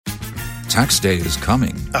Tax day is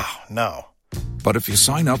coming. Oh, no. But if you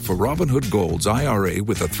sign up for Robinhood Gold's IRA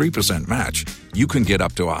with a 3% match, you can get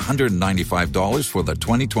up to $195 for the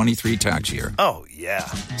 2023 tax year. Oh, yeah.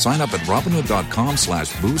 Sign up at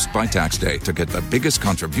Robinhood.com/boost by tax day to get the biggest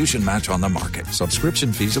contribution match on the market.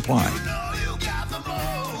 Subscription fees apply.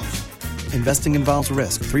 Investing involves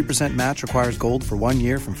risk. 3% match requires gold for 1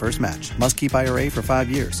 year from first match. Must keep IRA for 5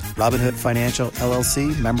 years. Robinhood Financial,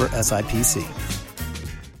 LLC, member SIPC.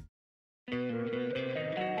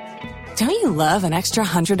 Don't you love an extra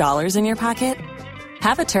 $100 in your pocket?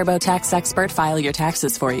 Have a TurboTax expert file your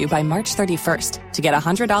taxes for you by March 31st to get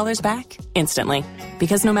 $100 back instantly.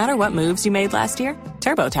 Because no matter what moves you made last year,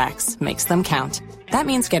 TurboTax makes them count. That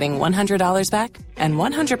means getting $100 back and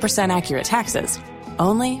 100% accurate taxes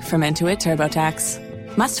only from Intuit TurboTax.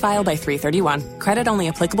 Must file by 3/31. Credit only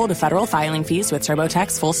applicable to federal filing fees with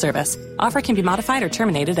TurboTax full service. Offer can be modified or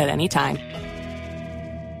terminated at any time.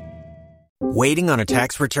 Waiting on a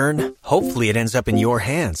tax return? Hopefully it ends up in your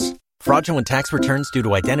hands. Fraudulent tax returns due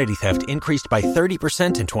to identity theft increased by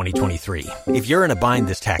 30% in 2023. If you're in a bind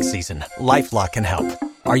this tax season, LifeLock can help.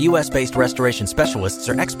 Our U.S.-based restoration specialists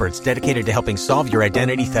are experts dedicated to helping solve your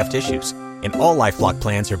identity theft issues. And all LifeLock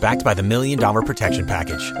plans are backed by the $1 Million Protection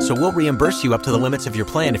Package. So we'll reimburse you up to the limits of your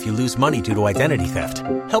plan if you lose money due to identity theft.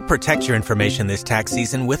 Help protect your information this tax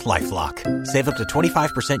season with LifeLock. Save up to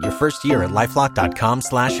 25% your first year at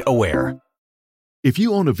LifeLock.com/aware. If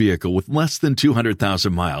you own a vehicle with less than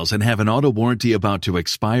 200,000 miles and have an auto warranty about to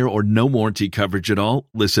expire or no warranty coverage at all,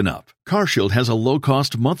 listen up. CarShield has a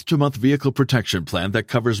low-cost month-to-month vehicle protection plan that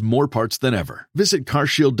covers more parts than ever. Visit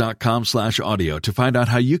carshield.com/audio to find out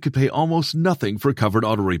how you could pay almost nothing for covered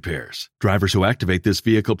auto repairs. Drivers who activate this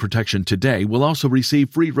vehicle protection today will also receive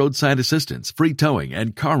free roadside assistance, free towing,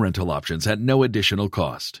 and car rental options at no additional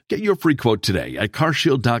cost. Get your free quote today at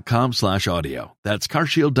carshield.com/audio. That's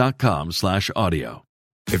carshield.com/audio.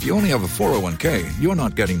 If you only have a 401k, you're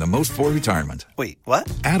not getting the most for retirement. Wait, what?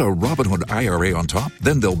 Add a Robinhood IRA on top,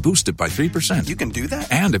 then they'll boost it by 3%. You can do that?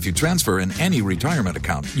 And if you transfer in any retirement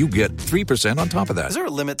account, you get 3% on top of that. Is there a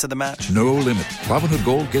limit to the match? No limit. Robinhood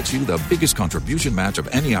Gold gets you the biggest contribution match of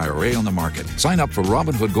any IRA on the market. Sign up for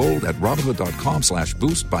Robinhood Gold at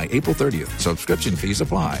Robinhood.com/boost by April 30th. Subscription fees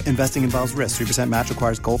apply. Investing involves risk. 3% match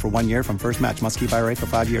requires gold for 1 year from first match. Must keep IRA for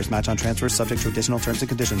 5 years. Match on transfers subject to additional terms and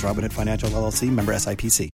conditions. Robinhood Financial, LLC, member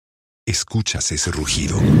SIPC. Escuchas ese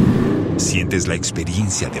rugido. Sientes la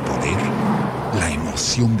experiencia de poder, la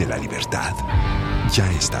emoción de la libertad.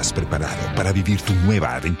 Ya estás preparado para vivir tu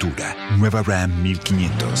nueva aventura. Nueva Ram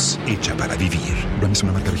 1500, hecha para vivir. Ram es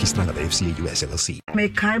una marca registrada de FCA US LLC. Me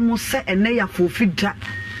caemos se eneya fofida.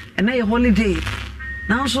 Eneya holiday.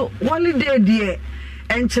 Nanso holiday die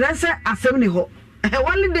enkyerɛ sɛ asɛm ni hɔ.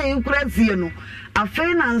 Holiday nkura fie no.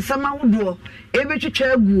 Afei na nsɛm ahodoɔ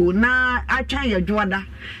ebetwitwa agu na atwan yɛ dwoada.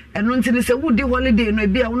 Eno nti ne sɛ wudi holiday no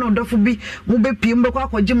ebia wo na odofo bi wo bepie mbekɔ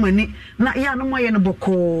akɔgye mani na ya no moyɛ no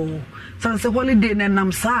bɔkɔ. Sanse holiday na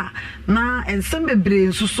nam saa na ensɛm bebre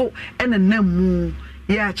nsuso ɛna nam mu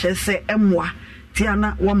ya kyɛ sɛ ɛmoa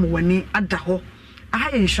tiana wo mwani ada hɔ. Aha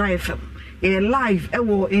yɛ Nhyira FM. Live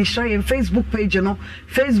ewo Nhyira Facebook page no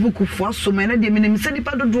Facebook fo so me na de minim se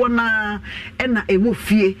nipa dodo na na ewo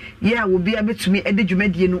fie ya wo bia betumi ede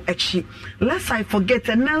dwumadie no akyi. Lest I forget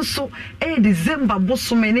nanso December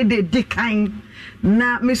bosome ne de dikan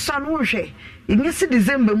na me so no hwe nyesi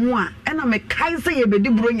December mu a na me kai se ye bedi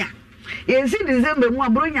bronya yesi December mu a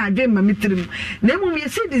bronya adwe ma mitrim na emu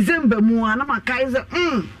yesi December mu a na makai se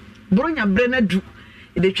bronya bre na du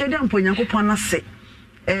de twede amponyankopon na se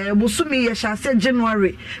Busumi yeshase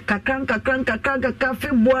January, kakran,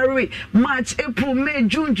 February, March, April, May,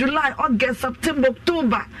 June, July, August, September,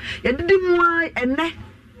 October. Yedidi mwa ene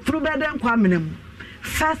frubeden kwa minem.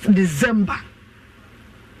 1st December.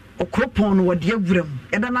 Okropon wadi yewurem.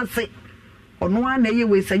 Yedana se onwa na ye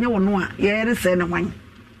we senye onwa yere se ne hwan.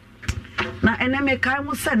 Na ene me kai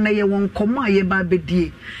mo se na ye won komo aye ba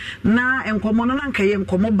bedie. Na enkomo no na nka ye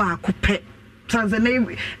enkomo ba akopɛ.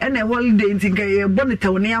 Tanzania and a holiday in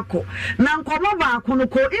Bonitoniaco. Now, come over,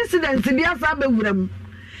 Konoko incidents in the Asabewurem.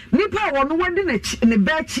 Nipa one wedding in the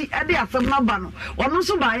Betchy at the Asamabano. One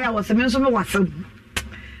also by was a mention of Wasam.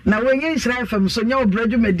 Now, when you shrive from Sonia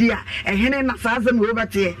Bredu Media, a hen and assassin over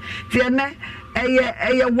here. Tiana,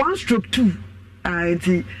 a 1 stroke 2.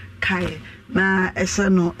 I Kai, na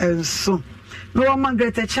Esano and so. No one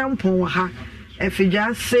get a champion, ha. If you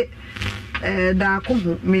just say, da ko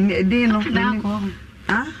me din no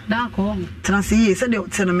da ko transi se de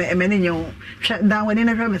otene me emene nyo da wani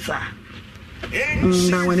na hweme sa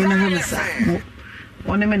da wani na hweme sa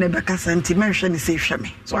woni me ne beka santi me hwe ne se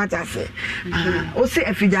hweme so ata se o se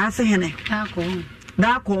afija se hene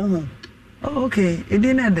da ko ho Okay, it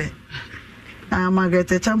didn't de. Margaret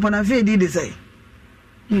Champona fe did say.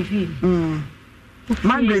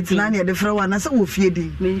 Margaret Nani the Fro one as a wolf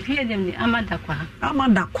feeding. Me fear them the Amanda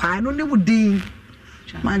Qua, no new dean.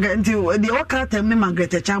 Margaret, the Oka tell me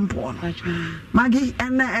Margaret Champon. Maggie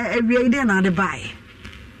and every idea not to buy.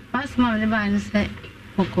 Pass my divine said,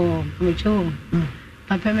 Oko, Micho,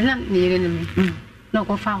 Papa, not near enemy. No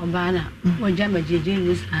go foul banner, or Jamma Jijin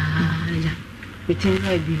is between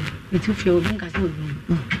maybe, with 2 few fingers.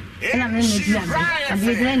 And I'm in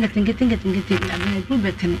the getting, I'm in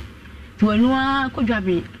better. To a new could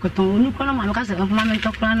Coton, Colombo, Casa of Mamma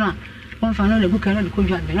Tocrana, one for another book and could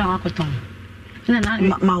have been our Coton.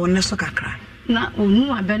 Ma oneso kakra na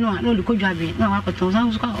onu abeno no de kodwabe na wakoton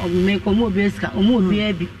san so ka make o mo beska o mo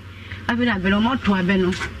bia bi abi na abeno mo to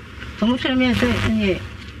abeno so mo tell me say ye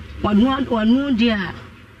wanu dia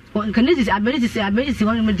kanezi abeni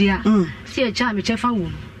won me dia see e cha me chefa wo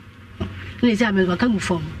na say abeno ka gu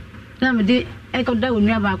form na me de e ko da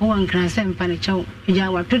onu aba ko wan kran sem pa ne chew ja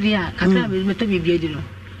wa to dia kakra be to bibia di no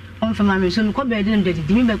on fa ma me so me ko be di no de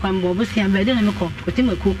di me be kwan bo bo sia be di na me ko ti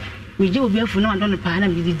me ko we do be afu na don pa na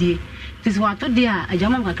me di this what to dia a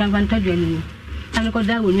jama ka kan to dwanu an ko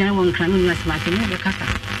da woni an won kan no asma ke ne be kasa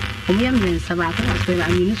o me yam saba ko so ba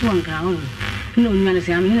mi so won kan no nyu na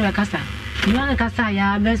se am ne be kasa nyu kasa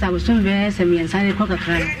ya be sa so be se mi san ko ka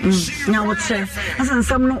kan nya wo che asan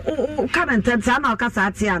sam no o kan ta na kasa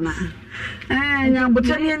ati ana nya bo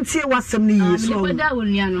che ni ntie wasam ni yi so ko da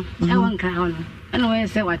woni no e won kan no ana we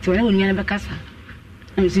se what woni na be kasa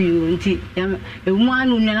I'm saying, a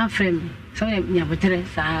woman na frame, so ya botere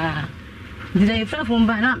sa. Did I fly from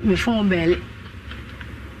Bana before belly?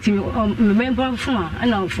 Remember from I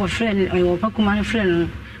know for friend or Pokemon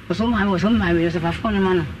friend or somehow was on my way of a phone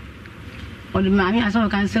man. Or the mammy I saw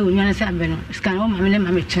can say when I said, Scan on my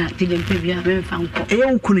mammy chat, didn't pay very found. A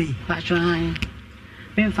young cunny, but trying.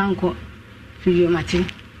 Ben found to you, Martin.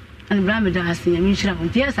 And Bramida has seen a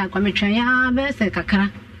mission. Yes, I come try ya best a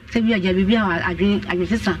caca. Sebia jabibia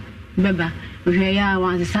agresisa beba hwe ya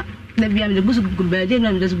wansa na bia me gusu gubede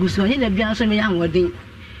na me gusu onye na bia so me ya wodin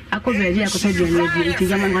akobedi akotodi na di ti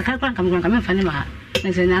jama ngaka kam fa ne ma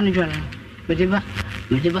na se na no jora me deba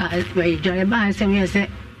we jora ba se me se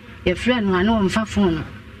e friend no na mfa phone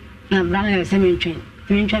na brana se me ntwen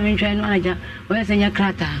no anaja we se nya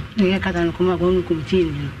krata no kuma go no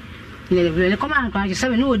kumtini le koma kwa je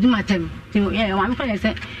sabe no odi matem ye wa me kwa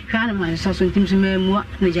se hwana man so ntim so memu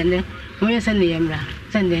na jende wo ye se ne yemra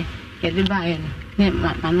sende ye de ba ye ne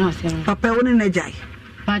ma no se papa woni na jai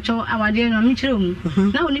pa cho awade no mi kire mu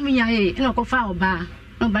na woni mi nyaye na ko fa oba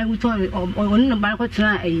no ba wuto woni no ba ko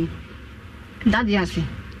tra ayi dadi ase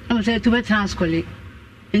no se tu be transkole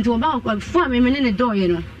nti oba fu ame me ne do ye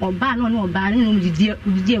no oba no oba no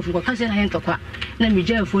di afu ko ka se na ye ntokwa na mi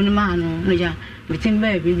je afu no ma no no ja bitin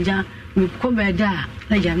ba bi ja mi ko be da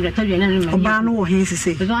na jam da tadwe na no oba no wo he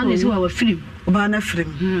sese so an esi wa film oba na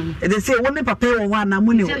film e dey say woni papa wo wa na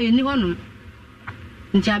mu ne so eni hono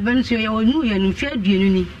nti aben so ye onu ye no fi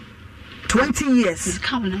aduenu ni 20 years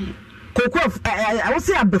come na koko I will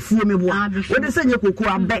say abefuo me bo wo dey say nye koko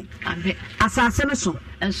abe asase no so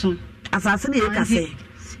eso asase ne ye ka se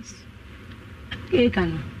e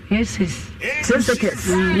kan yes yes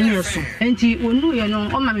enti onu ye no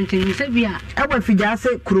o ma menteni se bia e wa fija se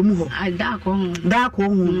kromu ho da ko ho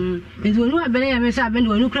enti onu abele ya me se abende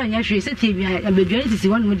onu kra nya hwe se te bia abeduane sisi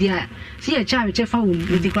wonu mu dia se ye cha me che fa wo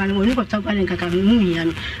enti kwa no onu ko ta kwa ne kaka mu nya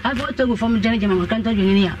no afo to go fom jana jama kan ta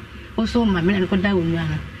dwene ya o so ma me na ko da onu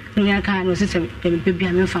ana no ya ka no se se me pe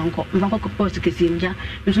bia me fa nko post kesi nja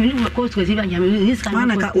so ni post kesi bia nya me ni ska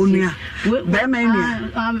na ka onu ya be ma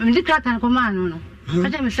ni ndi krata ko ma no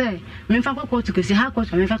aja me say me fa ko to kesi ha ko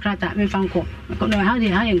so me fa krata me fa nko no ha de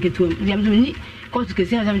ha yenketu dia me ni ko to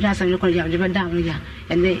kesi ha ja sa me ko ja be da no ja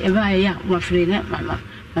ende e ba ya wa free ne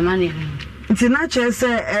mama ne nti na che se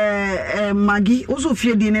magi ozo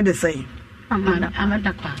fie di ne de say amada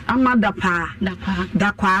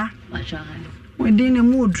kwa we di ne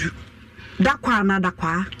mudu dakwa na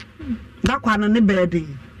ne bedin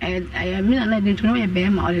mi na de to no e be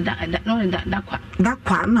ma o de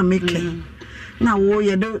dakwa na meke na wo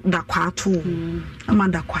ye de dakwa to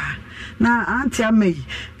amada kwa na anti amai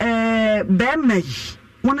be mai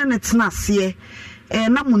wona ne tena ase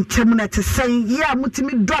na muntem na te sen ye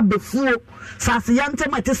amutimi do abefuo sase ya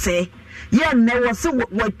ntem ate se ye ne wo se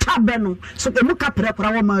wo tabe no so ke mu kapre pra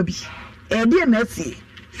wo ma bi de na asi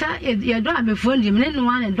sa ye do abefuo ndi me ne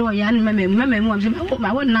wan do ya ne mama am se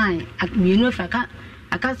ma wo nine akmienu afaka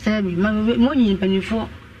aka se bi mo nyin panifo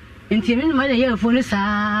nti me no ma ye afo ne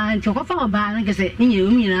sa nti ko fa oba na ke se nyi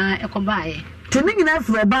nyina e ko baaye Tinning enough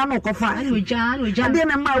for a ban or coffee. No, John, we just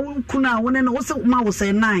didn't know kuna when and also ma was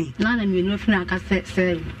say 9. None of you know if I can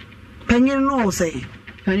say. Penny no say.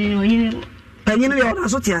 Penny or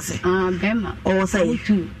Associate. Bema. Or say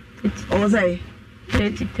 2. Or say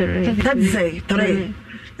 33.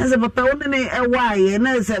 As a papa only a why and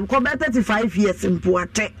as a 35 years in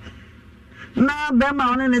Puate. Na Bema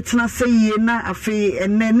on it's not say na a fee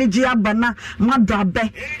and then Nigia Bana,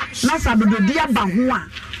 Madrabe. Nasa do dear Bahua.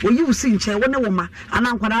 Will you sing chair when a woman and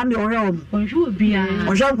I'm quite on your realm? Or you be a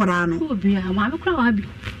Jean Corano? Who be a mamma crab?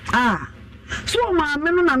 Ah. So my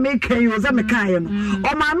men I make you was a Mekayam.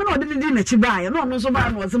 Or my men or didn't dinner to buy, and no so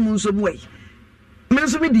bad was a moon some way.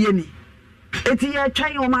 Mensumidiani. It's a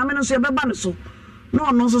chain or my men or say Babanaso.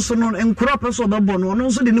 No, so no, and croppers or the bono, no,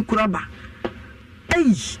 so didn't crabba.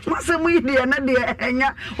 Hey, Massa we dear, not dear, and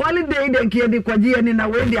ya, while a day they care the Quadian in a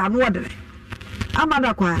way they are water.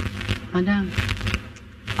 Amadaqua, Madame.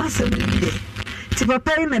 I said,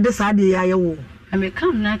 Tippa in a decided I owe. I may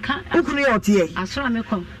come, I can't. Who could you tea? I saw me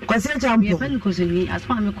come. Quasi champion, because in me, as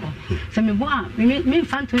one me call. Some me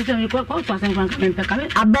fan to it, what was and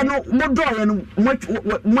I bet no more door and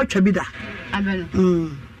much a bidder. I bet.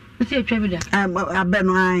 Say a trebida. I bet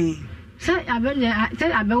no I. Say, I bet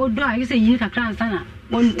I bet do I say you can transfer.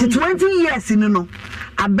 20 years in no.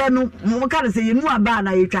 I bet no more can say you know about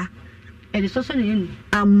Naita. And it's also in.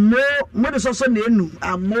 I'm more is also new.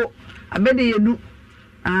 I'm more. I bet you do.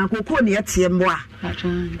 Cocoa near Tiemboa.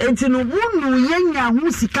 It's in a woman, young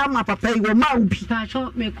who see come up a pay or mouth.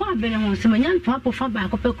 Patrol may quite be on some young papa for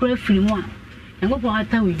back up a crave free one. And go for a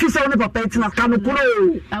town. Kiss on the paper to come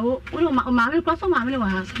to I will, mammy, cross on mammy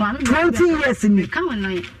was 20 years in me. Come on,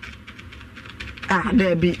 night. Ah,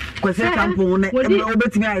 there be. Question tampon,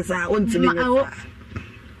 obey me as I want to me.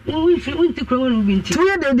 We to grow in winter. 2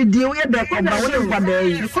 years the deal with the one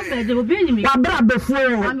day. They will be me. I'm before.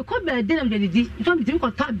 I'm called by dinner. Don't think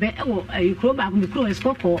of top bed or a crow back with the crow and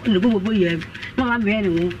scope and the boy. No, I'm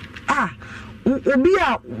very. Ah, would be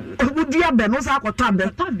a would you have been also a top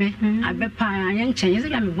bed? I bet pie and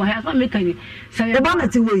change. I'm going to have make any. Say,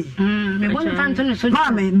 vanity way.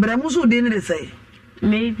 Mammy, but I'm also didn't say.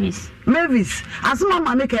 Mavis. As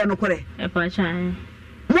Mamma make a no correct.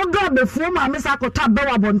 What God before my Miss Akota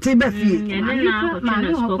Bella Bonte Beffy?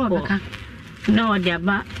 No, dear,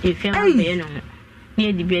 but if you're near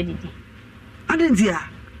the bed. I didn't hear.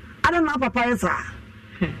 I don't know Papa, sir.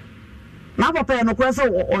 Now, Papa, no question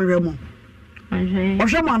or Remo. Or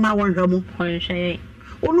someone now on Remo.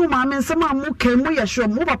 Oh, no, mamma, someone who came with a show,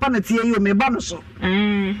 move upon a tear you may bonus.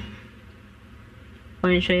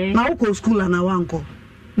 Now go school and our uncle.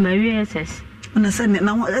 Mary SS. And I said,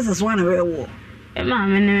 now, this is one of a war.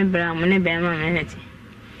 Mamma, never brown, never mamma.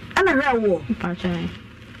 And a rare war.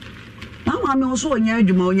 Now I'm also in your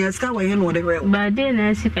Jumonia, Skyway, and whatever. But then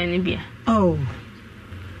I see any beer. Oh,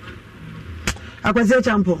 I was a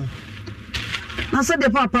tampon. Now said the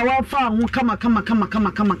papa, farm, come.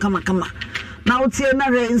 Now,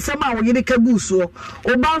 Tiana, in some hour, you cabuso,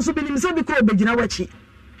 or bounce to be himself because Beginawachi.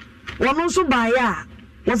 One also by ya.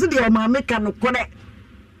 Was it your mamma can correct?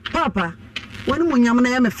 Papa, when you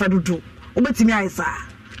am a feather. Obeti me aisa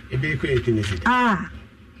e be creating ah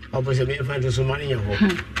obose me find so money ho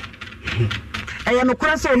e no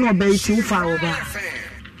kura so no be ti ufa oba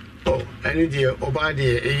oh ani de oba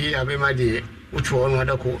de eyi abema de utu onu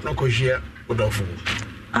adako no ko hia odofo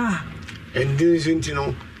ah and this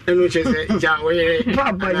intino eno chese ja we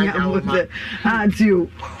papa nya bote ah tio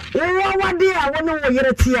wo de a wono wo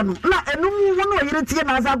yere tie no na enu wono yere tie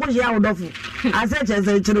na asa ko hia odofo ase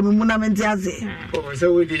chese chire mu na menti ase oh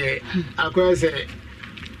so we de akwa se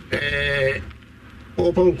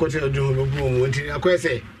open ko te do bu mu nti akwa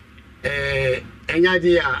se enya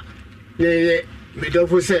de a ne me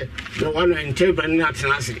dofo se no one entable na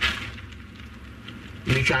tenase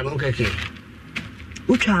mi twa no keke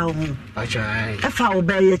ucha ho acha e fa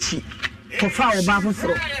obaye chi ko fa oba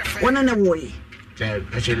foforo wona ne woyi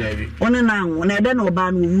acha lebi wona na anwo na ede na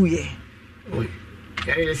oba no wuye oi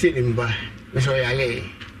ya ile se ni mba me so ya le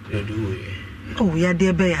no du wuye oh ya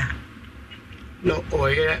de be ya no o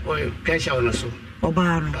kasha ona so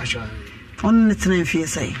oba no acha on ne tena fie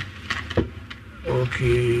sai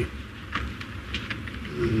okay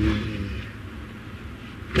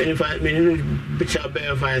many bicha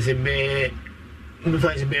be fa se be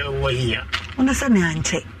because be here. Ona sa ne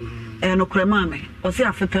anche. No krema me. O se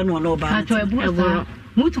afepe no no ba. Ato ebu.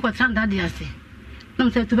 Mutu ko tranda dia se. No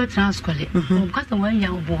se to be transkole. O ka so wan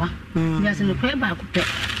ya obo ha. Ya se no kreba ko pe.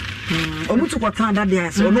 Omutu kwata da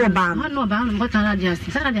dia so no ba no kwata da dia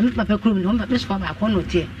si sara dia me papa krum no me so ba ko no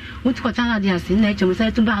tie mutu kwata da dia si na eche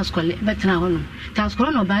say to ba skole betra ho no ta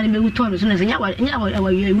skole no ba ne me wuto no so na nya wa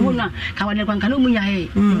wu na ka wa ne kwanka no mu nya he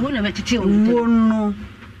wu na betiti o no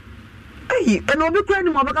Hey, and Obi Crane,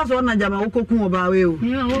 Mobaka, so na Jama, Okoku, about you.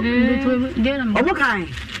 Omokai.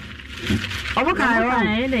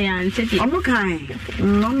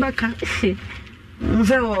 Number can say,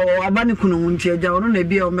 Abani Kuno, Jawan,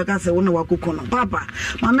 maybe or make us a one wakukono. Papa,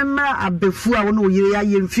 my member, a before I know ye, I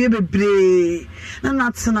am fear be and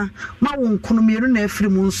not sana, my own Kunomir, every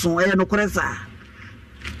moon so, I no cresa.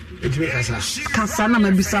 It's me, Cassana,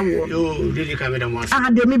 may be some. You did come in once. Ah,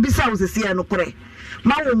 there may be some, say, no correct.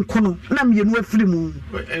 Ma won kono na me no afiri mu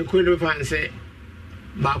enko do fan se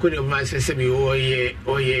ba ko do fan se bi oye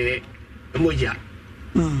emoja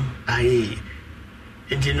ai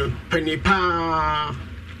edino pani pa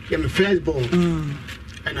yam firstborn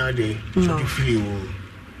ana de so free wo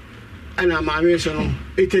ana ma me so no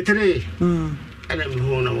 83 ana me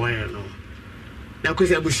ho na wire no na ko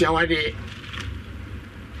se abusia wade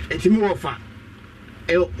etimi wo fa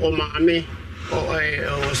e o ma me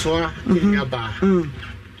o soa ya ba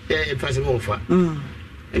possible for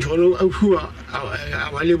and who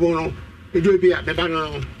our libono do be at the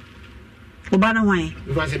banner Obana way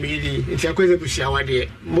because immediately it's a question push our day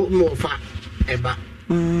more fat eba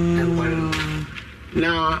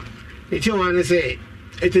now it's you want to say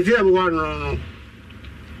it's a one no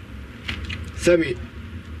sabi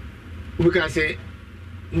because say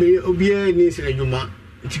me obi ni se adwuma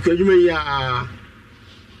tikadwuma ya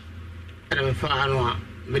ana fa no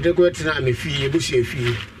me de go tena me fie busie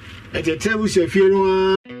fie e te busie fie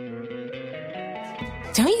no.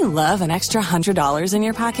 Don't you love an extra $100 in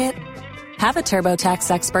your pocket? Have a TurboTax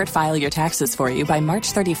expert file your taxes for you by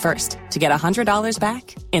March 31st to get $100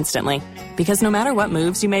 back instantly. Because no matter what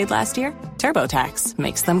moves you made last year, TurboTax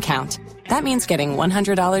makes them count. That means getting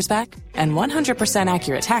 $100 back and 100%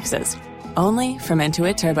 accurate taxes only from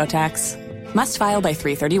Intuit TurboTax. Must file by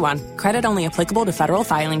 3/31. Credit only applicable to federal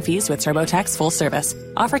filing fees with TurboTax full service.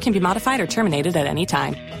 Offer can be modified or terminated at any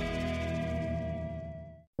time.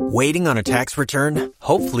 Waiting on a tax return?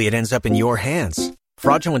 Hopefully it ends up in your hands.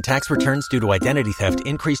 Fraudulent tax returns due to identity theft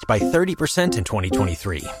increased by 30% in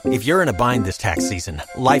 2023. If you're in a bind this tax season,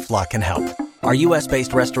 LifeLock can help. Our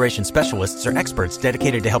U.S.-based restoration specialists are experts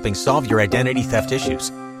dedicated to helping solve your identity theft issues.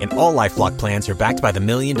 And all LifeLock plans are backed by the $1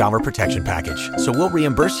 Million Protection Package. So we'll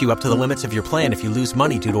reimburse you up to the limits of your plan if you lose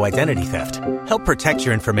money due to identity theft. Help protect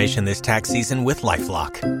your information this tax season with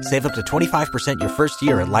LifeLock. Save up to 25% your first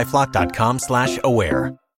year at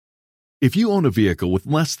LifeLock.com/aware. If you own a vehicle with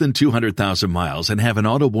less than 200,000 miles and have an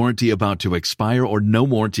auto warranty about to expire or no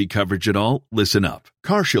warranty coverage at all, listen up.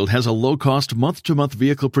 CarShield has a low-cost month-to-month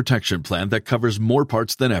vehicle protection plan that covers more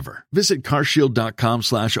parts than ever. Visit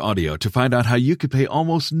carshield.com/audio to find out how you could pay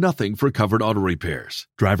almost nothing for covered auto repairs.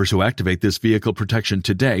 Drivers who activate this vehicle protection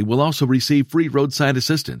today will also receive free roadside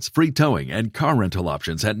assistance, free towing, and car rental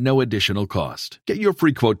options at no additional cost. Get your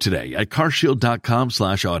free quote today at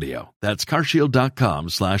carshield.com/audio. That's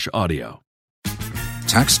carshield.com/audio.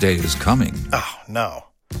 Tax day is coming. Oh, no.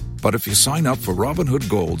 But if you sign up for Robinhood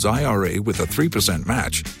Gold's IRA with a 3%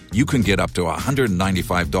 match, you can get up to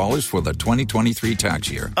 $195 for the 2023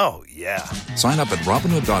 tax year. Oh, yeah. Sign up at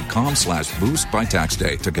Robinhood.com/boost by tax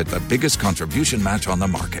day to get the biggest contribution match on the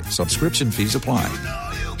market. Subscription fees apply.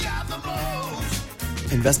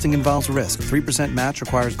 Investing involves risk. 3% match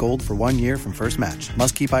requires gold for 1 year from first match.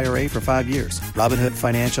 Must keep IRA for 5 years. Robinhood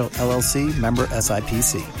Financial, LLC, member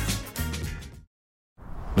SIPC.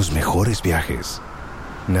 Los mejores viajes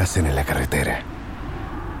nacen en la carretera,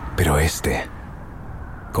 pero este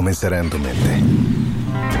comenzará en tu mente.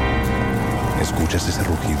 ¿Escuchas ese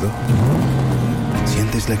rugido?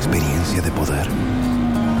 ¿Sientes la experiencia de poder?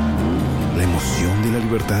 ¿La emoción de la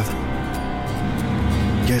libertad?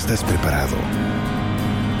 Ya estás preparado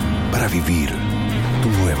para vivir tu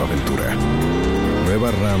nueva aventura.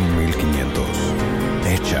 Nueva Ram 1500.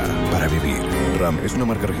 Hecha para vivir. Ram es una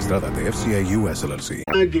marca registrada de FCA US LLC.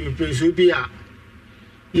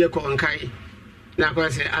 Na kwa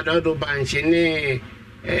se adodo banche ne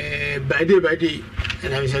badi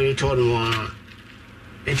na bisa return wa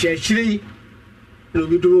e chiri no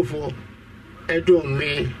bidu fo edo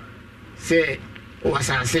me se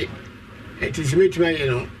wasase e tismeti maye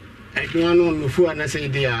no edo no no fu ana se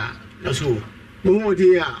dia na so mo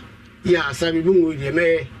dia ya sabi bu mo dia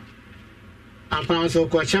me ampa so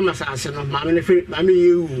ko chama sase no ma me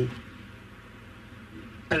yewu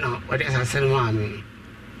ana wadi sase no ma me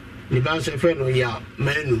ni ba so fe no ya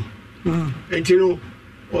manu entino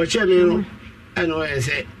o che me no ana o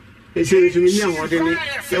ese ɛsɛ nso menya wɔde ne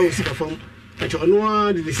ɛwɔ sika fam ɛtɔ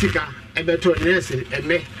ɔno de sika ɛbɛtɔ nurse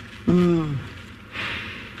ɛmɛ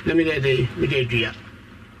na me de dua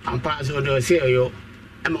ampa so do se yo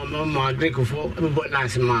ama Greek for everybody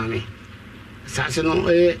last money sase no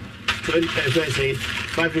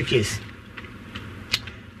 5 case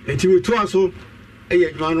enti we to aso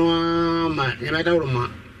adwuma no ma nyamada wuruma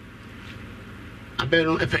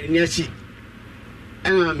abeno efaniachi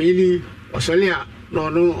ɛna mili osolia no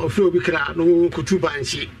ofi obi kra no kutu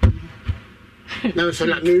banchi na so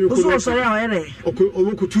la no kutu osolia ere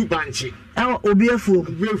obi kutu banchi obi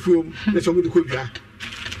afuo na so mu ko dua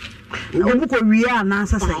obi ko wiya na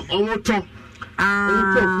sase omoto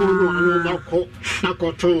na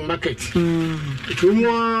cotton market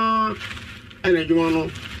tumo ana adwuma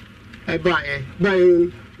no bae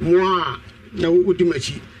mo na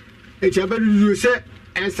udimachi eti abadu se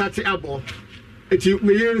ensate abo eti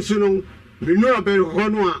meye nso no menu abere ko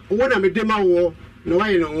no a wo na medema wo na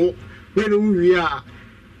waye no wo we no wi a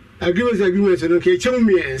agreement no ke chem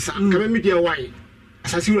miensa ka me media waye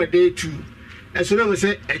asasi wura day 2 eso na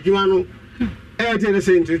se adwuma no je na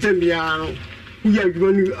se ntetem bia no uya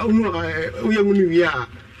adwuma no uya mu no wi a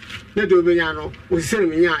na do benya no wo se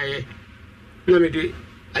me nyaaye na me de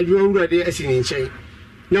adwuma wura de asini nchen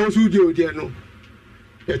na wo su di odi no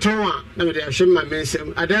e tonwa na me de ahwe ma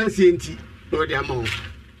mensem adanse enti no de amawo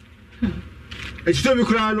e chito bi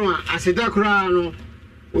kura no a aseda kura no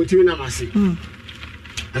o timi na mase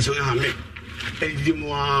aso ya me e di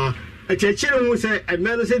mo a e chechere mu se e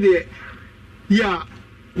me no se de ya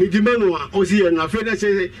mi di manu a o si e na fe na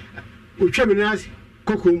se o twa me na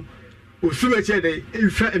kokom o su me che de e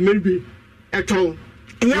fa e me bi e ton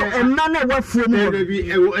emma na wafuo mu bi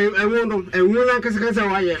ewo no ewo na kasa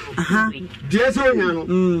wa ye no die so nya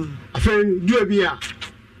no afen dua bi a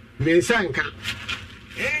me sanka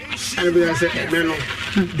ana bi ase me no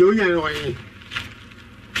do nya no yin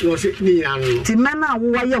no se ni ya no ti me na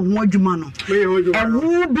wo ye ho adwuma no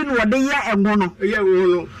ewo bi no de ye enwo no ye wo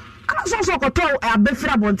no ana so koto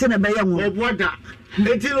abefira bonte na be ye ho oboda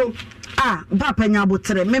eti no papa nya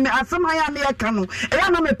botre me asem aya na ye ka no e ya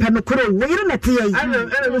na me pe no koro wo yire na te ye ana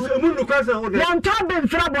mu no kwasa wo de yan ta be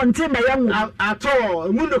mfira bonte na ye ho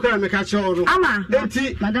ato mu no kwara me ka che wo ama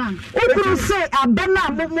enti madam o kuru se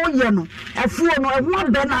abena mo ye no afuo no e ho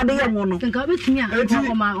abena de ye ho no nka obetumi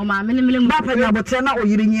a o ma me papa nya botre na o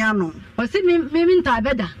yire nya no o se me nta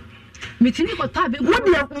beda mitini ko tabe wo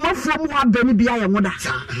de mafo mu abeni bia ye ngoda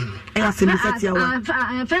e ase mi satia wa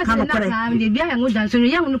kana na bia ye ngoda so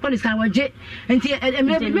ye ngono police kan waje enti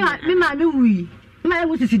me ma me wi ma ye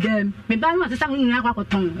wusi sidem me ba no asesa ngono na kwa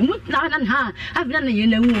koton mu na ha abina na ye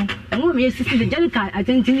na wu enwo me sisi de jalika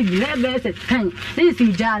atentini bi na be se kan ne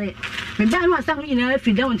si jare me ba no asesa ngono na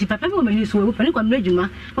fi down ti papa me me so wo pani kwa mrejuma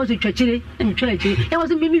o so twachire na twachire e wo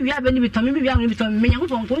so me wi abeni bi to me wi ngono bi to me nyanko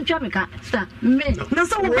fon ko twa me ka sa me na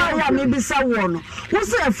so wo ba ya me bi sa wo no wo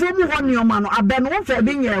se afo mu ho ne oma no abeno wo fa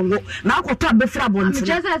bi nya enwo na akoto abefra bonti me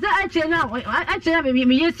se a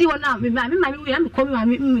me yesi wo na me wi am ko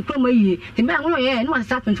me kro yi ti me ngono ye no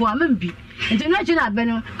asa tonto amambi enti na chi na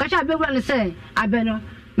abeno ka cha abegura ne se abeno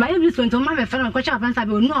ma ye bi sonto ma me fa na ko cha fansa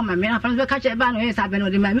be onu ma me na fansa be ka cha ba no ye sa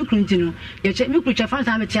abeno de ma mi krunti no ye che mi kru cha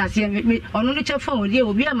fansa me ti ase me onu ne che fa o de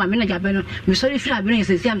obi ma me na abeno me sorry fi abeno ye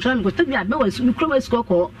se si am so me ko tabi abe wa mi kru wa sko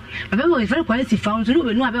ko abe wo fa ko si fa so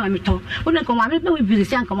be nu abe ma me to o ne ko ma me be we bi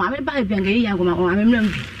se an ko ma me ba bi an ga yi an ko ma me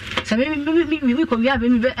mrambi se me ko wi abe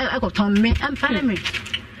mi be e ko ton me am fa me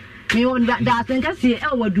me won da senka si e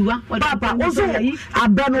waduwa papa ozo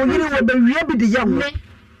abano yire wo be wie bi de yam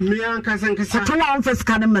me an kasa to wa on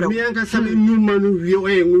feska ne mere me an kasa me numa no wie o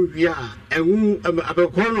ye nwu wie a enwu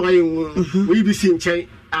abekọ no aye nwu we bi si nchen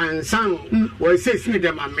ansan wo se si de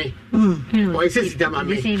mame wo se si de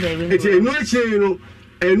mame eti enu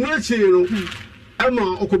achi no ama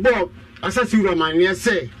okobo asasi ura mane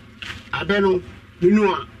se abeno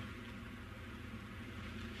ninu a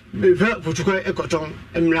me va futuko ekoton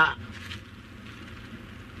emra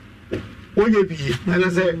oye bi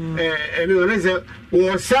ana se me ona se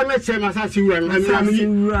wo sama che masasi ura no emra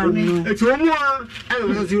mi eti omu a ana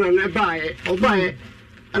masasi ura no baaye obaaye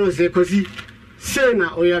ana se kosi se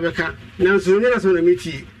na oya beka na so nyina so na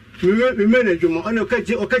meti me management ona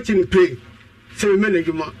okachi ni pay se me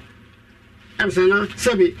management am sana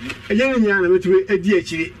sabi eje ni nya na metumi edi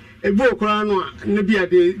akiri ebu okura no a na bia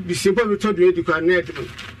de bisebo bi to do edukwa na edum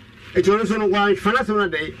etoro so no wan fana so na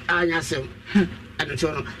dai anya sem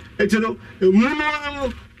adeto no etino emu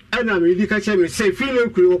no ana me di ka che me say fi no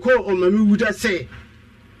kuri ko o ma mi wuda say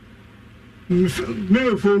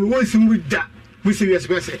me phone wo simu da bu serious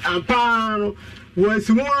person ampa no wo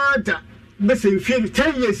simu da bese fie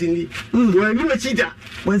 10 years ni wa ni machida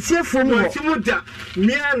wa sie fomu wa timuta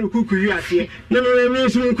mia no kukuyi ase na me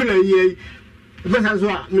so nkuna yi bese so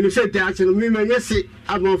a me se da ache no me yesi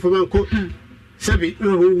abon fama ko sabi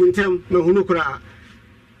no wuntem me hunu kura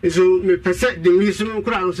so me pese de mi so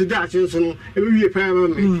kura no so da ache so no e wie pa ma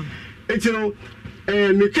me eti no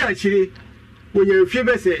me ka chiri wonya fie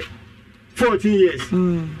bese 14 years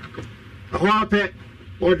Hope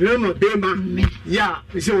or drama bema ya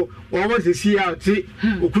so what was the see out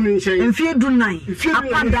okunu nchen en fie du nine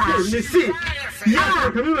apada me see ya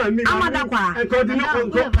amada kwa and continue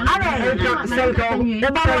on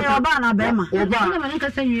oba na bema oba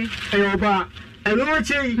eno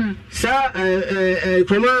wachi sa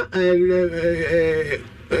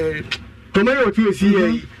koma yo tu see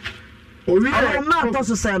yi owi ma to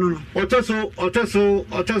so say no otoso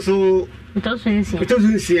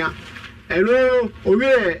nsia eno owi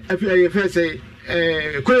e fe say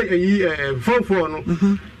ko yi form 4 no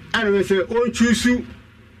ana we say on choose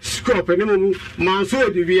scope ene mu manso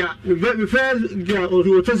de bia me fe ga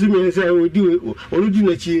otoso me say odi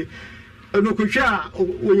na chi eno ko hwa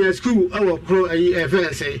onya school awo pro e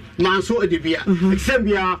fe say manso de bia exam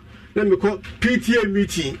bia na me ko PTA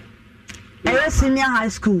meeting senior high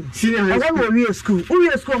school. We school. We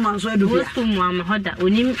school man so do. We school mo am hoda.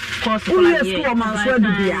 Onim course for la ye. We school man so do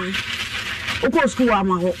bia. O school am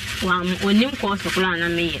ho. Wa onim course for la na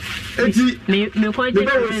me ye. Enti me ko je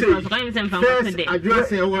results. Ko im sem fa ko de.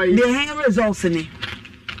 Address e wa yi. The hand results ni.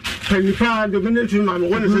 Panipa the minute man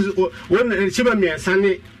one chiba me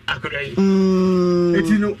sane akrai.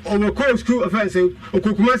 Enti no o ko school offense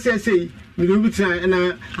okukuma say we do it and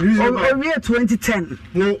we 2010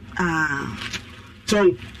 no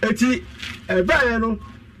so eti ba no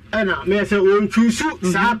na me say won choose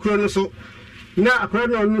sa akro no so na akro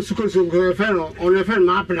no so ko so fe no on fe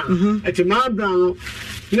ma bra eti ma bra no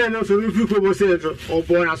na so we fi ko bo say o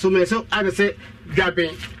bo na so me so ada say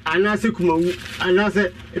gaben ana se kumawu ana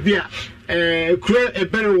se bia kro e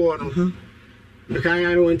bere wo no me kan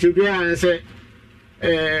ya no nti bia say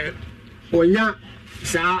wonya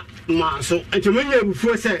sa ma so entimenya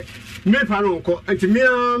bufuo se me pa no ko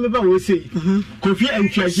entimia me ba wo sei kofi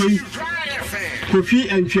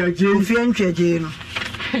antwaje no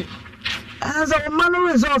as a man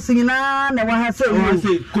results na wa ha say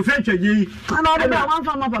kofi antwaje ana o ba wan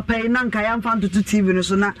fa ma papa na nka ya mfa ntutu TV no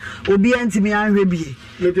so na obi antimi anhwe bie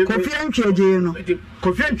kofi antwaje no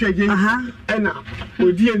na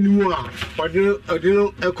odi animu a odi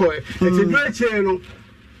no eko etidure che no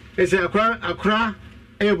ese akra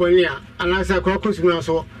ebonia anasa kwa kosuma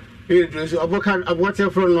so e dru so abokan abote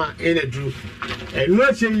from no e na dru no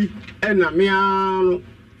achi e na mea no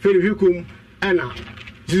ferifikum e na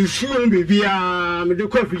zusu bibia me de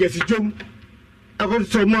kofi gesi jom akon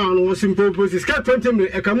so ma no simple process ka 20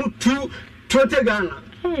 minutes e kamu 20 Ghana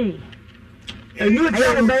no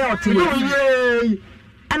achi be out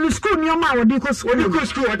and school ni o ma wo di ko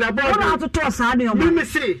school oda board na to to sa de o me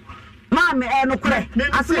say Mama, no kure.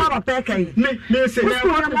 Asma ba peka yi. Me say.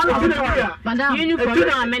 Uniform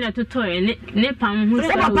na amena to toy ne pam hu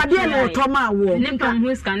ska. Papa de no to ma wo. Ne pam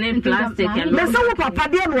hu ska ne plastic. Me say wo papa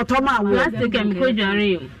de no to ma wo. Plastic em ko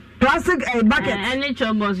jare. Plastic bucket. Any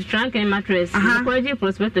chobos trunk and mattress. Ko ji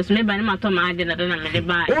prospectus me ba ne ma to ma ade na me de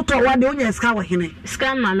ba. Wo to wa de onya ska wa hene.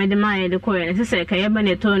 Ska ma me de ma ye de ko ye. Se se ka ye ba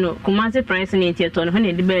ne to no. Kumasi price ne tie to no. Ho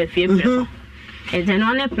ne de ba fie pre. Ete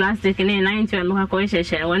no ne plastic ne 90 em ka ko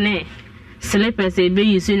hye wone slippers e be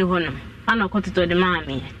use no hono ana ko to de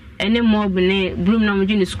maami ene mob ne broom na mo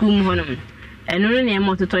jini school mo hono eno ne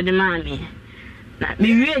mo to de maami na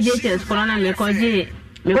me wie JTS kola na me ko je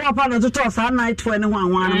me ko pa no to sa night for ne ho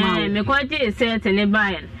anwan ma me ko je set ne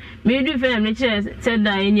bayan me du fe me che said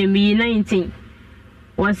da enye mi 19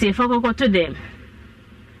 was e fa ko to dem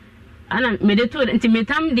ana me de to nti me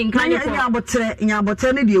tam din kan ko nya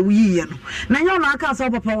botre ne de wuyi ye no na nya no aka so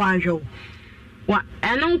papa wa hwe wa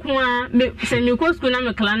eno nko a me se me ko school na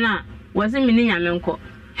me kla na was me ni nyame nko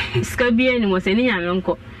ska bia ni was ni nyame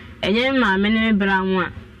nko enye ma me ne bra ho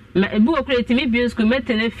a me ebu okreti me bio school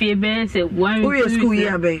metene fie be se one we school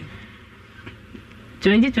year be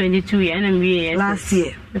 2022 year na me last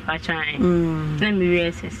year the pachan na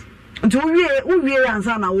me SS nti wo wie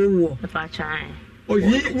ansa na wo the pachan o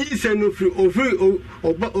yi se no free o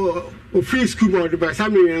free school board by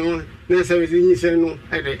some no na se yi se no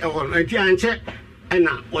e de e ho anti anche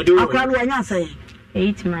na wo de wo akra no anya say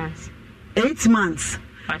 8 months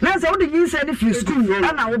na se wo de yi se de free school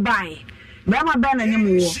na wo buy be ma ba na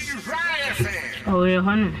nyem wo o ye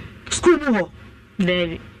hono school wo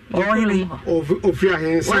David o free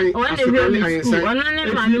ahensan ahensan ona ne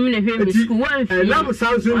ma me ne hwe mi school one fee lam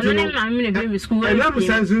sanzu no ona ne ma me ne hwe mi school one lam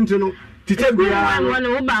sanzu no Titebia one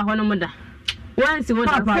over Honomoda. Once you want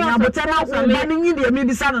to but I need to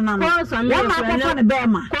maybe son and course I'm not a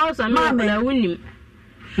Bama. Course I'm not a winning.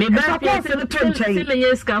 Maybe I can't say the 20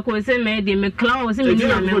 years ago, say maybe McCloud was in the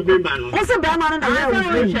what's a Bama and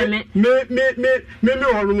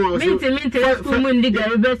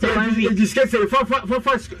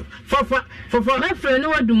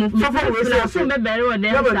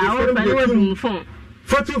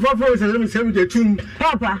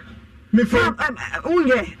Papa. Me from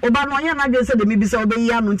Obama na just said me be so be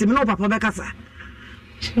ya no ntimi no papa be kasa.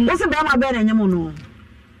 Wo se be ma be na nyemo no.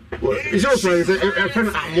 Is also a friend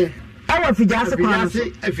amo. Awa fijase kwa.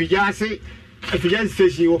 Fijase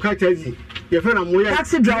station wo ka taxi. Your friend amo ya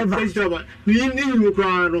taxi driver. Ni no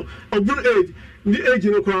kwa no. Obu age. The age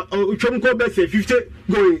no kwa twem ko be say 50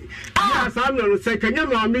 going. Ah sam no say kanya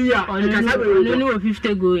ma me ya. No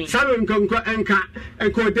 50 going. Sam nko enka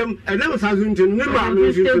enko dem enam sa so ntin ne ba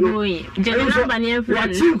me 50 no. Je na ba ne friend. Wa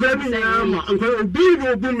tin kwa mi ya ma enko obi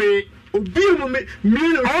no obu me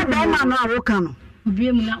no o be ma na wo kan no.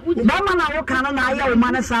 Obi mu na ba ma na wo kan na aya wo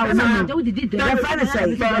ma na sa wo na. Ya fa ne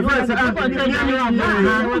say. So wo de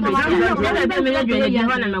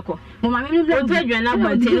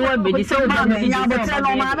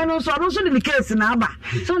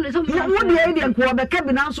e nko be ka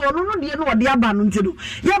bi na so no de no de aba no ntino.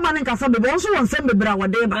 Ya ba ne nkasa be bo so won sem be bra wo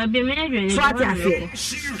de ba. So ati afi.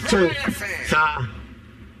 So sa.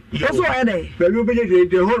 Oso e dey. Be lu be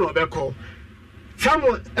de ho no be ko.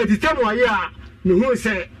 Samo editamo ya me who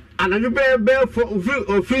say ananu be for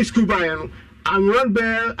free school buy no am run be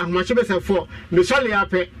ahmache be say for me sole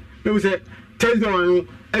ape me say Thursday no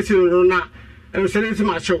esiro na e say nti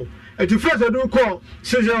ma show e to first do call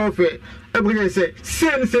social office e be say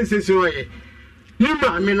sen oye ni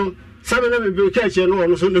ma me no sabe na me be ka che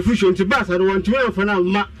no so na fusion nti basa no want to for na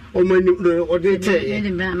ma o mani o de te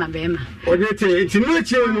o de te nti no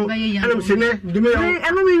che no ana se ne de me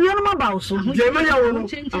eno me wiano ma ba so je me ya wo no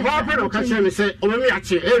afa pe no ka che me se o me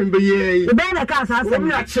ache e mbe ye be na ka sa se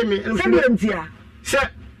me ache me se de ntia se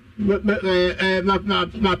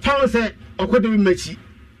ma power se okodo bi machi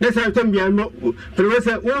na sa tam bia no pero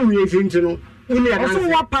se wo wi e nti no uni ya so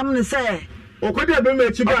wa pam ne se okodo be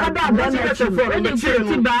machi ba be se for be chi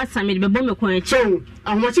no ba sami be bo me ko achi so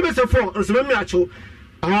ahmachi be se for so me acho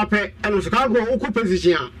ape eno so ka go uku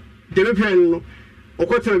position a de be pen no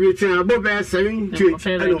okoto bi tin abo be 7 to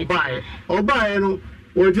 8 eno buy no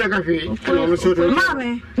wo ti aka fi eno so to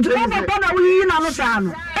mame nto papa na wi na no sa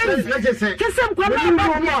no kesem kwa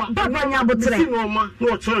na papa nya botre no ma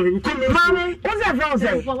no tro bi ko mi mame o ze fro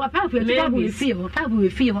ze papa we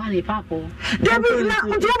fi wa le papa David na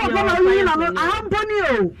nto papa na wi na no amponi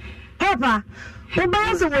o papa o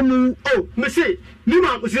ba se wo mu oh me say me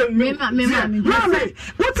ma mame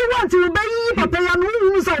what you want to be papa ya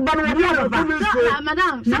no so ba no wa papa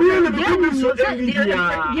madam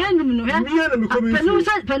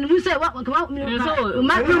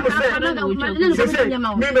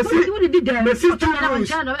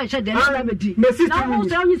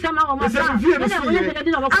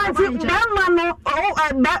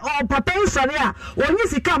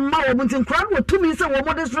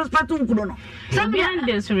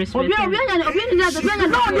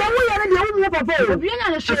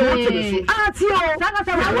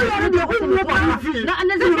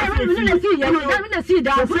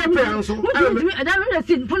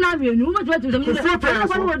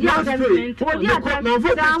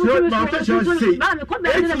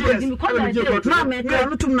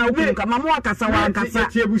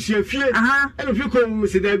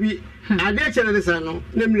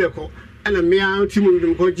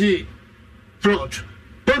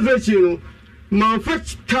my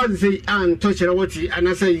first Thursday and touch a watty and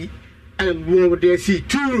I say, and one there see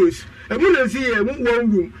 2 rooms. And when I see a 1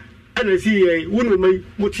 room, and I see a woman,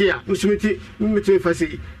 what here, Musmiti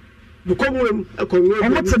Fassi. The common,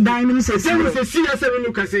 what's a diamond says, see us and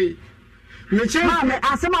look, I say, Mama,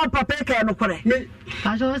 I some of Papa can correct me.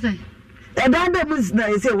 I say, and that was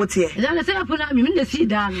say what's here. Then I say, I put up in the sea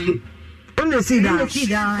down. Only see down.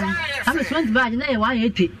 I'm a sweat bag, and I want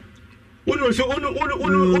it. Uno so uno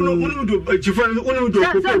do jifan uno do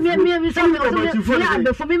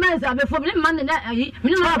for me man na yi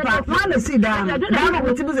me na see down na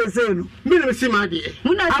what you say no me na see ma de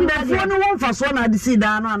am the phone won fa so na the see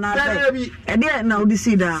down no na say e dey na the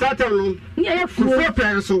see down satan no ya fu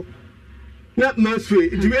plan so na maswe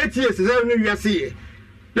do 8 years say no wi ase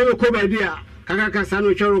na me ko ba dia kaka sa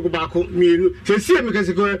no twero go ba ko mienu se sie me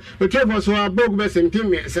kase ko me twefo so abog be sentim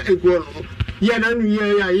me se ego no ya na nu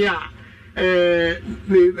ya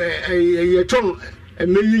me ye ton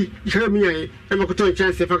meyi Jeremia e makoto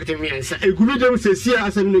chance fakete miensa e gubi dem se sia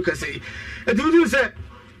asem no kase e tu se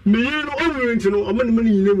me no omwenti no omani mani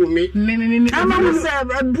nyine mu me ama mo se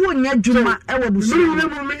ebu nya dwuma e wa busu nyine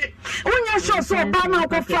mu me onya sho so ba na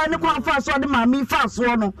ko fa ne kwa fa so de ma mi fa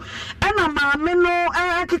so no e na ma me no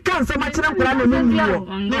akeka nsema kire nkura no mu wo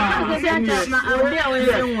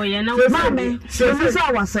mame se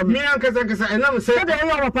sa wasam me ankasa enam se de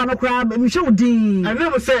yo papa no kura mi hwe udin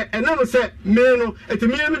enam se me no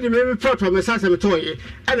etimi me de me foto me sa se me toye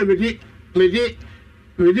ana me di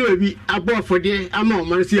baby abo for de ama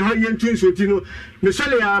man si ha yentu nsoti no me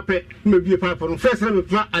sole ya pe me bie papa no first na me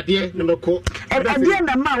fa ade na me ko ade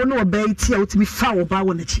na ma wo no oba iti a wotimi fa wo ba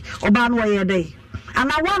wo na chi oba no ye dey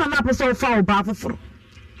ana wana na person fa wo ba foforo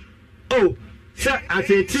oh sa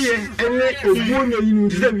atetie ene obuo na yinu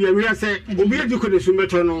ndi da wiawia se obi edi ko de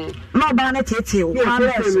sumeto no na oba na tete wo kwa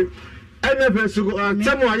leso ene pesu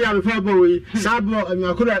temo aya me fa ba we sabo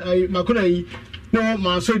makura yi no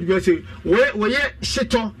ma so di bese we ye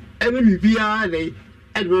shito ene bibia dey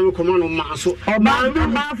edme ko no ma so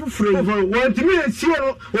oba fufure want me si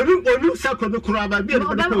no onu sakodo kura ba bi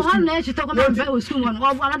oba ho na shito ko ma ba o school no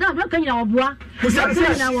oba da do kanya oboa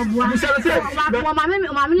kanya oboa wa ma me ni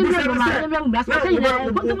ma me ba so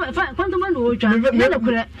kanya konto ma no otwa me no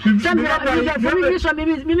kure sam me so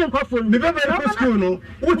me ko phone me ba ba school no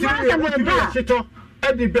uti shito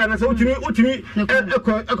edi bia na so utimi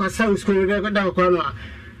eko sa school da ko no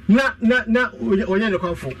na onye ne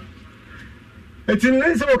ko phone etin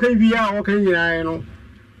ne se wokan bia wokan nyina no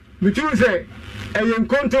bitu se eyen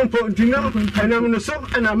kontompo dinam anam no so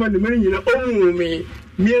ana ma ne mari nyina omu me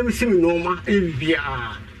miem sim no ma e bia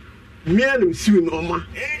miem sim no ma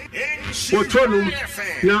wotono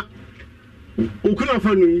na okuna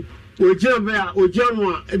fa no ogia ba ogia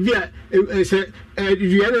no a bia se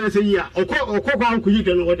duane na se yi a okokwa ankoyi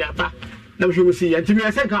de no wode aba na hwe mu si ya ntimi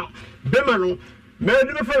ese ka bema no me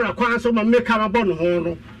de me fa na kwa so ma me ka ma bo no ho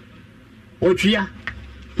no otwia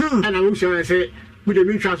ana wo so say we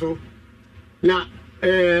dey twa so na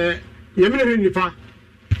yemine ni fa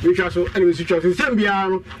we twa so ana we twa so sem bia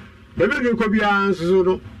no be be ko bia nso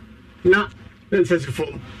no na sense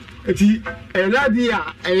form eti na dia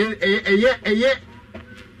eye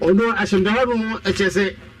ono asenda no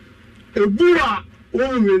echese ebura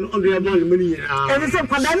wo mi no de ma le mani ya e se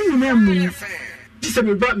kwada ni na mu se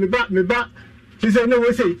me ba se no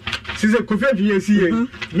we say se kofi adwie si yen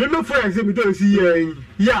me fo ya se me do si yen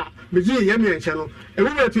ya me ji ye me enche no e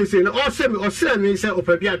wo to se no o se me se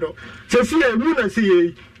opabia do se si yen mu na si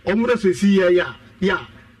yen o mu do so si yen ya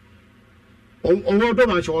o wo do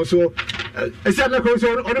ma cho so e se na ko so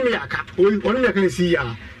o no me yaka o no me yaka si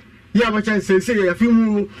ya ba chan se ya fi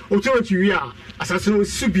mu o to chi wi a asase no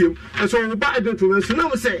subiem e so wo ba do to me so na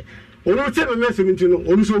mo se ono teme message ntino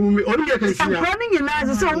ono so mu ono ye kan sia akro ni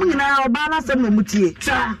nyina se mu nyina oba na se no mutie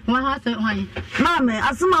sa wa ha se hwan mame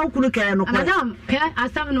asema ukuru kere no ko madam ke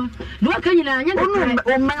asam no do kan nyina nya no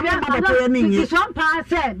o ma ba to ye ni ni so pa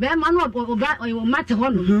se be ma no oba o mate ho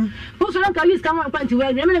no wo so ka use come on kwanti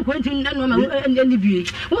we me ko nti no ma ndi bi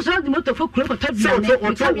wo so di moto fo kuro ko tabi na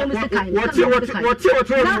o tabi me se kai what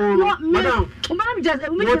madam o ma mi just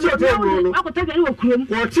me ko tabi ni wo kuro o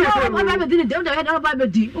ba be di de o ba be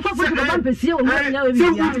di o ko Mampesia o mwana yawe bia.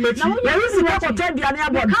 Na wisi wako tebia na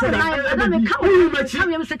abo ntse. Na me ka o machi.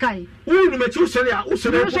 Na me se kai. Unu machi usori a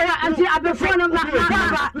usori. Usori anti abefo no na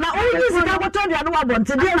o wisi ka tebia na abo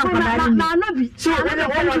ntse dia na pada ni. Na no bi. So we dey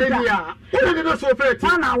wale bia. Unu dey no so pet.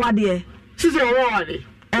 Na awade. Sisi o wale.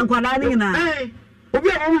 Enkwala ni na. Obi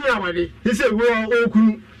a wo nya awade. Sisi wo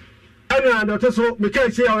okunu. Ana do to so me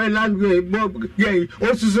can say our language gay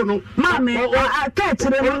o susu no mame ka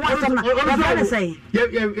tire mo wasam na what say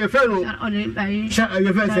ye fe no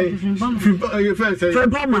ye fe say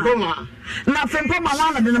frimpoma na frimpoma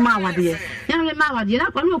wana de ma awade ye na ma awade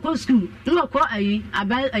na kwa no ko school no ko ayi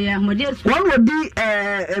aba ahmadiya school won wodi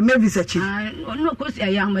mavis achi no ko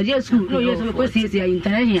ayi ahmadiya school no yes ko si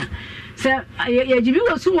international se ye jibi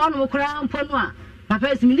wo su won mo kura mpo no a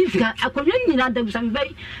papa is milifika akonwa nyina da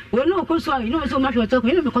busambai we no ko so no so ma hwete ko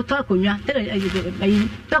no me ko to akonwa ayi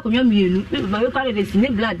to akonwa mienu ba we kware de sine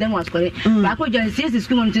blood dem was kore ba ko jan CS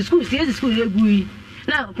school on school CS school egui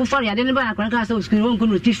na ko fari ade ne ba na kwanka sa school won ko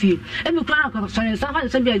no tifi e mi kwana ko so ne sa fa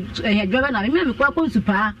so bi dwa na me ko ko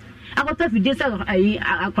supa akota fide sa ayi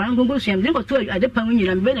akwan gongo suam din ko to ade pan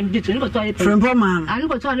nyina me na me ditu ko to ade pan frimpoma an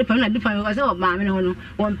ko to ade pan na ade pan ko se o ma me no no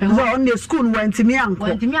won pe ho on the school wantimi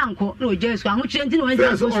anko no je school an chire ntin won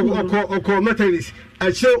je school ko methodist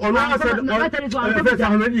ache ono asa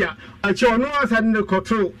Ahmedia ache ono asa ne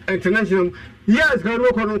control international yes ga no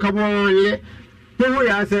ko no kabo ye to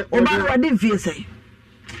ya se o ba wa din fie sai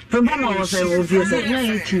Fempoma was obvious.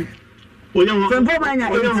 18.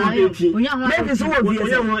 Fempoma 18. Maybe so obvious.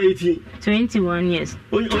 21 years.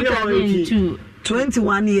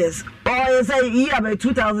 21 years. Oh, you say year by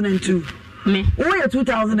 2002. Me. Oh,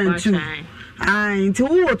 2002. Until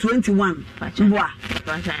we were 21. I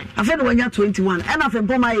said when you're 21. And I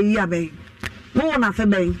Fempoma a year by. Who na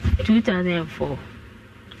February 2004.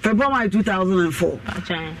 February 2004.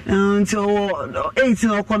 Until 18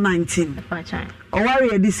 or 19. Or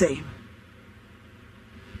worry this say.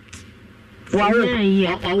 Wow. I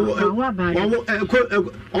will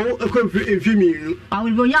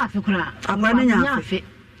go Yafra. I'm running Yafi.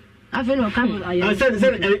 I feel okay. I said, I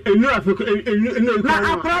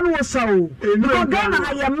plan was so. No, then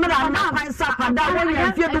I am not myself. I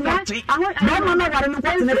don't feel the watching. I don't know what I'm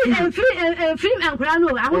free and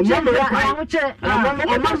crown. I will check. I will check.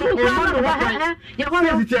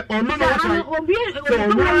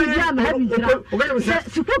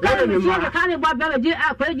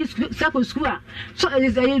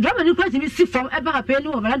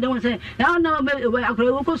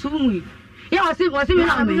 Yeah, I see what you mean.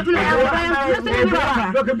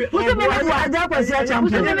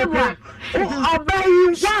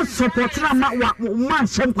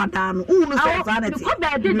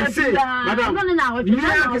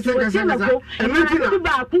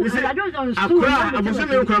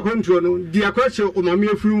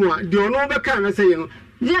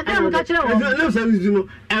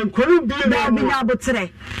 And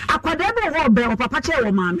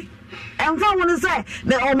for one say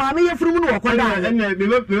the Omami from Wakanda and the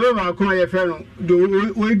Koya Ferro,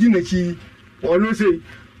 do waiting a key or no say.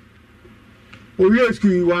 We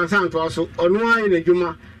rescue one son also, or no in a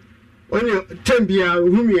Juma, only Tempia,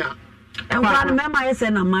 Rumia. And what remember I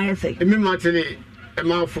said, and my say, a Mimatini, a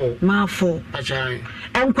mouthful, a child.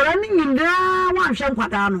 And crying in there, one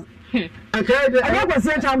Shampadano. I was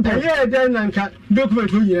a champion. Yeah, then and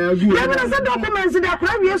document. Yeah, documents in the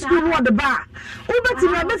private school on the bar. Oh, but you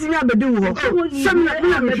never seen a do. Some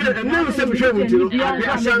never some show with you. I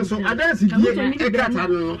dance it. One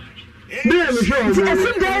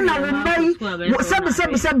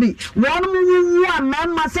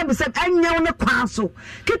man, 7 and now on the council.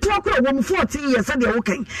 Get to a woman 40 years and they're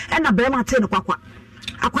okay, and a Bema 10 o'clock.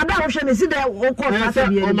 A quadration is there or call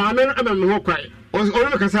Mamma, I'm cry. Was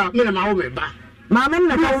only because I'm in my own back. Mamma,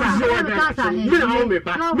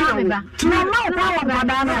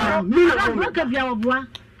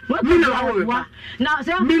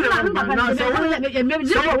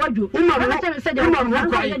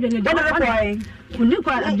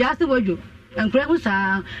 and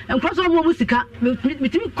Cremusa and cross on Musica,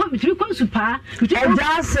 between super,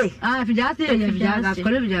 I've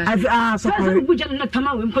asked not come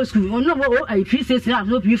out in school, or no, I feel says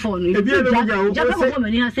no before. A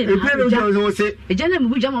woman has said, a gentleman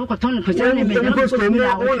with Jamaica Cotton,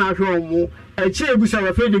 a chair was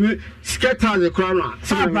afraid of me, scatter the crown.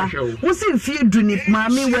 What's in fear, Dunip,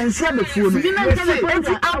 Mammy, when Sabbath food? Mammy,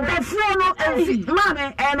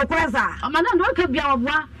 and a quasar. Madame, what could be our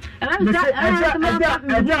one?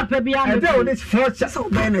 This fortune so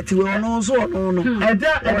Bennett will also no.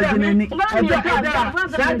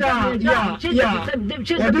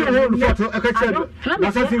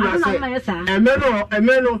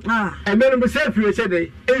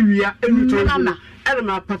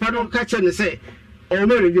 Papa don't catch and say, oh,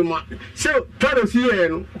 Mary, you ma. So, Tado see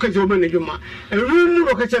you, catch your money, you ma. And we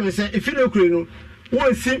will catch and say, if you don't know,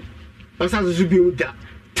 one thing, as I should be with that.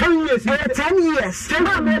 10 years. 10 years. 10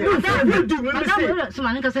 years.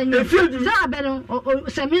 Someone can say, if you do that, Beno, or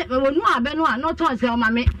send me, or no, Beno, not to tell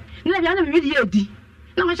mammy. Never video.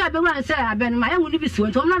 Now I shall be one and say, I been my own living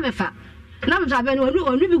soon to Mamma. Now I've been on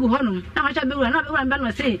Ruby Honum. Now I shall be one of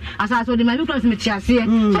Ben say, as I saw the Malukas Mitias here.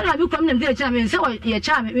 So I will come and dear charming, so your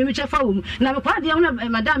charming, maybe check for home. Now, quite the owner,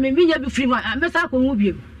 Madame, maybe you be free, my Messaco move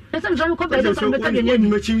you. Let them come back to some better than you.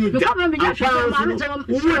 Come and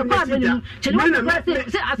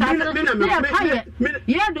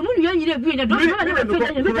yeah, the moon you agree that don't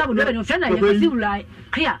like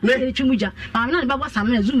here, Chumuja. I'm not about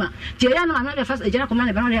some Zuma. Tiana, I'm not the first agent command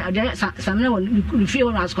about someone who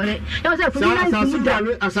feel as college. There was a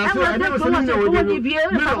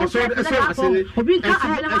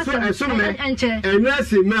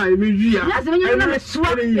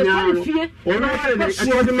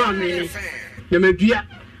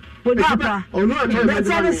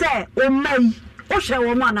Osha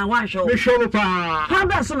woman and one show. How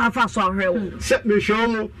does not fast on her? Set me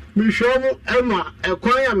show Emma, a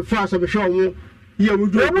quiet fast of a show. You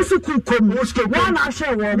would do almost a cook, one I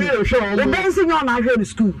shall show the dancing on our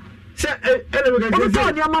school. Say,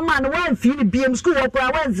 what your mamma one feel BM school or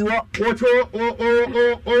what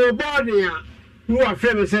body who are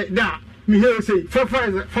famous say that me hear say for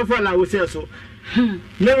I will say so.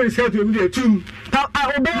 Never is helping me too.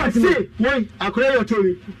 I obey say, wait, I could tell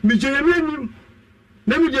you. Me Jeremy,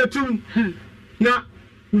 let me get two. Now,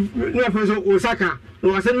 Osaka.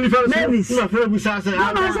 No, I said, my friend, besides,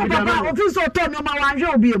 Papa, officer told me my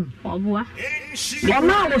job.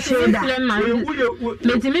 Now,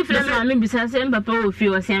 let me film me besides Papa with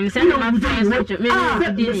you. I'm saying, my friends,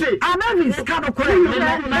 I'm kind of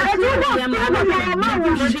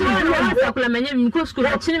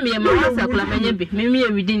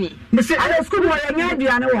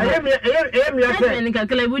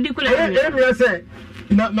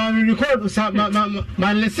my record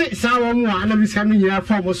my let's say someone and we coming here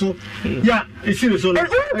for so yeah it's serious so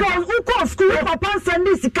who call school papa send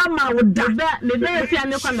this come out with that me be fi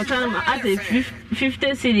am come come at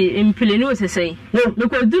 50 city in Pleno say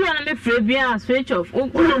because do na me free bia switch off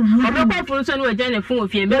obekwa phone so no join the phone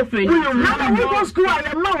of your be friend now who call school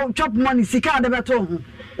I am chop money sika da beto ho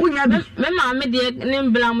unya bi me ma me de ne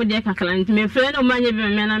mbla mo de kakala nti me frɛ no manye bi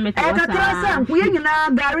me na me to sa kakala ku yina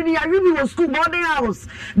gari ni ayi bi school boarding house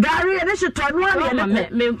gari e de shito no ale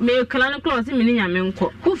me kala no close me ni nyame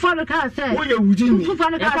nko ku fa no ka say wo ye wujin ku fa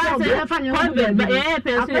no ka say e fa ni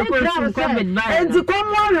person ko covid by enti ko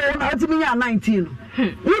mo re na ati mi nya 19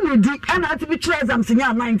 we di ana ati bi try exam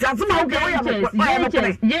nya 19 asema okay we ya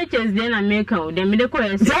JHS dey na make out dem dey ko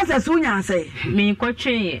yes JHS unya say me ko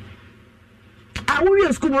twen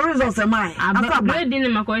we school results am I aba grade ni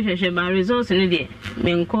makohwehwe ba results ni de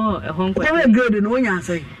me nko ehon kwa we grade no nya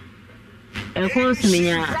say course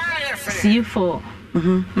menya C4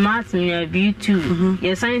 maths menya B2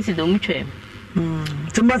 ye science do mutwe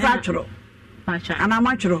tumbasa atworo pacha ana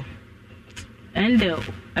matworo ende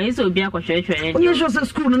ayiso obi akohwehwe onye so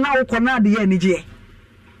school na wo kona de ye ni je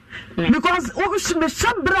because we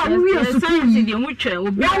sabra we school de mutwe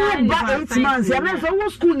obi ba 8 months ya na so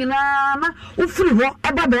school ni na wo free ho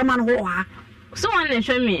eba be ma no ho ha so one na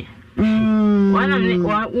show me one am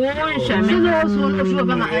wo show me so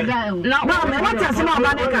ba ma ega na me what ase ma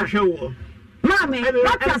ba ne ka Mami,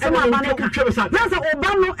 what ase ma ba ne ka na so oba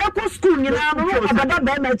no eko school ni na no obada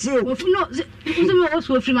be ma chi o no so we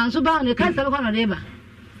so free man so ba ne ka se ko no de ba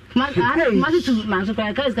me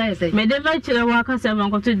de ba chire wa ka se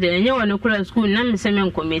ban ko to de nye wona kura school na me se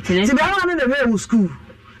men committee ne ti ba wa na be school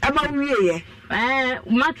e ma wie ye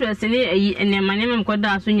mattress ni ene mane me ko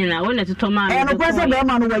da so nyina wona to ma no ko se be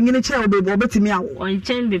ma no wanyini kire obe bo betimi awo on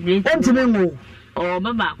chen bebre ontimi ngo o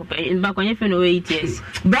baba ko pe ba ko nye fe no 8 years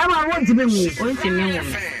be ma ontimi ngo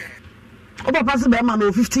o papa se be ma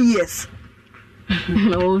no 50 years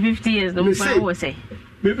o 50 years no pa wo say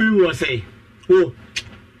me wo say oh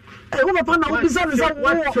wo papa na wo bisa ni say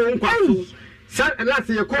wo San last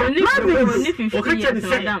year ko ni 50 years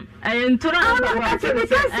madam entura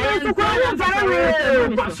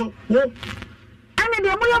ani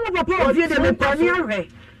de mo ya mo papa o fie de me pani ahwe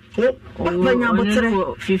nya botre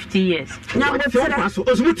 50 years nya botre so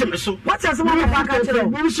o so teme so what else mo papa ka tiro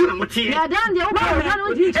bu su na mo tie ya dan de o ba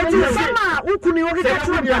no ti sama ukuni wo ka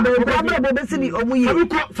tiro da ba bo be sini o mu yi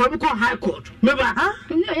fa mi ko high court me ba ha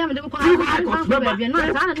ni ya me de ko high court me ba no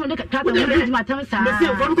sa na to de ka ta de ma tam sa me se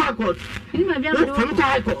fa mi ko high court ni ma bia me fa mi ko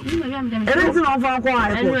high court ni ma bia me de ere ti no fa ko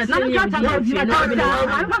high court na mi ka ta ko di ma ta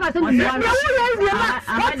ba ka se ni ya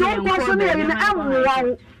what o ko so ne ni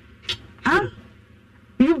amwa ha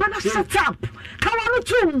you better shut up. Come on,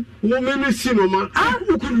 too. Woman, see no man. Ah,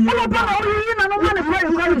 you na no man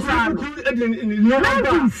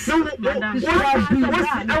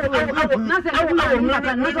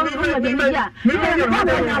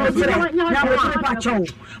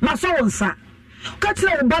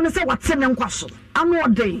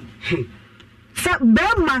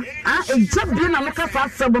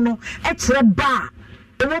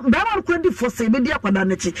Bema ko di fose be di akwada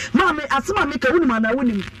na chi mama asema me ka wunima na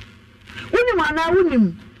wunim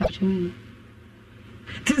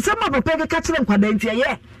ti sama papa ka kire nkwada nti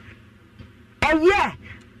eye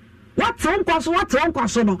what on kwaso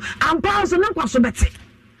no ampa so na kwaso bete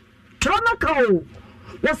trona ka o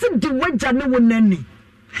wo se di waja ne wonani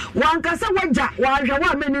wanka se waja wa hwa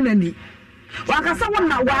wa meni nani wanka se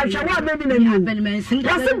wona wa hwa wa meni nani wo se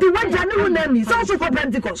di waja ne wonani so ko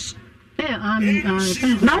Pentecost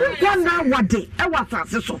na wo na wade e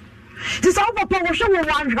wasase so ti sa wo papa wo hwe wo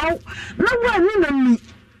wanhwa na wo ani na ni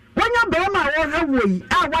wonya be ma wo hwe wo yi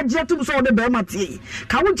a waje tum so de be ma tie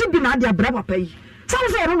ka wo ji bi na de abra papa yi sa wo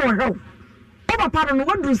so no hwe o papa no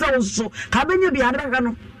wo duru sa wo so ka benya bi adaka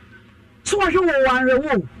no so wo hwe wo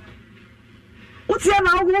wanhwa wo tie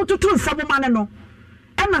na wo tutu nsabo ma ne no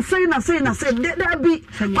e na say there be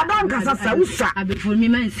kwada nkasa usa abefo mi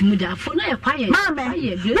man simu da fo na ye kwaye mama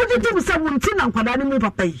wo tutu se wunti na kwada ni mu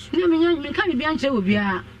papa yi ne me ka bi anche obi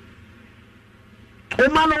a o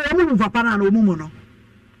ma no wo mu papa na o mu no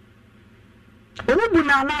o mu bu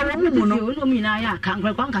na wo mu no o no mi na ya ka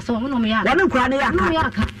nkwa nkasa wo no mi ya wa ne nkwa ne ya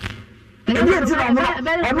ka e dey ti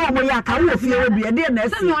no mo ya ka wo fie obi e dey na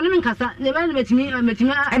esi se me nkasa ne ba ne metimi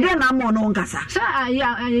e dey na mo no nkasa sa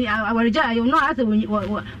awarija yo no ase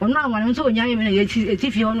wo no anwa so onya ye me na ye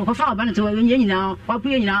ti fie no ko fa oba ne to ye nyina wa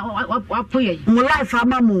puye mo life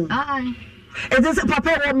ama mo ai e dey se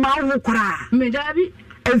papa wo ma wo kura me da bi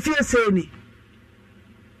e fie se ni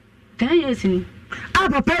 10 years ni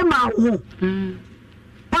papa ma wo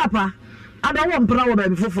papa ada wo mpra wo ba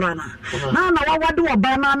bi fofora na wa wade wo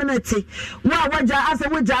ba na me neti wa waja ase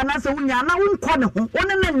waja na ase wunya na wo nkɔ ne ho wo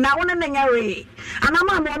ne nyawe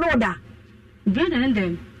anama mo no da brother and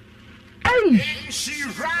them I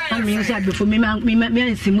mean, say before me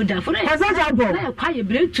simu da for na kwaye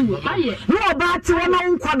breakthrough kwaye no ba ti wo na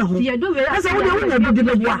nkɔ ne ho ase wo de wo na bi de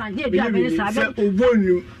beboa say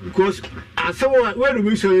obonu because asawo where do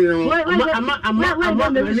we show you ama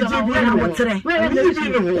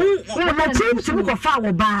na team si ko fa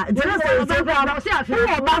wo ba de na say wo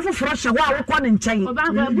ba foforo hye wo a wo kɔ ne nkyɛn oba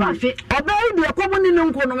yi de kɔ mo ne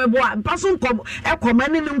nko no meboa paso nkɔ ekɔ ma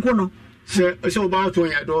ne nko no se oba to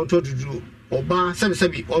nya do to dudu oba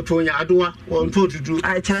sebi otonya adoa on to dudu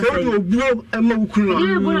so do obuo ema wukunu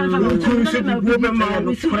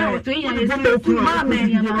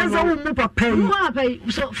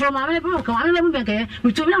so from amene ko amene mu benke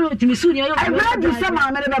mi to mi na mi su ni yo I read the same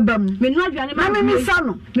amene babam me nu aduane ma mi sa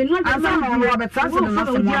no me nu aduane ma wo beta se na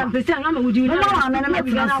so mo pese na ma wudi na amene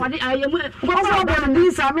me na wade ayemu ko so bo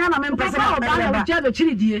ndi sa me na me pese na ba ja be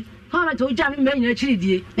chiridie ha to ja me nyina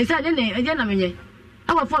chiridie nsa je na menye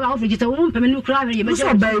awa fo ba ofrigi te wo mpeme nu kra ye me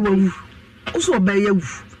so ba wu so ba ye wu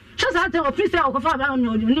so sa te o prisa o ko fa ba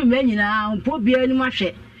no me nyina mpo bia ni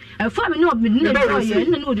mahwe e fa me no me ne do ye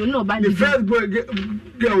ne no do no ba the first boy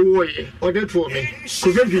girl wo ye o de to me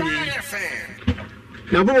ko fe bi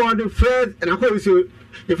na bo wo the first na ko so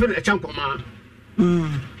the first a champ ma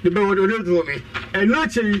the boy wo de to me e no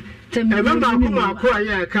chi e me ma ko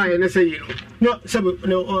aye ka ye na say you no se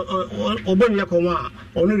o bo ni ko ma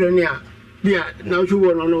onu re ni a bia na chu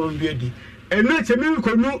wo no bi di e no che mi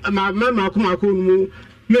ko nu ma ko nu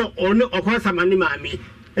no onu okwa samani ma mi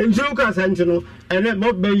enju ka santi no ene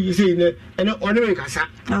mo be yi sei ne ene onu me kasa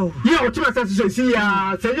ye o tuma sa so si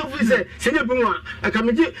ya se yo fi se ne bu a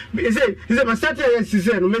akameji se ma start ya si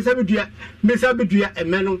se no me sa bi dua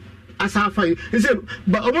eme no asa fa yi se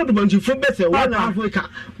ba omo do banji fo be se one Africa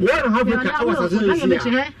was sa so si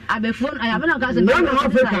ya abefon ayabena ka se one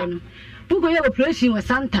Africa Pugo ye operation with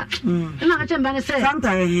Santa. Na ka chemba ne say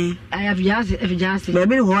Santa I have just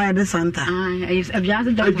baby ho ya de Santa. I have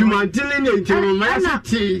just done. Adwumadile ne ntino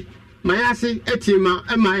mayase etima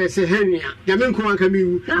e mayase henia. Ya me nko anka mi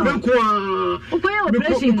wu. Me nko a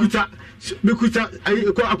operation bikuta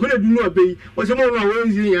ko akona dunu obei. Wo se mo na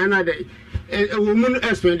wonzi ya na dai. Wo mu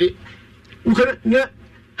expend. Wo kana na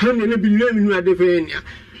henia ne bi nu ade fe henia.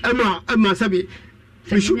 Ema sabi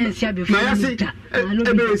mayase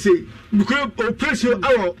ebe say because operation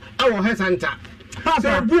our head center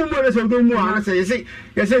so boom mo so do mu ara say say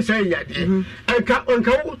say ya de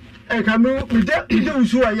enka me de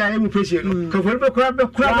usu aya em operation no ka for be kura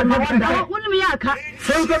wonu me ya ka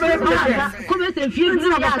so ko be se fie nu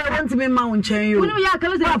ya ka want me ma unchen yo wonu me ya ka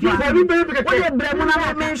be se fie ko be ka wo ye bre mu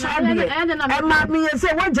na me sha de e ma me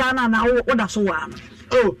say wo jana na wo da so wa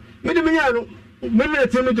oh me de me ya no Mene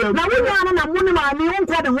temi de na wunya na muni ma mi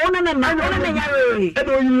wonko de ho na na nyawe e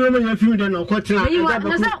do yi me nya fi de na ko tena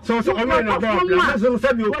so o me na ba so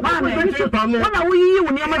sabi o ma na wuyi wo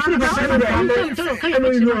ne ma tiri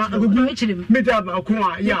de me da ba ko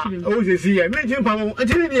a ya o se si ya me tin pa mo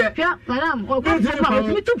tiri de ya madam o ko ma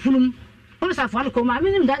mi tu funum o sa fa ko ma mi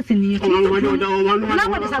nim dance ni na ko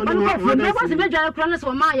de sa fa ko funum me ko se me dware kro na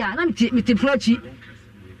so ma ya na mi ti frochi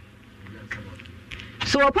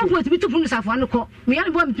so upon what we took from the Safano, we are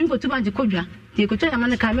going to go to Banjo Kodra. The Kotan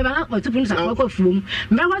Manaka, or to Safako Fum.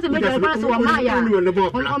 Remember the Maya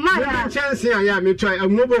or Maya chance I am try a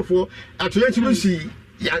mobile for at you see.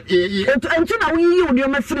 Until now, you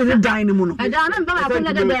my friend dynamo. I don't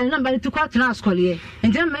number to call Transcollier.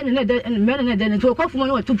 And then men and then to a coffee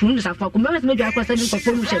or two prunes of Commerce Major across the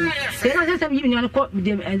promotion. Then I just have even a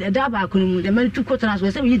Dabacum, the men to Cotanas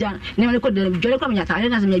was some done, never could the Jericom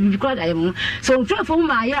Yata, as may be called I am. So, for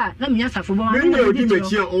Maya, let me ask for one. I know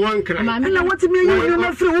what to mean. You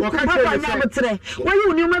my friend, why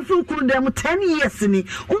you knew my friend could them 10 years in it.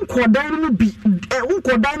 Uncle Dynamo be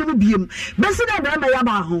Uncle Dynamo beam. Best than I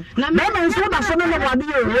ma ho na me nso da so no no wade o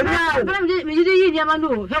now me jide yi nyama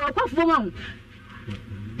no he wakofo ma ho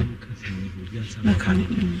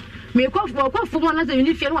me kwafo ma na ze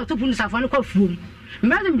ni fie no watopu ni safo no kwafo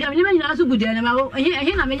mbadam bia ni nyina so gude na ma ho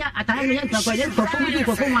ehe na menya atare menya ntako je kwafo mu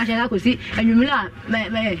kwafo mu ahya akosi anwumira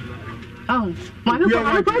me oh mami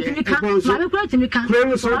ko timi ka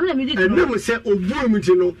mami na mi di no mo se obu mu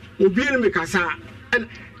ti no obi ni me kasa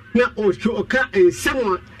na o ka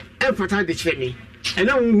ensemo enfata de kire mi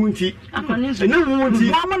ena wo hunti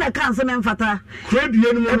mama na kanse na mfata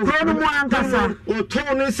krodue no mu ankasa o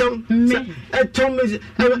to ne sam e to me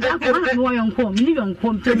wo yonko mi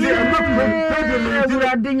yonko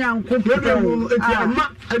ewura de nyanko ama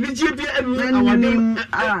abije bi anu awade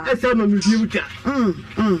esa ma mi bi buta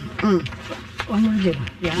omoje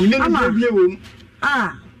ya ama bi wo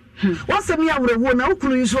wasem ya wrewo na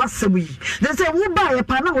okunu yi so asem yi de say wo ba ye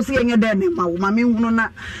pa na wo se yenye da ne ma wo ma me hunu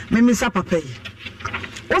na me misa papa yi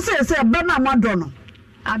wo se be na madọ no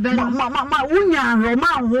ma unya ro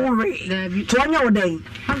ma hore to anya wo den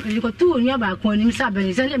ko tu nya ba ko ni misa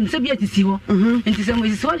be se le misa bi atisi ho enti se mo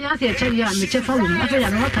si so ya se e che ya me che fa wo afa ya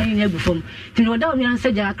no kan ni agufom ti no da wo yan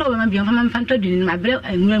se ja ka wo ma bi fa ma fanto din ma bre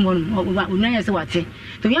enwe mo no nya ya se wate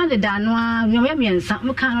to yan de da no a nya me ensa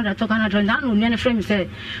mo kan no da to kan na to na no nya ne frame se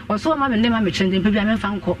o so ma be ne ma me chende pe bi a me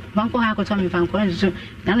fanko ha ko to me fanko so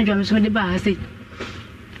na no jo me so de ba se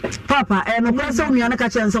Papa, no kwese unu yana ka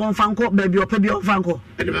chense won fanko baby opa bi on fanko.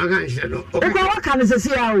 E de ma kan se no. O kwa waka ne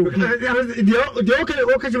sesi a o. De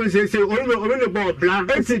o ka cheme se o no bo bla.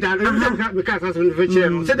 E se da me ka sa so no feche.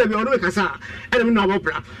 Se da bi o no me ka sa. E de me no bo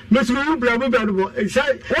bla. Me su no bla bo no bo. E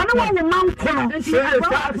sai wona wo man ko no. Sa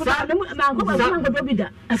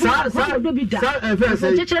e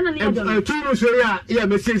se. Tu no so ya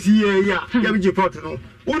me se si ya bi report no.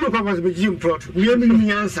 Uno papa se bi report. Me mi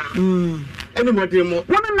nyansa. Ene mo de mo.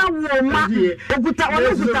 Na wo ma okuta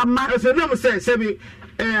ma so na mo se bi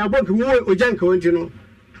abonke wo ojanka wonti no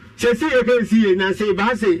se e ka si na se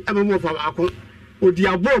ba se e mo fa ba ko odi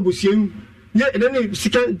abo abusiem ye ne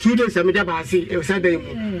sika 2 days am de ba se e sa dan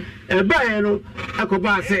mu e ba e no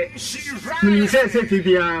akoba se ni se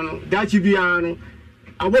tibia no da chi bia no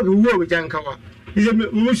abonke wo ojanka wa ise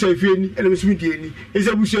mo so fie ni e mo so die ni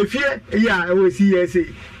ise bu so fie ya e wo si ye se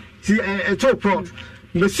si e to prod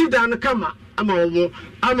me si dan kama ama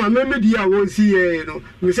memedi a won si no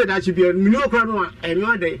me se da chi bia me no kra no a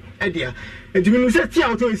eno ade edia enti me se ti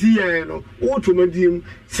a to si no wo to madim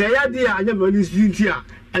se ya dia anya ma ni sinti a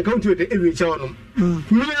account to the every cha no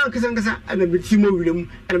me an kasa ana me ti mo wirem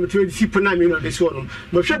ana me to si pona me no de so no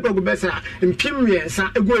me hwe go besa mpim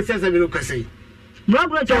miensa ego ese me no kase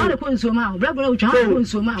Brabra cha ko nsoma brabra cha ko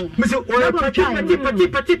nsoma me se o pati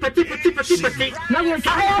na wo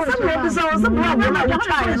cha ko so so brabra na wo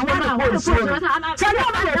cha no ko so cha no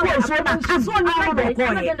ko so na kaso na wo ko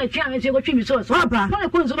ye na cha me se ko twimi so papa na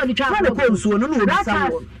ko nsoma di cha ko so no no bisa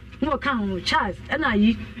wo no kan Charles na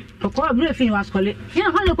yi ko bra fin was kole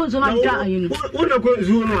ya na ko nsoma di cha ayi no wo ko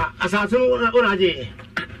zo no asase no wo na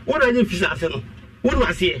je fisa ase no wo no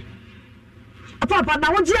ase papa na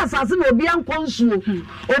wo ji asase na obi ankonsuo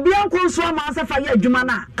ma ase fa ye adwuma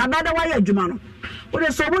na kadada wa ye adwuma no wo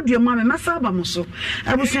de so bodue ma me masa ba mo so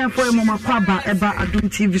abusuafo e mo makwaba eba Adom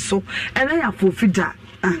TV so ene ya fofida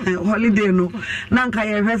holiday no na nka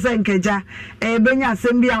ye hwese nkeja benya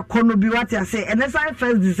asem bi akono bi wate ase ene sai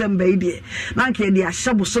 1st December ide na nka ye dia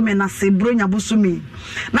hyabo so me na se bronya bo so me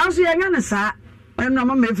na so ye nya ne sa na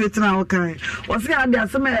mama efetina okai osi ade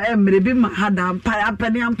asem emrebi mahada mpa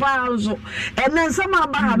apani ampa zo ene nsama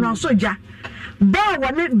ba ha no soja ba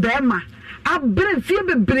wone bema abre fie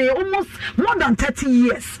bebre almost more than 30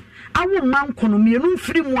 years awu man kono mienu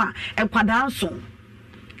mfiri mu a ekwada nso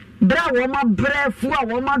bra wo ma brefu a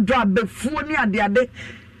wo ma do abefu ni ade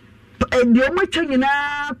edi o ma twa nyina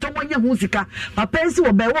to wonye hu sika papa esi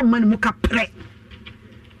wo be wo man mu ka pre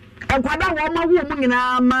enkwada wo ma wo mu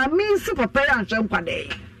nyina ma mi si papa ya nhwe nkwada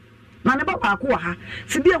na ne baba akwa ha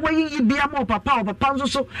si bia wo yi bia ma papa nso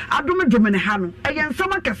so adom ne ha no eye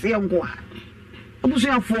nsama kese nko ha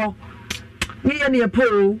obusuafo ni ye ne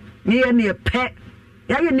po ni ye ne pe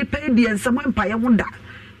ya ye ni pe di nsama mpa ye wunda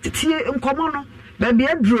titie nkomo no ba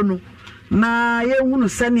bia duro no na ye hunu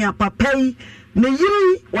sane papa yi ne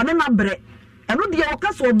yiri wone na bre eno de o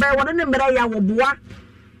kaso obe wone ne mbre ya wo boa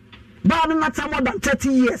ba no na ta more than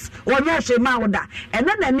 30 years wonye hwe ma woda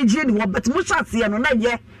ene na mi gie ni wo bet mu hyase no na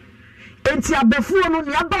ye enti abefuo no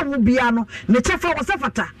ne aba wo bia no ne chefa wo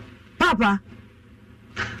sefata papa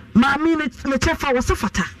mami ne chefa wo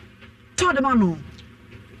sefata to de ma no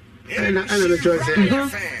ana no choice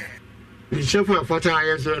ni chefa fata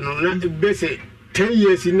ya so no na bese 10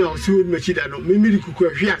 years ni o su me chida no me miri kuku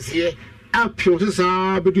ahwe ase apio so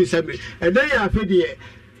saa bedu sabe e dey afedie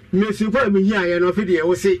mesi ko mi hia ye no afedie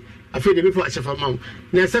wo se afedie before achefa mam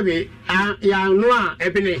na sabe ya no a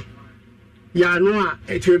ebene ya no a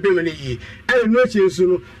etwe be me yi e no chesu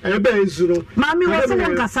no e ba ensu no mami wo se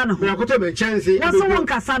won kasa no na koto be chance wo se won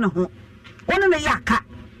kasa no ho wona me yaka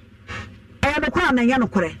e be kwa na nya no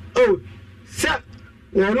kore oh se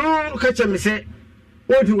wono ka cheme se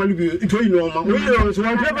what you want to be to you know ma we know so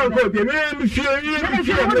one paper ko be me fie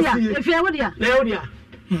wodia efie wodia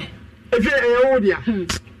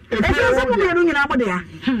efie mo be no nyina mo dia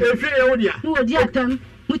efie wodia no wodi atam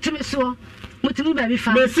mutimi so mutimi ba bi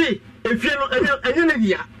fa merci efie no enye na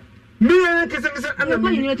dia me kese ana ko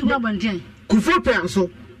yini tu abonten kufo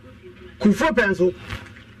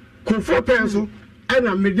penso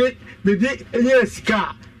ana mede enye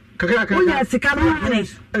sika kakaka unya sika no hene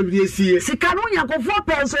abie sie sika no nya kofo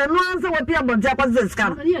penso no anza wapi abonte akwaze sika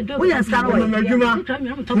no unya sika no na juma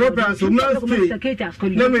no penso na ski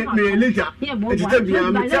na me lita etita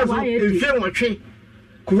bia me taso efie nwotwe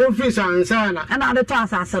kofo fi sansana ana de to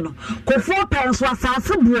asase no kofo penso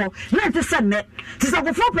asase buo na te senne ti sa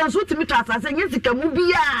kofo penso timi to asase nya sika mu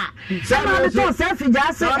bia ana de to se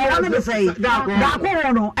fija se e wana be sei da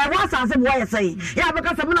ko no e wa asase buo ye sei ya be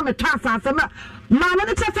ka se me na me to asase Mama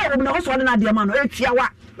ne tete wo na so na de ma no etia wa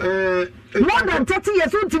more than 30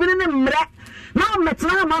 years untimi ne mre na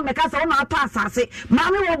metna ma me ka se wo na ato asase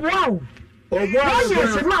mama wo boa wo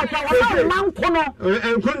yes ma kwa wo na nko no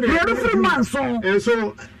enkunde ye free man so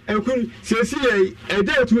enso enkun sesi ye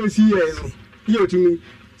ede otu esi ye no ye otumi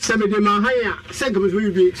se me de ma haya se gbe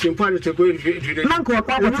so bi simpa de te ko ede na nko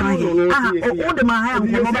kwa tan ye o de ma haya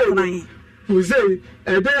nko no ba tan wo say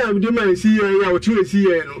ede de ma esi ye ya otu esi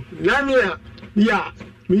ye no na ya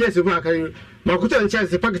me yes for akan makuta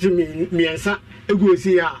chance packet me ansa egu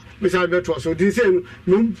esi ya me sa beto so din say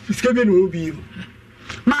no skebe no bi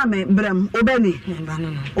mame brem obani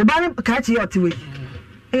ka chi yoti we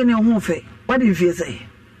ene ho fe what do you say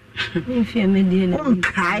fie me die no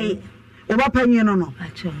kai oba panyi no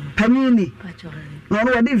panyi ni no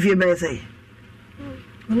what do you be say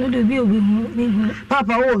no do bi obi hu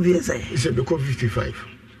papa wo vie say is it because 55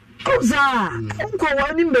 Oza, unko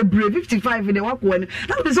wani mbebre 55 in the work when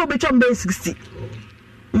now be so be chom be 60.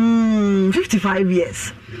 55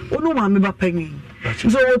 years. Onu ma me ba penyin.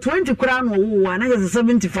 So 20 kura no wo na is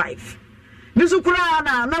 75. Bisu kura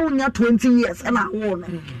na unya 20 years na wo no.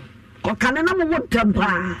 Ko kane na mo wo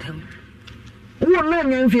tempa. Wo na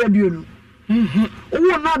nya mfi aduonu.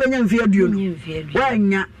 Wo na ba nya mfi aduonu. Wa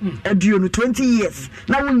nya aduonu 20 years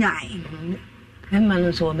na wo nyai. Emma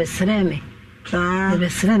no so be sere me. The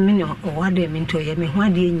same meaning of what they mean to you, me,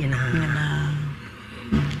 what do you know?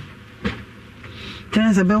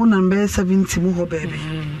 There's a bell number 70 more baby.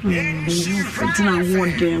 It's not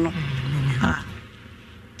one day.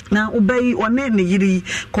 Now, obey or name ye,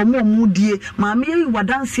 come on, moody, mammy, you were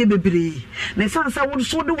dancing baby. The son said, would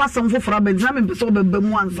so do was some for a benjamin, so be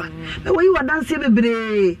one side. The way you were dancing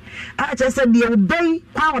baby, I just said, the obey,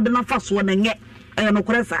 power than a first one and yet, I am a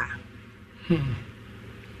cressa.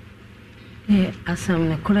 Asam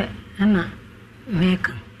ne kore ana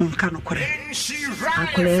meka nkano kore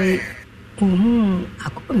akore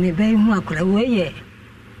me be hu akore weye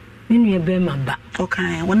minu be maba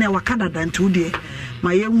okay wona wakada dantu de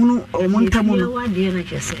ma ye hunu omontamu no wade na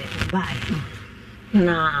kese bai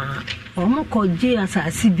na omo koje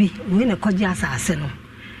asase bi we ne koje asase no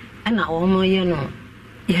ana omo ye no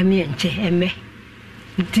ye me enche eme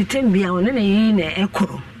titembia wona na yi na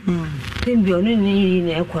ekoro tembi onu ni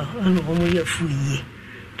na ekwa onu omo yafu yi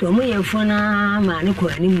to omo yafu na ma ne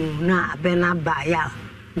kwa ni mu na abena ba ya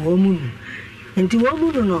wo mu nti wo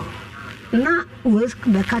mu no na wo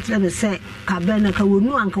be ka tire be se ka be na ka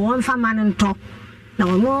wonu anka won fa ma ne nto na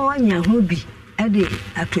ono anya ho bi e de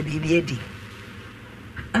atọ bibi edi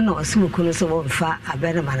ana osu ko no so won fa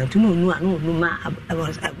abena ma ne to no nu anu nu ma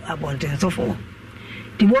abonten so fo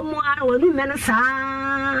di wo mu ara wonu me no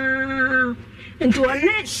saa into one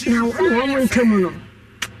now woman temuno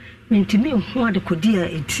mentimi hu ade kodia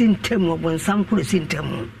etin temu obonsam kuro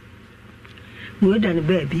sintamu we dan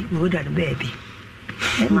baby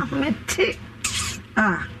ma meti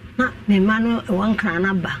na me mano wan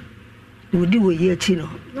kana ba wodi wo ye chi no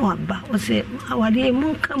na ba o se awade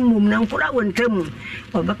mu kam mum na nkura wontamu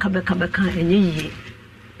obaka beka enye yiye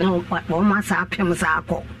na wo ma sa apem sa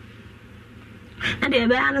akọ ade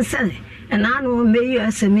be an se na no me you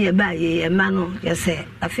asemi e ba ye ma no ye se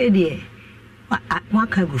afedie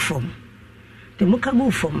waka gu fom de muka gu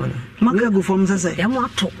fom no maka gu fom se ya mo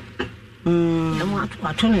ato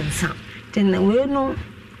ne nsa ten we no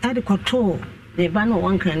ade koto ne ba no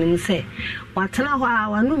won kan nim say watena ho a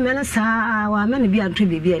wanu men sa wa men bi anto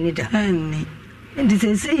bibi ani da Anni. ndi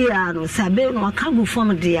se ya no sabe no aka gu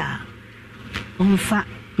fom dia onfa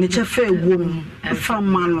Ne chefe egwom. Fa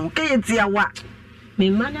ma no. Ke yetia wa. me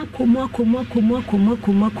mana komo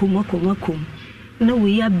na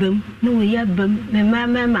we ya bam me ma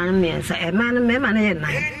me sa e ma na ye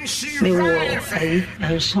nan me wo ai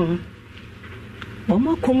anson wo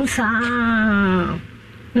mo komo sa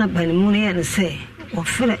na bani mu ne ye se o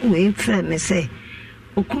fere we fere me se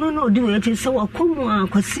okunu no di we ti se wo komo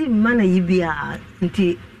akwasi ma na yibia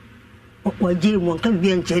nti o je mo kan bi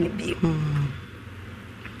enche ne bi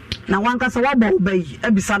Na wanka sa wa bo bayi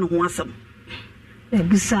ebisa no ho asem.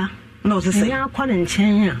 Ebisa na o se se ya akwa ne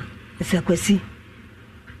nchen a se kwasi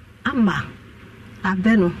amba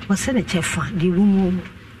abeno wose ne chefa di wumu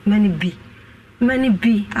mani bi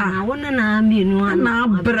na wona na mi nu na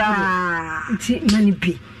bra ti mani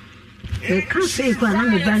bi e ka se kwa na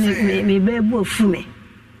me ba ne me ba bu ofume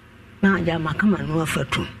na ja makama no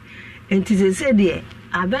afatu enti se de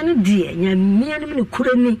abeno de nya mia ne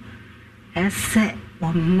kurani ese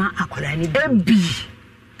wamma akola ni ebi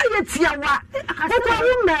ayetia wa ko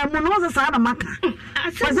wumma mu no se sa na maka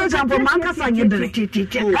ase jampo maka sa nyedere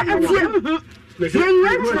ayetia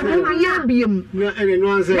ya biem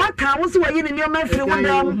waka wo se waye ne nyoma firi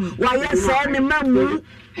wondam waye sa ne mamu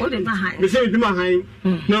o de ma han me say duma han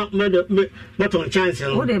na me baton chance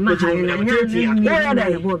o de ma han na nya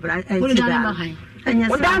na bo bra o de ma han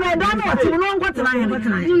o da na wati no nkwatena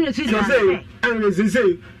he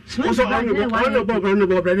say also on the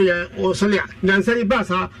bob ya o solia nansari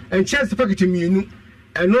basa and chance packet mienu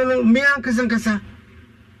no me ankasa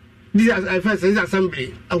this I first is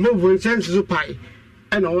assembly a move chance so pai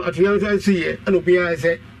and at the see and obia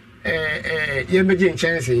say ye meje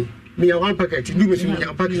chance me one packet do me see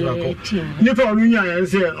packet back ni for nya ya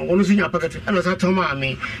say no so nya packet and so toma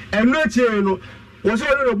me and no che no was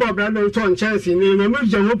all about brand new ton chance in a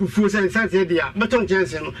major hope for sense dia but on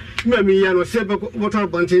chance no me ya no say water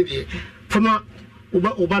bonte dia from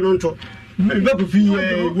obanonto me go fi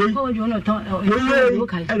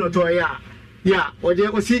no to ya o de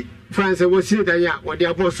o si France wo si da ya o de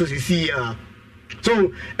apostle si ya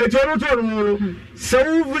so e to no mo so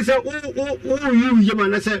we say you yema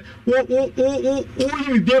na say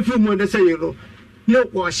you be free mo na say you no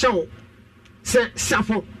wa show say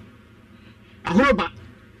safo ahoba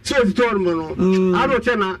so e to no I don't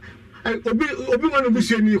tell na obi wonu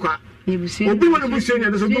busuani kwa obi wonu busuani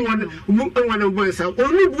na so obi wonu boy sa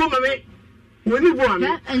onu bu ma me woni bu am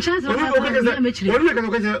en chance o ka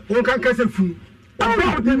o kan kasa fu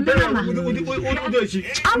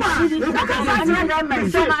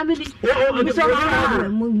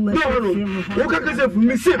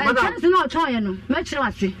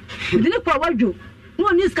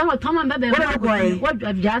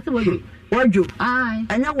waju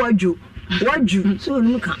anya waju so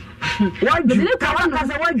nuka waju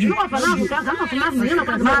kasa waju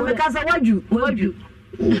ma kasa waju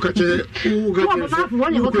ukache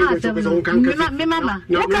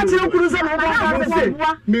ukuruza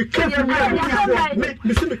me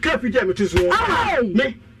kafi dia me tiso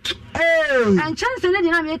me and chance na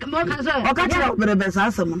dina me mo kan so okache brebe sa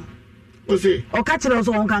asem o se okache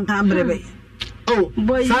so on kan brebe oh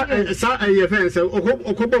sa ye fence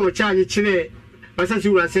okobo mo charge chire basa si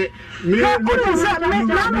wura se me na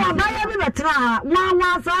ba ya bi betra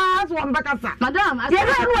wa sa so on bakasa madam ye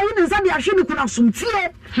ba no yi nsa dia hwe ni kuna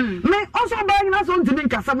sumtie me also ba yi na so ntimi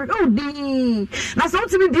nkasa me odi na so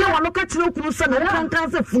ntimi dia wa no ka kire okunu se na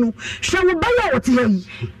kan se funu hwe wo ba ya wote yi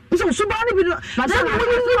so suba ni bi madam wo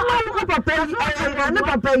ni so ma wo papa yi na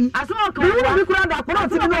papa yi aso ko wo bi kura da ko na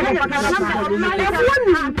ntimi no papa ka na wo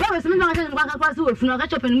ni promise me na ka kwa so funu ka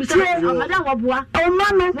chopen mi se madam wo boa o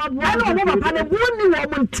ma no wo papa ne wo ni wo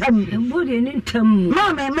mo ntam mbodi ni ntam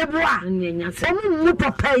ma me meboa mu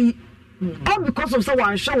papa yi all because of so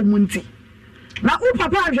one show munti na u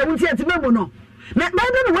papa ahwe munti atimemo no na ba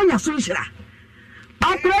do no wanya so nhira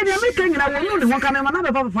akura de me kan nyina wonu ne ho ka me ma na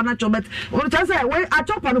be papa na chobet o cha say we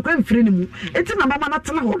achopa no kwa mfiri ne mu eti na mama na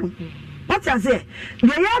tena ho no what you say ye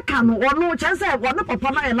ya ka no onu cha say wonu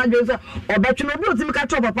papa na ye na je say obetwe no bi otimi ka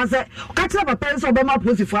cho papa say ka tira papa say obema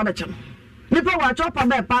posifu abeche no nipa wa chopa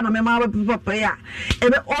be pa na me ma papa ya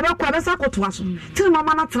ebe obe kwa be sakoto aso ti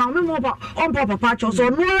mama na tena me mo ba on papa cho so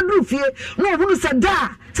no adu fie no hunu se da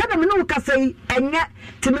se da me no ka sei enye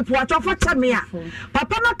ti me po acho fa cha me a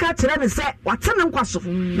papa na ka kire ne se wate ne nkwaso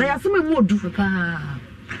na ya se me mu odu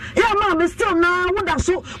ya ma me still na woda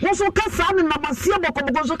so wo so kasa ne na masie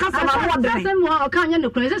bokoboko so kasa na wo de se mo ka nya ne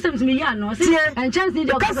kura se se me ya no se en chance ni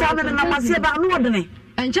de kasa ne na masie ba no wo de ne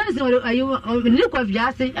and chance are you look of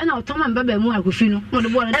Yassi and I'll Tom and Baby Muakufino on the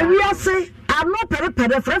one. And we are say, I'm not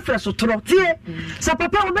fresh or trottier. So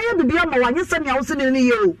Papa may be on my one, yes, and I was in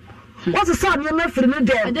you. What's the son you're not for me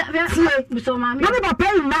there? So, Mamma, never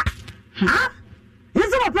paying that. Huh?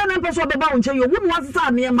 Yes, I'm a pen and person of the bounty. You wouldn't want to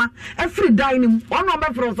sign me, every dining, one number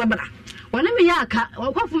for Sabana. Whenever you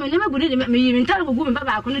or coffee, never good me in time of women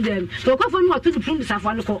back on them. So, coffee more to the print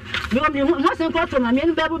Safanico. You mustn't call from a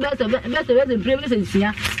man, Babu, better than previous in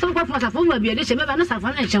Sia. So, what was a former be a dish of a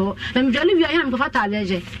Safan show, and Jolly, I am for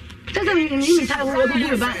Fatalege. Doesn't mean time will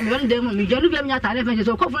be back one day when Jolly Yata,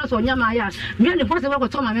 so conference on Yamaya, merely possible for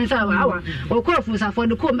Tom and hour, or coffee for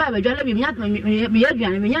the cool baby, Jolly Yat,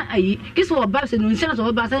 kiss or Babs and Sense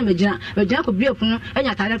or Bass and Vagina, but Jack could be upon and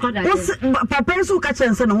Yata. Papa is who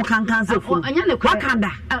catches and who can cancel.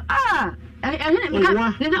 Wakanda.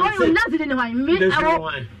 Nothing in my me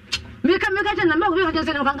can make a number of just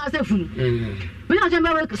a food. We don't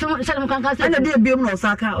remember some cancer and a dear Bill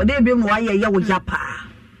Osaka or dear Bill Waya Yapa.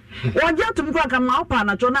 Or just to become a mouth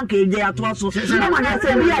and a Jonah K. at also. Someone has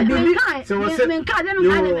said, we are doing kind. So, I'm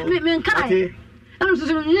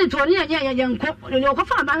so need to a young cook, your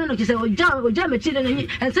farm, to say, or jam a children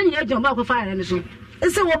and send you about the fire and so.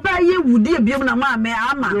 So, what by you would dear be a mamma,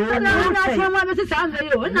 Amma? Not from my Mrs.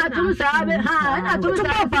 Samuel, not to Sabe, not to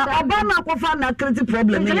Papa, Obama will find a critical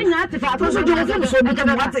problem. Not if I was so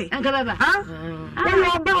become what and clever. Huh?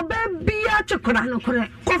 About baby, a chocolate,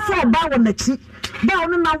 coffee, bow on the cheek,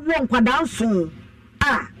 bound and I won't down soon.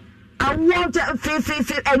 Ah. I want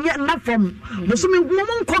and yet not from assuming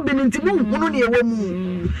woman coming into moon, one near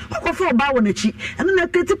woman. I for bow on the cheek, and then I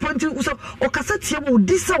get a point or cassette will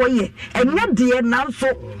this away, and not dear now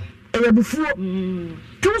so before.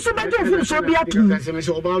 Two so bad of so be at me.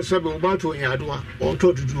 About several about to Yadua or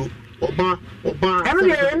to do. Oba,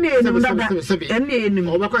 any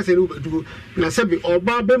Oba say do Nasabi,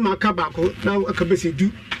 Oba Macabako, now a cabesi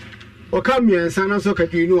do. Or come here and Sana so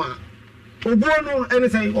Capinoa. Obono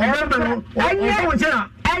anything or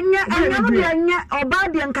anya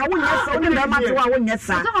obadi anka wonya so ne ba mate wa wonya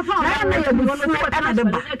sa na na ye buno no ana de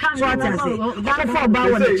ba so ata se ko fo ba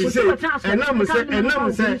wona enam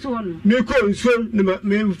se me ko nsu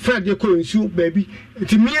me fred ye ko nsu baby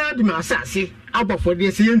ti mia de ma asase abofo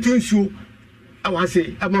de se yentu nsu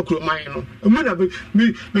awase amakro man no mu na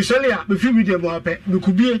me sole a me fi video mo ape me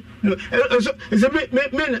kubie no so me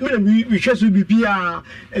hweso bibia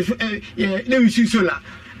le wisi sola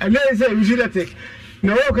and then say we should take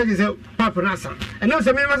no okay say papa nasa and now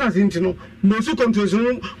say me masa sintino no su control so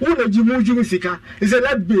wo na jimu sika is a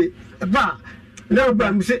let be ba na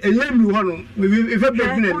ba me say eyemi ho no me fe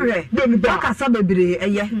be ba kasa bebre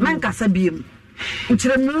eye man kasa biem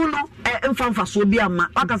uchiremu no mfanfa so bi ama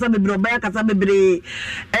akasa bebre oba akasa bebre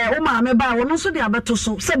o ma me ba wono so de abeto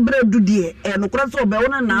so se bre dudie no kura so oba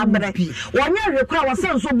wono na abre wonya hwe kura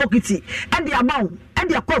wasan so bokiti e de ama wo e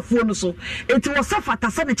de akofuo no so enti wo safata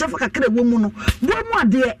se ne chefa kakra wo mu no bo mu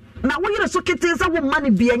ade na wo yire so kete sa wo ma ne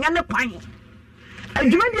bi enya ne kwan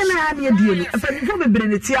adwuma de na ya ne die no epanifo bebre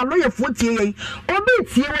ne ti alo ye fo tie yen obi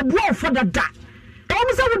tie wo bo ofo dada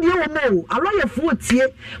Omusa wo die wo mo aloye fu tie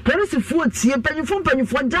police fu tie panyifo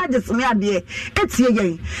judges me ade etie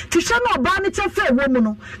yen ti hwe na oba ne chefe wo mu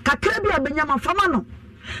no kakra bi obenya mafama no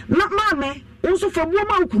na maame unso fabuo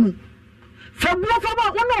ma nkunu fabuo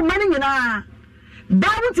fama wo no mani nyina ba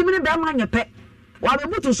wo ti mi ne ba ma nyepe wa be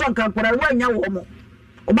butu so nkan kora wo anya wo mo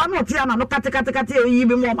oba no tie na no kate yi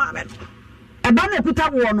bi mo maame no eba na ekuta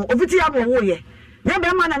wo no ofiti ya no wo ye nya be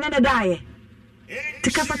ma na ne daaye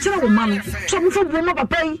tikasa kira wo ma no so mo fo buo ma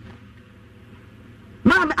papa yi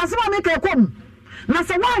maame asema me ka kom na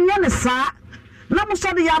se wa anya ne saa na mo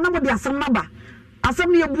so de ya na mo de asem na ba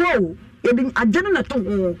asem ne ebuo ye bi agene na to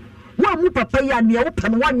ho wa mu papa yi ane wo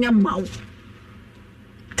pem wa nya ma wo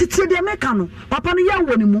titi de me ka no papa no ya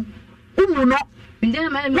wo ni mu umu no One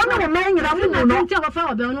of my young no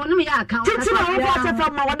fa obe no me ya aka titi na wo fa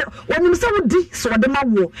fa ma wonim se wodi so de ma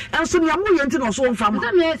wo enso ne amu ye nti no so mfa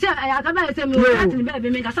ma me se aka ba se me wo atini be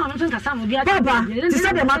me ka sa no nka sa mo bia baba ti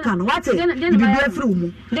se de maka no wate bi bia firi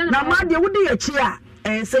mu na ma de wodi ya chi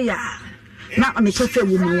a se ya na me chefe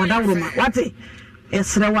wo mu wada woro ma wate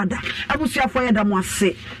esre wada abusuafo ya da mo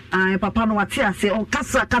ase papa no wate ase o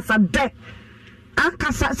kasa de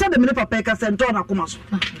akasa sabe me papa kasa ento na koma so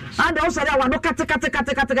ade o sare awa no kate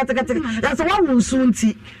ya so wa wunsu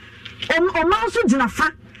nti o ma so gina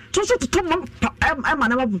fa so to mo e ma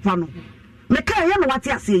na papa no me ka ye no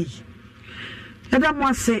wate ase yi eda mo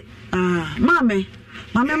ase mame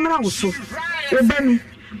mra wo so o bani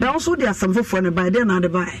ba wo so de asamfofo ne ba de na de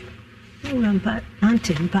ba mpa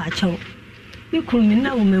ante mpa acho ikuru mi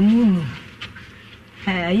na wo mamu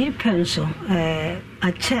Ye pencil,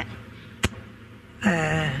 a check,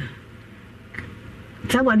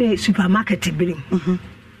 somebody supermarket bidding.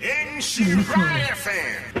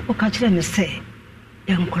 O catch them say,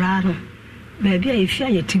 young Corano, baby, if you are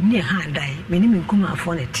your team near hand, my name is Kuma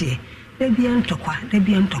for a tea. They be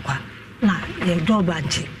Antokwa, la, your door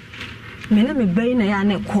banching. My name is Bain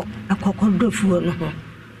and a cock do for no,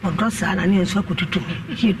 or Drossa and I so could do.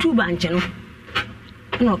 He 2 banchano.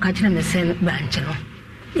 No catch them the same banchano.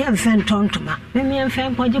 You have fan tontoma, maybe I'm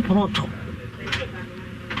fan for your proto.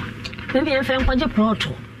 Maybe I'm fan for your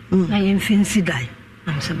proto. I am fancy die.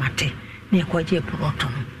 I'm Samate, near Quaje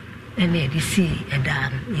proton. And there you see a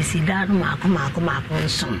dan, you see Dan Marco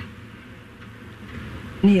son.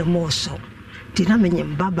 Near more so. Did I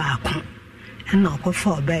mean Baba? And now go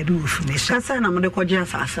for a baby with me. Sassan, I'm the Quaja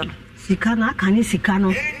Sassan. Sicana, can you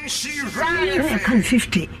Sicano? I can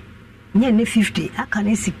 50. Nearly 50. I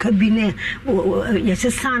can see cabine. Yes,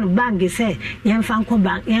 a son bang, say, young Fanco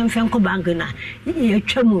Bangana, your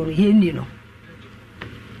chamur, you know.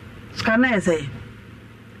 Scanner say.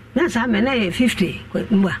 Yes, I'm an 50.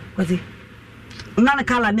 Was it? None of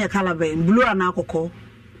color near color vein, blue and alcohol.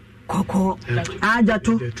 Coco,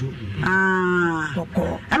 Ajatu,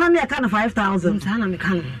 Coco. And I'm near kind of 5,000. I'm a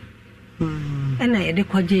cannon. And I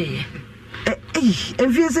decoje.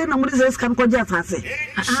 If you say nobody says can go just say.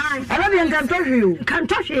 I don't touch you. Can't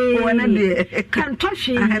touch you. Can't touch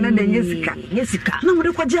you. And then Jessica.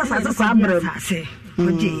 Nobody could just as a sabra. Say,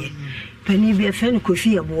 Penny be a fan could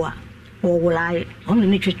see a boy. Or will I only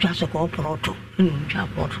need to trust a corporato in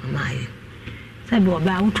Chapot from my Sabo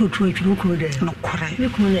about to look with no correct. You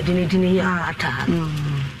couldn't dinner at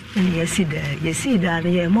and you see that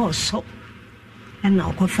you're more so. And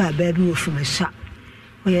now go for a baby from a shop.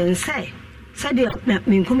 We say, said you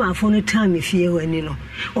mean come out for a time if you and you know.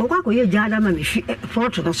 Or what will you jada me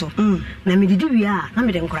fortune so? Nami did we are,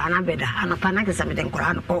 Namidan Corana better, and a Panaka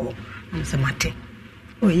Corana. Oh, I'm Samate.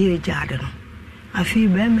 Oh, ye Jardan. I feel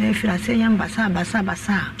bad if I say I'm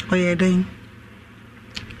basa. Oh, yeah, then.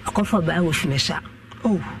 A coffer bear with me, sir.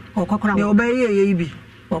 Oh, or cockra, obey ye be.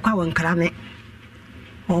 Or cowan crame.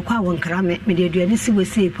 Or cowan crame, me dear, you see, we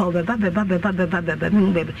say, Papa, baby,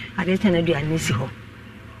 I didn't know I miss you.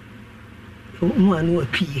 One will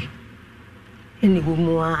pee. Any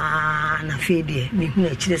woman, a fade, me who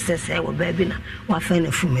actually says, I will baby, or find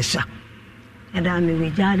a from me, sir. And I may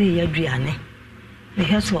be Jari Adriane. The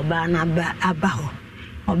house will ban a bow,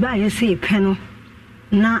 or buy a say penal,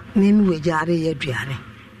 not name with Jari Adriane,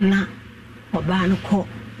 not or ban a court,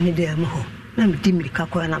 me dear Moho, let me dimly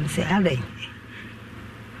caco and I'm say, Alley.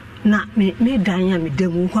 Not me, Diana, me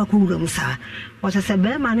demu, quacurum, sir. What I said,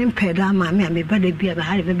 Bearman in Peda, mammy, and me better be a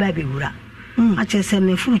baby baby. I just said,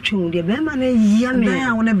 me fruit tune, the Bearman, yammy,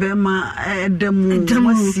 I want a Bearma,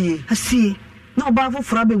 demu, I see. No baffle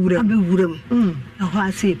for a baby woodum.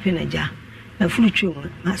 I see Penaja. A fruit,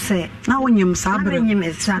 I say, now when you sabre,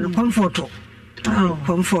 you son, comforto. Oh,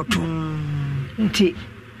 comforto. Tea,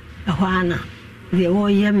 a Juana, the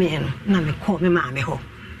old yamin, now me call me mammy ho.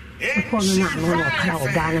 I call me mamma,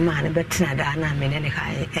 crowd down a man, but Nadana, I mean, any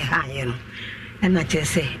high, and I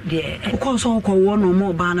just say, dear, of course, all call one or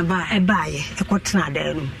more banner by a buy, a quatna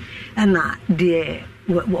then, and not, dear,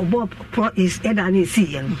 Bob is Edani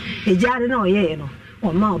seeing, a jar no, ye,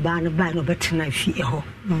 or more banner by no better than I fear.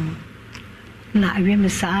 Na we me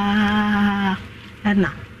sa na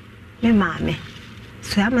me mame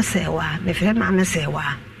so am say wa me fe mame say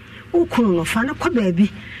wa ukunu no fa na kwa baabi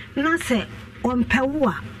na say on pewo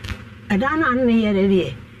a ada na an ye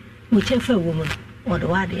re mu chefa wo mu o de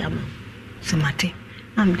wa de am so mate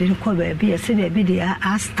am de kwa baabi e se baabi de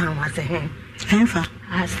astan wa se henfa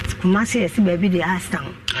as kuma se se baabi de astan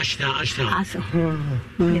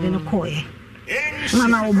me de no koye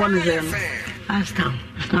na wo bonu ze Astam.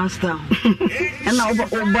 And now,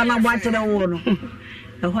 Obana wanted a woman.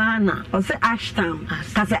 The Wana, or say Ashtown,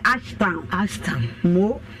 Case Ashtown,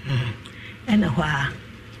 more. And a while,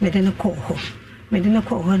 Medina Coho, Medina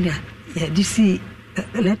Coho, you see,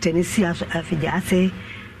 let any see us if say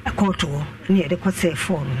a quarto near the Quasse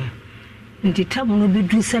phone. And the trouble will be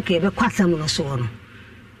do sake, a quassam or so on.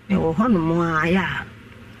 There were one more, ya,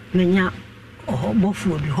 Menya, or both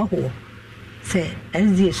would be ho. Say,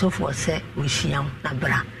 as the so for say, we see young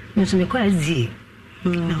Nabra. Miss McQuay,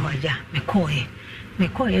 no, ja,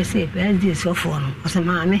 McCoy, say, as the so for was a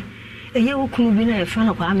mammy. A young could be a friend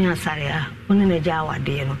of Amia Saria, one in a Jawa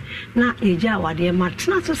dear. Not a Jawa dear, much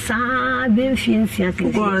not so sad, then fancy as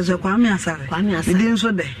it was a Kwamia Saria. Didn't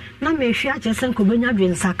so day. Now may she just send Kubina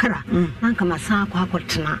in Sakara, Uncle Massa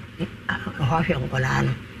Quacotna, Hoffy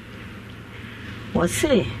Golano. Was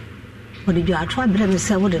say, what did you try to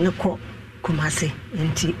say? What in a court? Kumase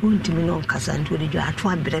nti untimi no nkasa nti odi dwa ato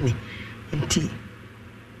abrɛ me nti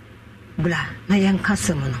bla na yɛn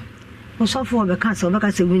kasa mo no osofo obeka se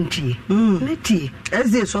obeka se wuntie neti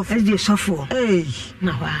SD sofo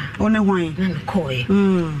na wa one hwan na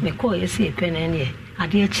me koye se pene ne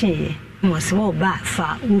ade akye mo se wo ba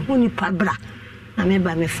fa uhuni pabra na me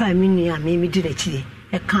ba me fa me nua me di n'akyi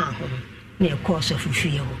e ka ho na e ko sofo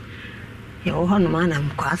fie ho ye wo hono ma na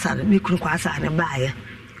kwasa me kunu kwasa ne baaye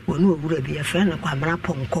wonu owura bi e fa na kwamra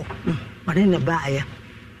ponko ode ne baaye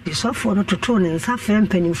di sofo no toto ne nsa fe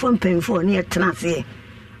mpanimfo ne etena se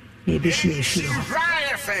e be fie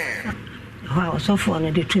ho sofo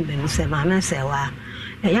no de tumbe no se ma na se wa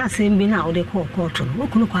e ya se mbi na wo de ko to no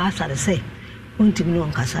kunu kwasa de se untimi no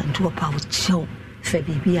nkasa nto pa wo chew fe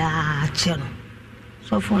bibia che no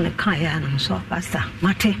sofo ne kan ya no so pastor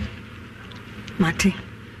mate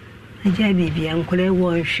aja bibia nkole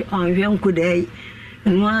wo anhwe nkudai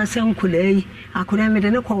nwa se nkudai akure me de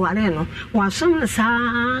ne ko ware no wasom ne sa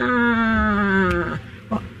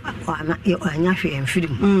na e anya hwe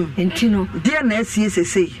emfirim enti no de na asie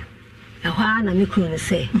sesei ehwa na me kru ne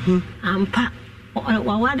se ampa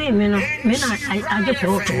wawade me na age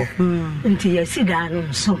proto nti yasi da no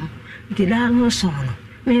nsom nti da no nsom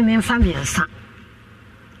no me mfa me nsa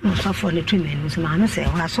no sofo ne tumi no se ma no se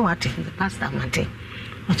wa so ate pastor mate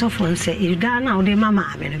sofo nse ida na ode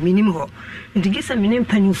mama me no minim ho nti gisa minim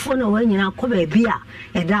panifo na wa nyina ko ba bia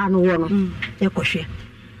eda no wo no yekohwe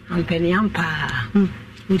ampani ampa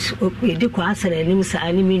edi ko asere nim sa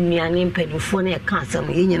ani minua ne panifo na e ka asam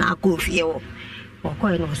ye nyina ko fie wo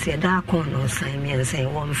okoy no se da ko no san mi ense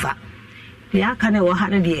wo mfa ya ka na wo ha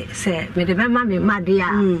de se me de be ma me ma de a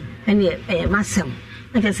ene e masem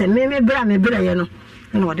na se me bra ye no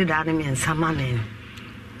na wo de da na me ensa ma me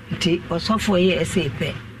nti osofo ye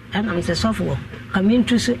esepe ana me se sofo ka me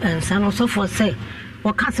ntusu ensa no sofo se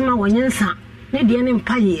wo kasema wo nyensa ne de ne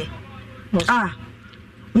mpa ye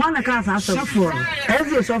wana ka sa sofo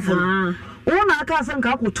ezi sofo wona aka san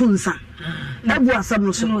ka ko tunsa ebu asam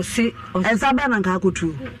no so se ensa ba na ka ko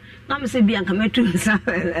tu na me se bia nka metu nsa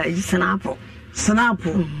snapo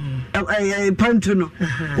pantu no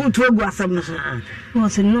utu egu asam no so wo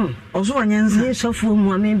se no oso onyensa ni sofo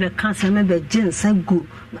mu ame be ka sa me be jinsa gu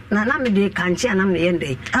na me de kanche na me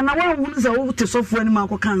yende ana wa hu nsa wo te sofo ani ma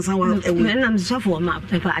ko kansa wa ewu na me sofo ma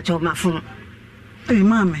pa acho ma fun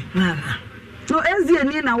mama no ezi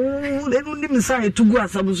ani na wo enu ni misa etugu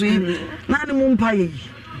asam so yi na ni mu mpa yi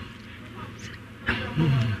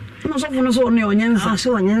no sofo no so ne onyensa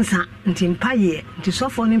so onyensa nti mpa ye nti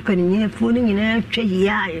sofo ni paninye fu ni nyina twa yi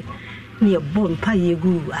aye ni ebo mpa ye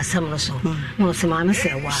gu asam no so no se ma na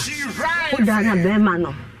se wa oda na be ma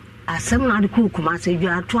no asam na de ku kuma se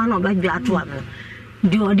dwa ato na oba dwa ato am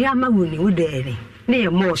di odi ama wuni udere ni ye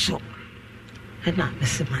mo so na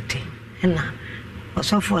mesimate na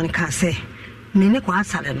osofo ni ka se me ne kwa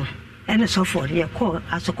asale no ene sofo ye ko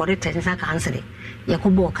asokore tensa kansere ye ko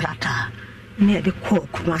bo krata ne de ko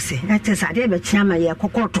kuma se na te sa de be chiama ye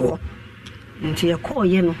kokoto nti ye ko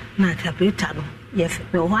ye no na tapeta no ye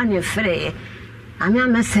me ho ne frɛ amia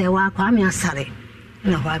mese wa kwa amia sare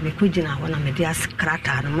na ho abi kujina ho na me de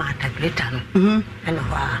askrata no ma tapeta no na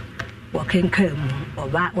ho wo kenka mu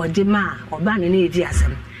oba oba ne ne di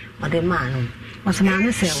asem ode ma no wasema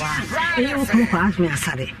mese wa ye ko kwa amia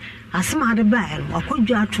sare asema de ba no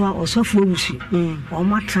akodwa to osofo wusu o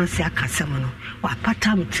ma transi akasem no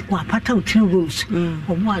wapata utiri rooms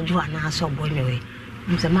obo adwo ana so bonwe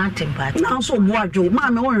mse mantem ba na so obo adwo ma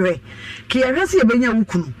me wonwe ke ye hwese ye benya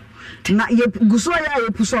wukunu na ye guso ya ye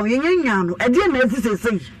puso ye nyanya no e de na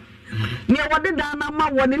afisesei ne wode da na ma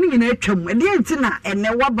wone ni nyina atwam e de enti na ene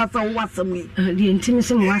wabasa wasam yi de enti mi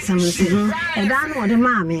se mo wasam se e da na wode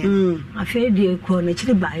ma me afi de ko na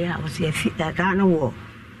chiri ba ya wo se afi da na wo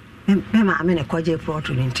me maame ne koje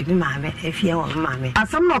proto nti me maame afia wo maame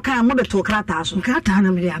asam no kan mo de to krata so krata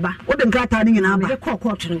na me de aba wo de krata ni nyina aba me de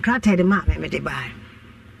kokoto no krata de maame me de ba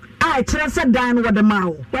ai kire se dan wo de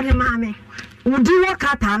maawo wo de maame wo di wo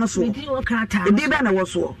krata no so di wo krata di be na wo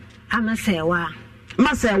so amasewa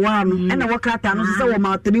no ena wo krata no so se wo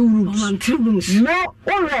ma 3 rooms no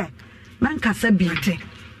ore man kasa biate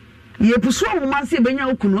ye puso wo man se benya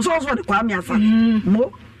okunu so so de kwa me asa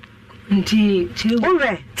mo nti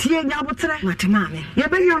ore tie nyabotre mate maame ye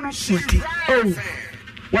benya no mate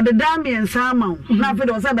what the damien sama na fe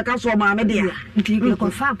do se be ka so maame de nti ko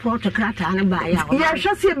fa protocrata ne ba ya ye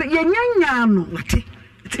hwese be ye nyanya no mate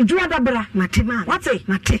juada bra mate maame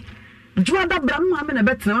mate juada bra no maame na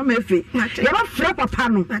betra ma efe ye ba fra papa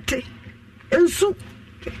no mate ensu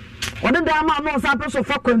what the dama no sa person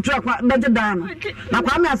for control be de dan na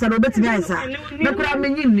kwa me asa do betimi aisa me kura me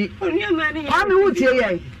nyinni kwa me wutie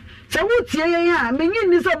ye So what ye me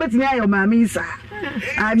ni so betimi ayo maami sa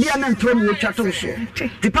abia na ntrom wo twato so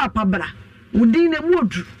ti papa bra wudin na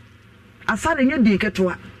muodu asare nya di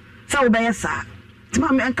ketoa sa wo be yesa ti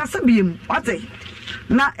ma me enkasa biem wate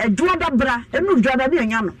na edwoda bra enu dwoda de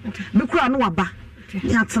anya no bi kura no waba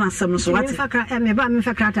ya tena asem so wate me ba me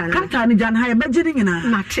fa krata ni jan ha ye begiri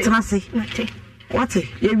nyina tena se wate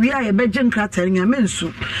ye wi a ye begin krata nya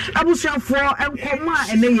mensu abusuafo enkomo a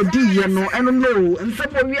ene ye di ye no eno no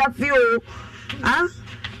nsem wo wi afi o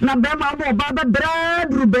na bema mo ba bra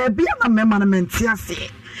dru ba bia na mema na menti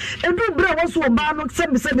ase edu bra wo so ba no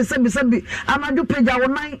sebi amadu peja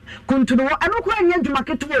wonan kuntuno eno ko anya dwuma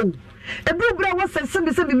ketewo edu bra wo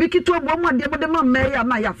sebi bikito bo mo ade bode ma meya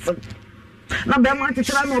na yafo na bema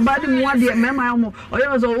titira no ba di mu ade mema mo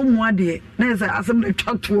oyo zo mu ade na ese asem de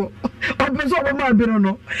twatwo obeso bo ma bi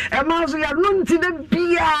no e ma so ya no nti de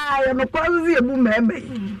bia ya no kwazi ebu meme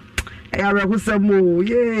ayara husamo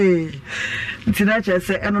ye ntina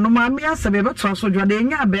chese eno no ma me asebe beto aso dwade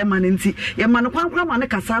nya be ma nti ye ma no kwankwa ma ne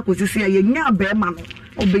kasa akosisi ye nya be ma no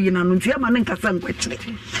obeyina no nti ye ma ne kasa nkwetire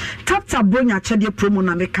tap bronya chede promo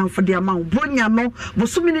na me kanfo de ama bronya no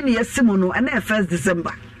bosumi ne yesimo no na 1st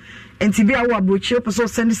December enti bia wo abrochie person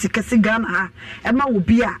send sikasi Ghana ha e ma wo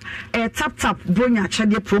bia tap bronya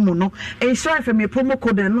chede promo no ensure FM promo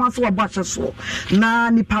code no aso wa bacha so na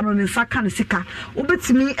nipa no ne saka ne sika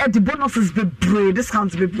obetimi e di bonuses be braid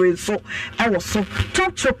discounts be braid so e wo so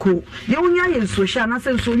top choco ye wonya ye so sha na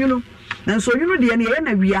se so you know and so you know the ene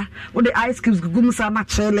na wia wo the ice cubes gugum sa na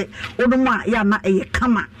chele wo ma ya na eye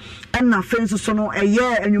kama and na fence so no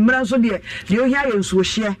eye anwumra so de ye ohia ye so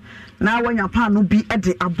hye na wanya pa no bi e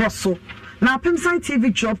de aboso na Pimsai TV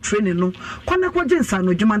job training no kwana kwa jinsa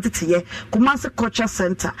no dwuma ntete Kumasi Culture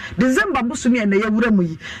Center December busumi na ye wura mu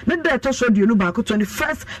yi ne da to so de no ba ko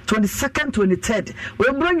 21st 22nd 23rd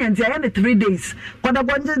we bronya ntia ya ne 3 days kwada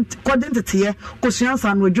kwa ntete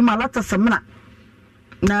kusuansa no dwuma lata semna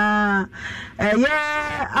na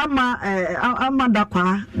ama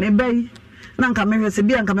dakwa ne bai na nka me hwese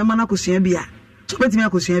bia nka me mana kusua bia so betimi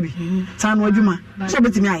akosua bi san no adwuma so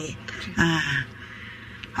betimi aye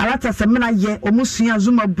alata semina ye omusua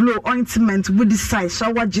Zuma Blow ointment woody size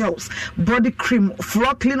shower gels body cream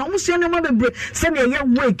floor clean omusua ne ma bebre se ne ye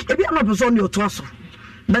wig ebi am person ne otoso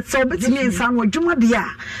but so betimi nsan no adwuma dia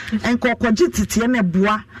enko kwaje tete na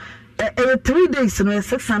boa 3 days no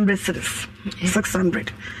 600 cities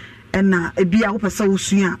 600 and ebia wo pesa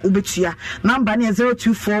usua obetua number ne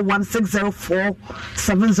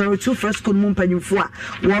 0241604702 first kun mum panyimfo a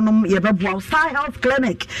wonom ye beboa Star Health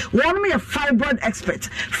Clinic wonom ye fibroid expert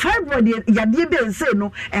fibroid yade be nse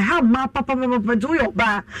no ha ma papa do yo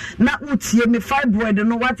ba na utie me fibroid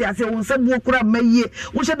no wati ase won se bu okura maye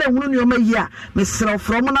wo hye da hunu ne o maye a me srɛ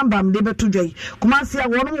from number me de beto dwai Kumasi a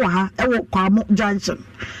wonom wo ha e wo Kwamo Junction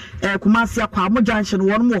Kumasi Kwamo Junction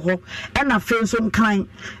wonom wo ho e na fe nso nkan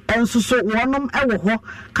enso so wonom e wo ho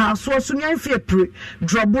ka so sunyan fi apre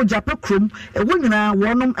drobo jape krom e wo nyina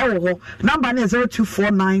wonom e wo ho number na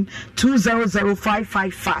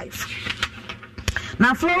 0249200555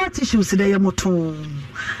 na flower tissues de yemoton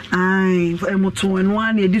emoton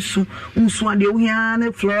enwa na edisu nsu ade ohia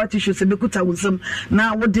na flower tissues be kuta wonsam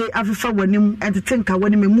na wode afefa wanim entetenka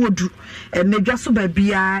wanim emuodu na dwaso ba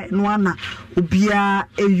bia no na obia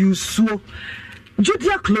eyusuo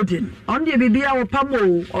Judia clothing on the bibia wo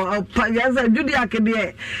pamo yaza Judia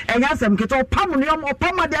kede enyasem keto pamo ne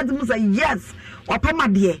opama de adum say yes opama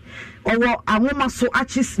de owo anwoma so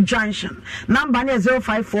Achis Junction number ne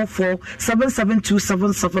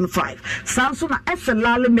 0544772775 sanso na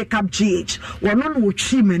Eselale makeup GH wono no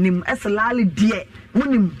wotwi manim Eselale de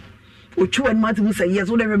munim ochuan mati mu say yes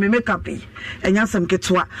wo dey makeup enyasem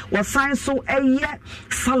keto wo sign so eye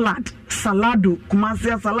salado Kumasi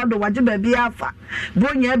salado waje ba bia afa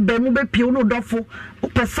bronya be mu be pie no dofo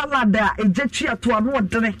pe salad a ejetu ato ano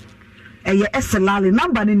odene eye Eselale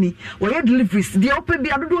number ni wo ye deliveries de ope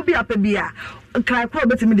bia dodo bia pa bia krai kro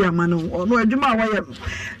betimi de ama no no adwuma wo ye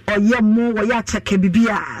oye mo wo ya check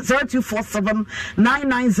bibia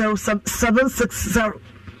 0247990760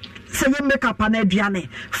 say you make up an aduane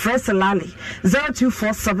fresh lali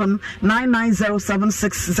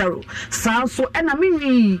 0247990760 so ena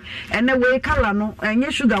minwi ene we kala no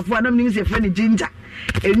enye sugar fo na mini se fe ni ginger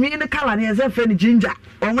enwi ne kala ne se fe ni ginger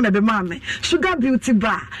omo na be mame sugar beauty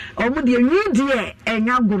bar omo de enwi de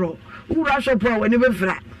enya goro ura shop wa ne be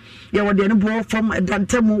fra ya wode ne bo from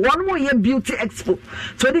dantemu one more year beauty expo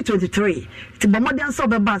 2023 ti bomodian so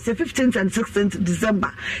be ba se 15th and 16th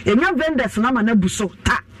December enya vendors na ma na buso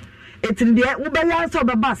ta etiri de wo be ya so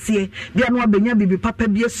be ba se de no abenya bibi papa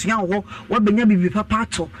bi asua ho wo benya bibi papa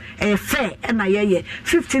ato fair na ye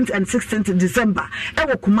 15th and 16th December e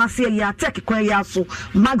wo Kumasi ya take kwa ya so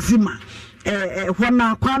maxima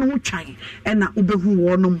hona kwa no twan na ubehu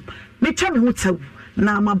wonom me twa me ho tawu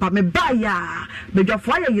na maba me ba ya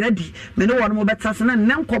bedwafo aye ready me ne wonom betase na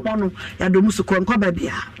ne nkomo no ya do musu ko nko ba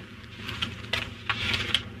bia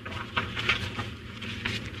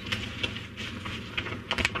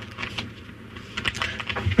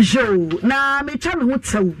jo na me twa me ho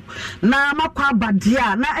tawu na makwa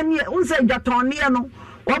badia na ene unse dwatone no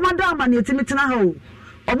wo mada ma ne timitina ha o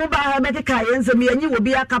omo ba ha bekeka yense me anyi wo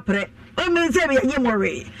bi akapre me say me anyi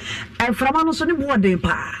more frama no so ne boden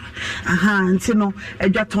pa nti no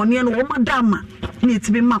adwatone no wo mada ma ne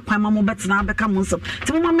timi makwan ma mo betena beka mo nsam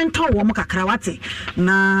ti mo mento wo mo kakra wate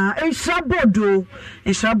na enshabodo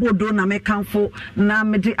na me kanfo na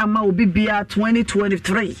me di ama obibia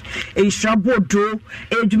 2023 enshabodo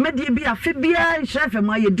edwumadi bi afi bia enshafe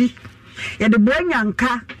ma yedi ye de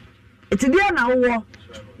boanyanka etidia na wo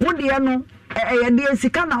de no ye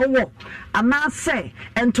sika na wo anase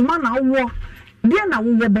entuma na wo de na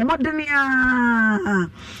wo bomodenia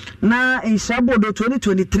na enshabodo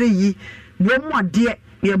 2023 yi bo mu ade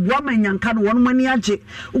ye boa manyanka no won mani age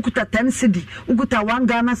ukuta 10 cedi ukuta 1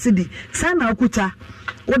 Ghana cedi sana ukuta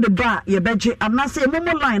wo de ba ye beje anase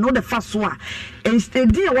momo line wo de fa so a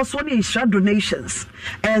edi wo so ne insha donations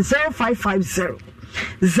 0550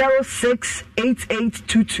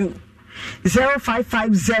 068822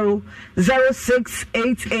 0550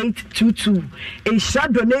 068822 insha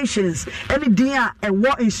donations any dia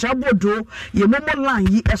ewo insha bodo ye momo line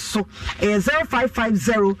yi eso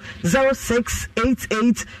 0550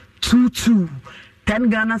 068822 10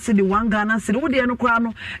 Ghana cedi 1 Ghana cedi wo de no kwa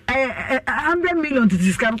no 100 million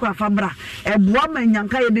tisiska no kwa fabra boa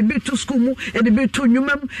manyanka ye de bitu school mu ye de bitu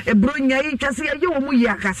nwumam ebronya yi twase ye wo mu yi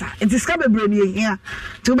akasa tisiska bebre ne hia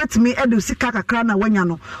to betimi edu sika kakra na wanya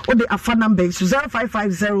no wo de afa number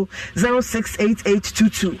 0550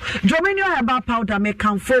 068822 Jomenio heba powder me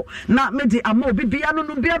kanfo na me de ama obibia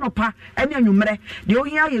no bia no pa ene anwumre de o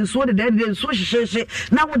hia ye nso de nso hyehyehye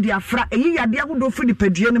na wo de afra eyi yade agodo firi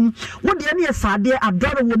padua nim wo de ne ye sade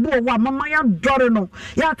adore wo bo wa mama ya dore no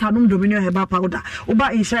ya tanum Dominio heba powder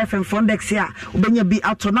uba insha FM Fondex ya ubenya bi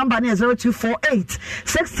ato number ne 0248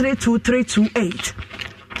 632328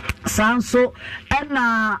 Sanso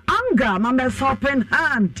ena anga mama open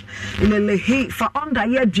hand lelehi fa onda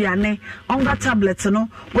ye duane onga tablet no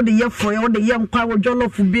wo de ye foye wo de ye nkwa wo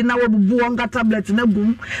jollof bi na wo bubu onga tablet na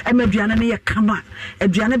bum duane ne ye kama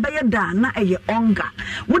aduane be ye da na eye onga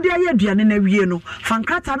wo de ye duane na wie no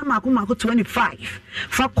fankrata na mako 25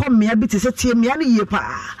 fa komia bi te se tie mia ne ye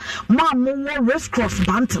pa mo wo Race Cross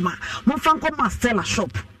Bantama mo fanko Mastella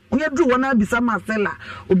shop onye dru wona bisa Marcella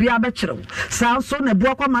obi abekyerɛ so na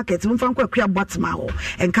buakwa market mfa nkwa akua botma ho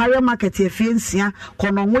enkario market ye fiensia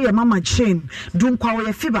kononwo ye mama chain dunkwa wo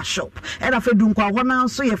ye fiber shop era fe dunkwa ho na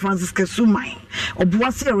so ye Francis Kesumai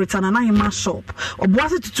obuase ye return na hima shop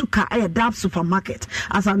obuase tutuka ye Dab supermarket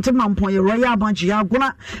asante mampon ye Royal Bank ya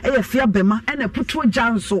gona ye fia bema ena putuo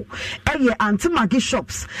janso ye antimagi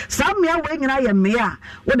shops samia we nyina ye mea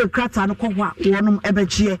wo de krata no kɔ ho a wonom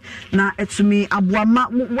ebegye na etumi aboama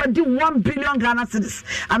wadi 1 billion Ghana cedis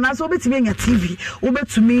anaso obetumi enya TV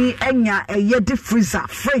obetumi enya deep freezer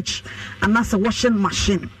fridge anaso washing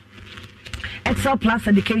machine Excel Plus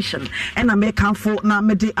education and American for na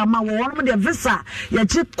mede ama won de visa ye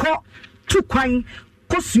gye kɔ tu kwan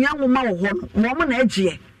kɔ sua nwoma wo ho no wo na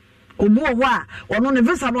agye obu ho a ono ne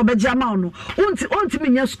visa no beje ama no onti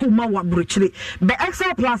nya school ma wa brochire be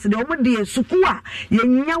Excel Plus de omo de school a ye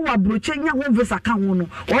nya wa brochire nya ho visa ka ho no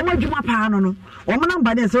omo adwuma pa no omo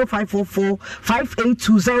number de 0544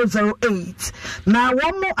 582008 na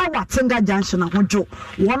womo awatenga junction ahojo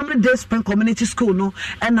wono de Spring Community School no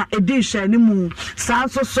na edition ni mu so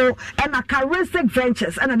na Charistic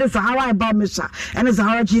Ventures na de Sahara Iba Misha na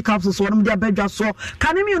Sahara G Capsules wono de abedwa so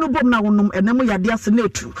kanemi no bom na wonom enemu yade ase na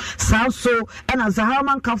etu so and as a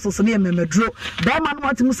Harman capsules near Memedro, Berman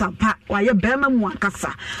Watimus and Pat, why a Berman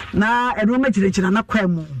Wankasa, na and Romagina na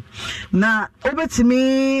Quemu. Na over to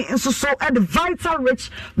me, so at the Vital Rich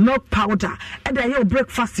milk powder, and I hear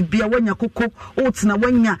breakfast beer when ya cocoa, oats na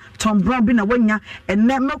wenya, Tom Brown bin a wenya, and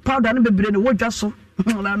net milk powder and be in the wood just so.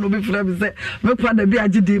 I no be friend say me kwada bi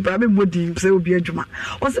agidi ba me modi say obi adwuma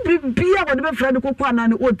o se bi bia wo de be friend kokwa na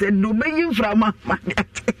ne ote no be yin frama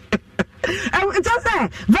it just say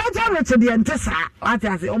Vital Rich the entesa what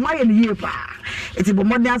I say o my ye pa eti bo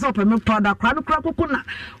modern as open me powder kra no kra kokuna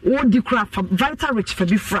wo di kra Vital Rich fa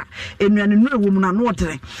bi fra enuane no ewo mu na no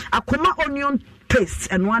odere akoma onion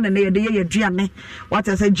paste and one and they aduane what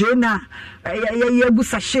I say Jena ya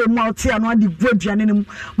busa she mu out here no de gu aduane no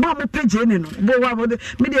ma mo page ne no bo wa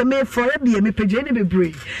me de me for ya de me page ne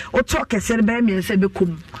bebre o talk ese be me se be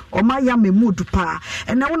kum o ma ya me mood pa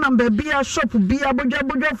and na wona ba bia shop bia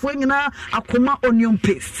bodwa fo nyina akoma onion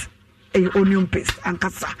paste onion paste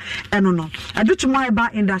ankasa eno no adutumo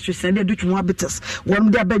eba industry send adutumo abites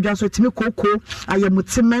won de abadwa so timi koko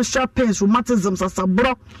ayamuti menstrual pains rheumatism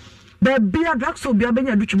sasabro be bia drugstore bia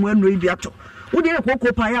benya adutumo eno ibi ato wo de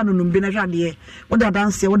koko pa ya no no bi na hwade wo da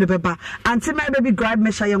dance wo de beba anti my baby grab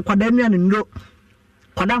measure yen kwada enu anu no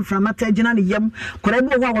kwada mframata gina ne yam kwada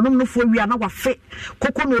bi wo wonom no fo wi ana wafe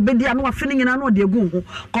koko no obedi ana wafe ne nyina no de egu ho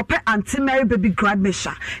kope anti my baby grab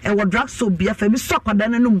measure e wo drugstore bia fa bi so kwada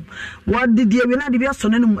nanum wo de die wi na de bia so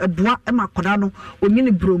nanum eboa e ma kwada no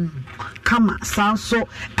onyini brom kama sanso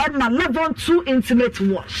and na level 2 intimate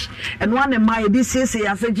wash and one in my DCC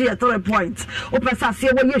as a G at 3 point opesa se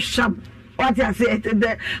wo ye sham what I say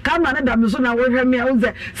the come na da so na wo hwe me o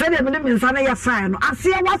ze say dem ne minsa na ya sign no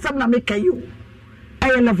ase wasam na make you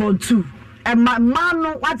level 2 and my man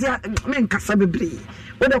no what ya me nkasa bebre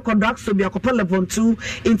wo the conduct so be akopa level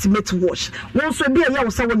 2 intimate wash won so be ya wo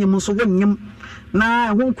sa wonyem so wonyem na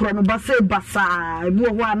ho nkro no basa ebu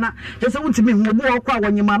ho ana just wontimi hu obu ho kwa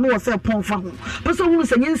wonyem na wo se pon fa ho be so hu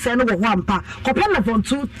se nyinse no wo ho ampa kopa level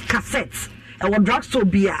 2 cassette e wo drugstore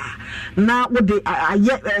bia na wo de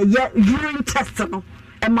urine test no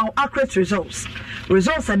e ma accurate results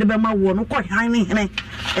at the bema wo no ko han ne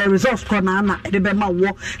results ko na na de bema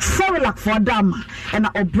wo Cerelac for dama and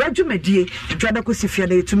obredwumadie dwada ko sifia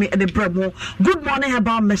de tumi e de bremo good morning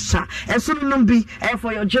herbal mesha eso no bi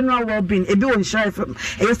for your general well-being e bi won share from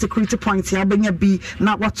a security point ya benya bi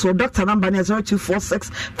na what's doctor number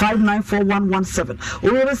 0246594117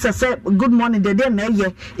 we will say good morning de na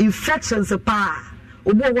ye infections pa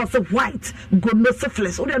obo was white gono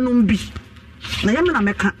syphilis o de no bi na yam na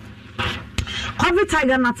meka COVID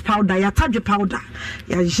tiger nut powder ya tadwe powder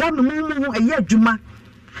ya jam mu eye adwuma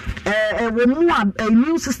wo mu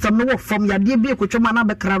immune system no wo form ya de bi ekotwoma na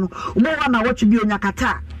bekra no wo wa na watch bi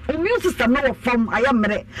onyakata immune system no wo form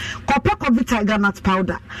ayamre COVID tiger nut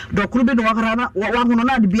powder dokuru bi no wakara na wa hono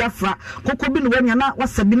na de bi afra kokko bi no wanya na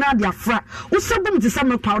wasabi na de afra usabum ti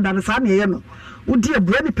sam powder na sa na ye no udi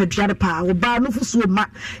ebrani pedware pa wo ba no fusuo ma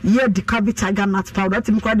ye de COVID tiger nut powder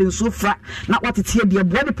timi kwa de nso fra na watete de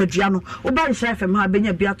ebrani pedware no wo ba nhya fm ha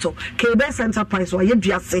benya biato KBS Enterprise wa ye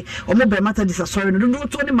duase o mo be mata disasori no do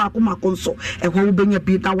to ni mako nso e ho wo benya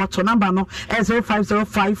bi na wato number no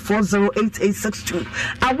 0505408862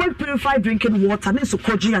 away purified drinking water ne so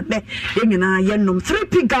koji ade ye nyina ye nom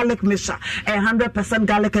 3p garlic mixture 100%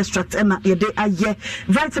 garlic extract na ye de aye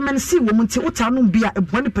vitamin C wo munti utanu bia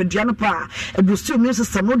ebrani pedware no pa boost immune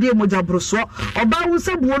system no de moja broso oba wo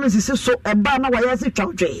se buo no sisi so eba na waya se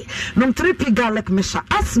twawdwe no 3p garlic mixture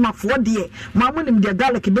asthma for de mamunim de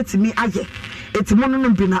garlic betimi aye etimo no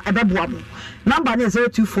bi na ebeboa mo number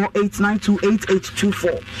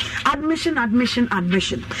 0248928824 admission a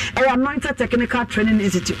anointed technical training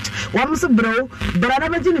institute one so bro brother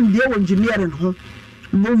bejinim de engineering ho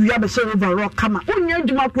move ya be so overall kama unya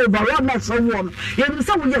adwuma ko overall na so wo no ye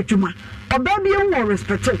nsa wo ye adwuma oba bi en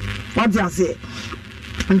respect what you say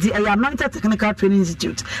and the anointed technical training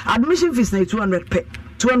institute admission fees na 200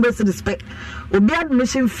 cedis pay obi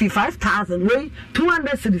admission fee 5,000 wey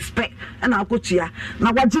 200 cedis pay and akotua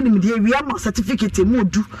na wagini de wi am certificate mu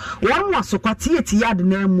du won wasokwate yad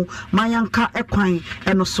na mu mayanka ekwan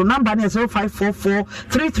eno so number na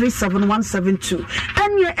 0544337172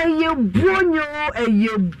 anye eye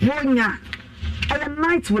bronya a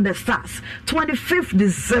night with the stars 25th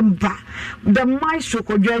December the maestro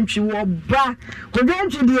Kodwantwi wo ba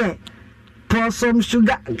Kodwantwi de pour some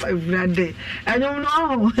sugar every day and you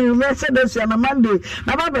know Mercedes on a Monday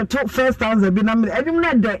na ba to first times be na and you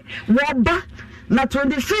know day wo ba na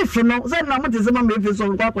 25th no say na mo te se ma me fi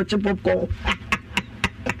so kwa chip popcorn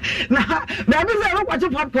na baby say no kwache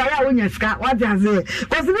popcorn ya wonya ska what you say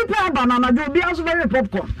cause me pa banana do be also very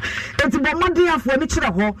popcorn eti bo modern afo ni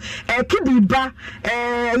kire ho kidi ba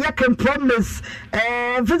ya can promise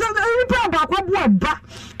fisa ni pa ba kwa bo ba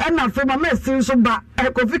na fe ma mesi so ba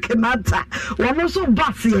Kofi Kenyatta wo so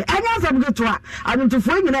ba se anya sam geto a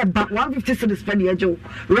anutufo nyina ba 150 cedis per year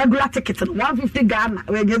regular ticket 150 Ghana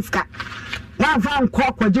we get ska na fa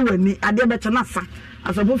nkọ kwaje wani ade be chana sa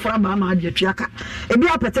asabo for ba ma ade tuaka e bi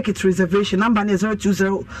a ticket reservation number is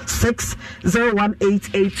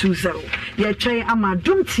 0206018820 ye twen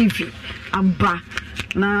Amadum TV amba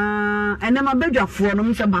na enema bedwafo no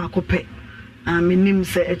mse ba akopɛ minim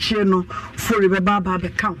se eche no fori be baba be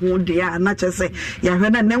ka ho de ya na che se ya hwe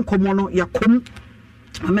na nkomo no yakom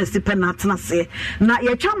mama sipe na atena se na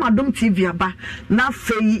ye twa madom TV aba na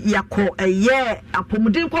fei yakọ eye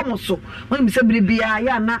apomuden komo so won bi se bibia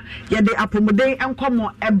ya na ye de apomuden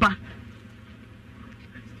enkomo eba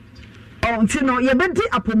onti no ye bedi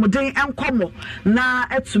apomuden enkomo na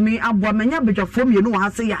etumi aboa manya bedwafo mienu wa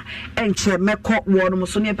hase ya enche mekọ wo no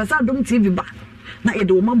so ne pesa adom TV ba na ye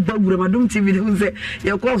de wo mabba wura madom TV de unze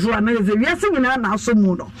ye ko so na ye wiase nyina na aso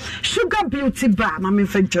mu no Sugar Beauty Bar mama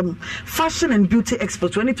mfentwam fashion and beauty expo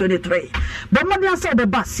 2023 ba mo dia so be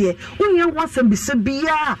basie unya wasem bi se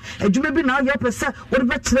bia adwuma bi na ye pesa wo de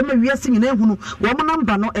be kire ma wiase nyina ehunu wo mo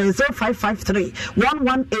number no 0553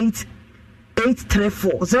 118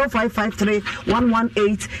 834 0553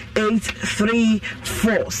 118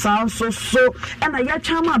 834 sound so and I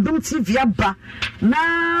chama Adom TV aba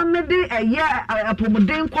na me de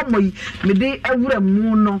apomuden komoyi me de ewura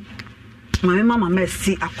mu no mama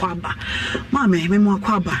Mercy akwaba mama me mu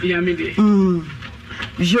akwaba ya me de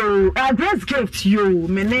yo Grace Gift yo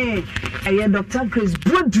me ne Dr. Grace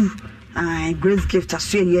Bodu Grace Gift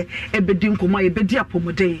asye ebedi nkomo ebedi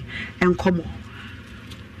apomuden enkomo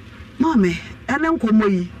mame ene nkomo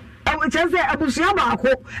yi chese abusia ba ako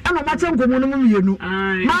ena ma che nkomo no mu yenu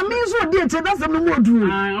mame so de che da sem no mu odu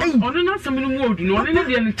ono na sem no mu odu no ono ne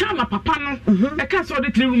de ne chama papa no e ka so de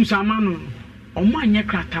 3 rooms ama no o ma anye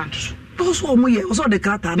krata nso so mo ye so de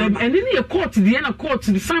krata na ene ne ye court de na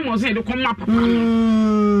court de Simon say de kom ma papa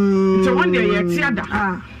no so one day ye tiada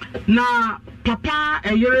na papa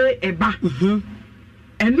eyere eba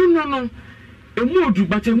enu no emu odu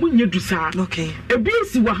but emu nye du saa okay ebi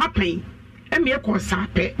si wa happen eme ekọ saa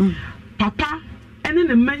pe papa ene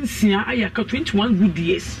ne mansia ayaka 21 good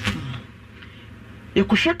years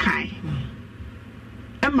yekohwe kan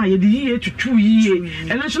ema ye di ye tutu yiye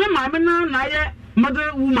ene so na maame na ye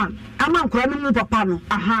mother woman ama nkora no mu papa no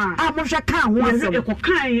aha mo hwe kan ho asem ekọ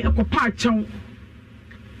kan ekọ pa achew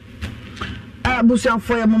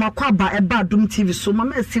busianfo ya mama kwaba eba Adom TV so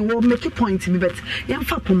mama si wo make point bi bet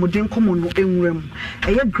yemfa pomodin komo no enwuram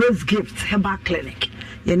eye Grace Gift Herbal Clinic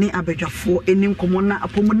ye ni abedwafo enim komo na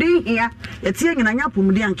apomodin hia ye tie nyina nya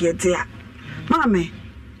apomodin anke ye tie mame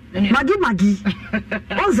magi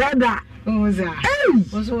ozeda woman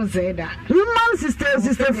sister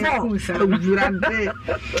 4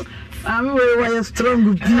 I'm very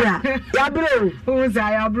strong dear. Ya bro. Who's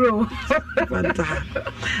I bro? Fanta.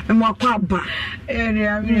 Me mo kwaba.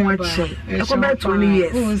 Me watch. I go back 20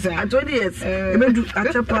 years. 20 years. E be do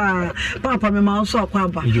achepa papa me ma so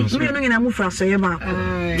kwaba. Me no nyina mu fra so ye ba.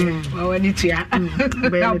 Wa wani tia.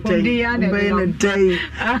 Be day.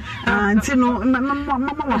 Anti no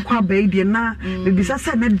mama kwaba e die na be bisa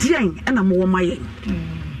se na dien e na mo wo mayen.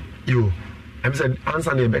 Yo. I'm said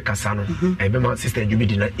answer ne be kasa no e be ma sister Jubi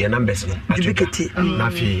di na ye numbers no Jubiketi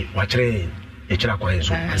na fi wa kire e kira kwan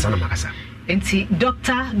so answer na makasa enti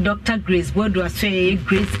Dr. Grace Bodu aswe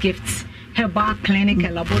Grace Gifts Herbal Clinic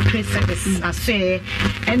and Laboratory Services aswe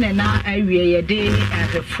ene na awie ye de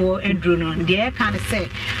afefo edru no de e kan say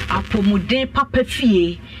apomuden papa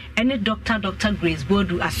fie ene Dr. Grace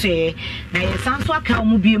Bodu aswe na ye sanso aka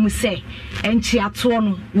mu biem say enchi ato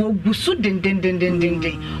no wo gusu den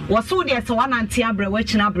wo so de se wana anti abre wa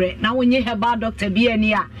china abre na wonye herbal doctor bi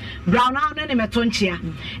ani a brown now ne meto nchia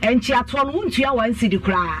enchi ato no wontua wan sidi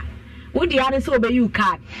kra wodi ade se obeyu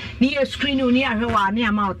card ni e screen ni ahwe wa ne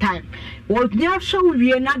ama time wo nya hwe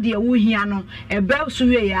wie na de wo hia no ebe so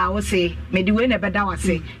wie ya wo se medi we na beda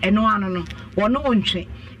wase eno ano no wo no wontwe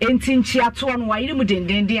enti nchi ato no wa yiri mu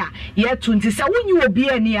dendende a ye tu nti se wonyi obi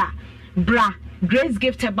ani a bra Grace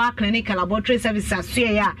Gift Herbal Clinic and Laboratory Services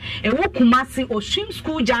asua ewo Kumasi Oshim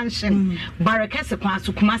School Junction Barakese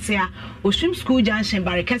Kwaso Kumasi a Oshim School Junction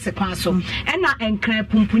Barakese Kwaso ena enkran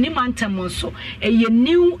pumpuni mantam so eye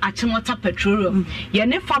new Achimota Petroleum ye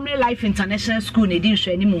ne Family Life International School ne di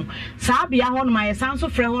hwani mu saa bia ho no ma ye sanso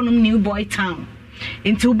frɛ ho no New Boy Town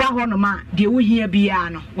inti uba ho no ma de wo hia bia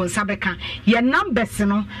no won sabeka ye numbers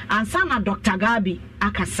no ansa na Dr. Gabi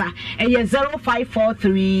akasa eye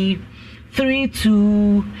 0543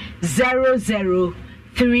 320030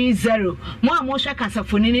 mo amosha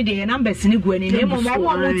kasafoni ni de numbers ni guani ne mo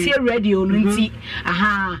tie radio no nti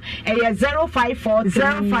aha e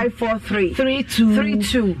 0543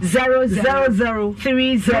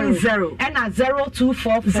 320030 and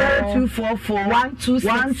 0244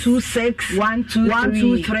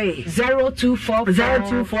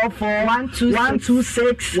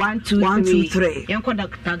 126 123 yanko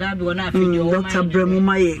Dr. Gabi wona afedio Dr. Bremu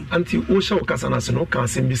Maye anti wo show kasa na se no kan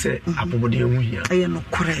sem bi se apobode hu hia aye no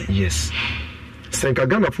kore yes senka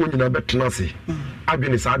Ghana fo nyina betena ase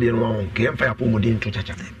adwene saa de no won ke emfa ya pomodin to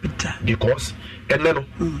chacha because enne no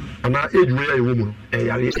ana age we ya wo mu no e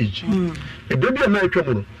yare age e de bia na atwa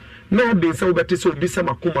mu no na de se wo bete se obi se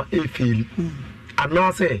makoma e feel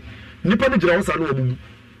ana se nipa ni gira wo sa no obu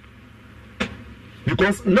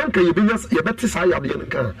because nanka ye bete saa ya de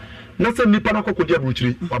nka na se nipa na kokodi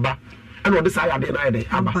abuchiri baba ana ode saa ya de na ye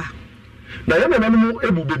aba na ye na mu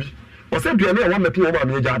ebu bebi o se duane e wa metu wo ma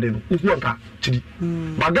me ja de no uhu nka chiri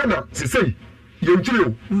magana se sei ye nchiri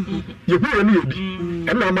o ye hu ye ni obi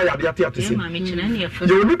e na ma ya de ate ate se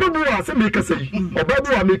ye nipa bu wa se me ka sei oba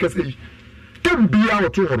bu wa me ka sei tem bia wo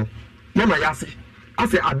to horo no na ya se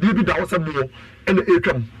ase ade bi da wo se bu wo e na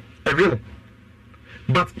etwam e we no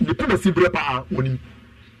but the people see brepa woni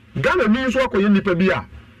Ghana ni so akoye nipa bi a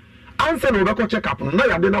ansa no be ko check up no na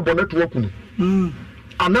ya de na bonnet work no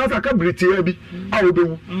anasa ka britia bi a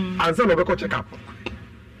obewu ansa no be ko check up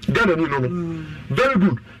Ghana ni no very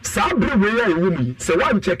good sa bre we ya ewu mi se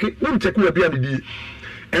one check we bi an di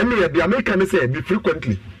ene the American say be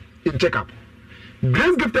frequently in check up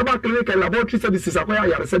Grace Gift about clinic and laboratory services akoya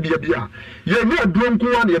ya se bia bia ye ni aduro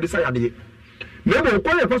nko an ye de sa ya de Nemo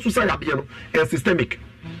kwaya fa society abie no e systemic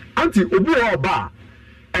anti obi o ba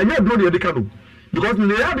enye dro ne edika no because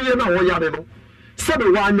ne ya de na wo ya de no se be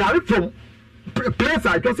wa nyare from place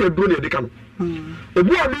I just say dro ne edika no obi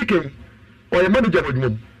o making o ye manager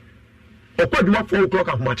wadwum o kwa dwuma 4 o'clock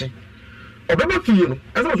ahomache obeba fie no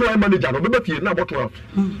ese so o manager no obeba fie na bottle out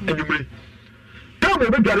enumre tam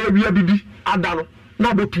obi dware awia bibi ada no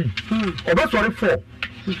na botu obe sorry 4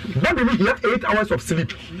 but we here 8 hours of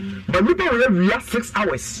sleep but we have 6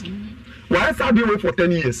 hours why say dey wait for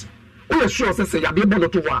 10 years we are sure say ya dey born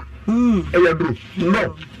to wa e ya do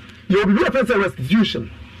no you will be a first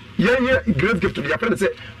restitution yeah Grace Gift to your friend say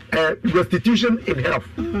restitution in health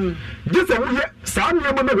this we here some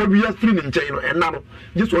name na we are free in chain and now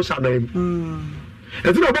just what shall name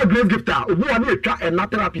and you about Grace Gift obu wa na etwa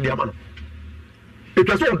and therapy dey am no it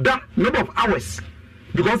was all that number of hours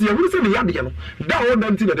because you will say the yard no that all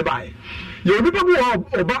them thing dey buy you people go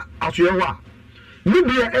oba asuye wa ni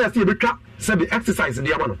be see betwa say the exercise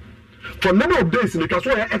dey am no for number of days because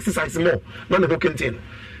we exercise more na the contain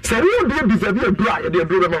say we dey deserve a dry dey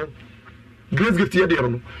do them Grace Gift here dey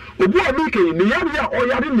no obu amike ni yard ya o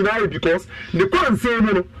yard ni na because the quan say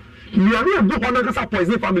no ni ani e go na kasa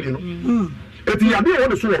poison family no eti yard e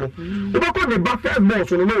won so no oba ko the back first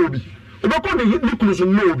boss no no obi oba ko the nucleus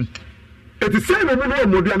no obi it is saying no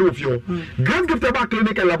modern of you Grace Gift about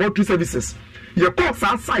clinic and laboratory services your course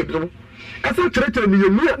outside no as a treacher ni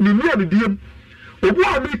ni diem obu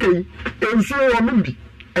amike enso o mbi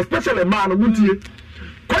especially man muntie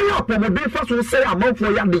kwanya opomode fa so say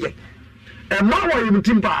amanfo ya de e ma wa yim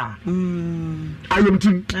timpa ayim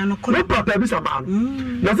tim no papa bi sama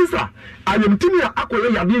na sister ayim tim ya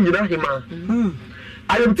akoye ya de nyina hema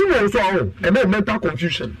ayim tim wo so o e mental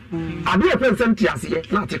confusion ade e pen senti ase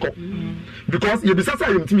na atiko because you be sasa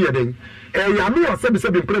ayim tim ya den ya me o se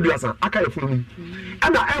be preduasa aka efunu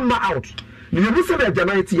and Emma out ni you say the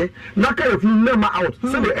janaiti na ka efunu na ma out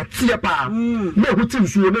say the etie pa na hu tim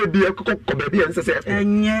suo na bi ekoko ba bi ense se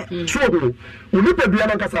enye so ho uni pe bia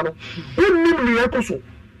na kasa no unnim ni ekoso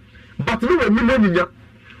but no we mi nya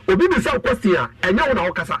obi be say question a enya wo na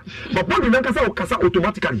wo kasa but body na kasa wo kasa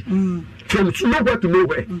automatically from nowhere to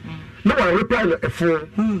nowhere no one reply a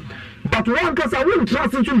phone but one kasa won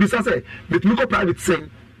trust into be say with me ko private saying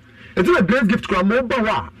it's a Grace Gift kwa mo ba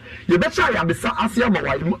wa ye be cha ya be sa asia ma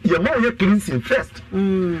wa ye mo ye cleansing first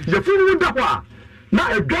ye fu wo da kwa na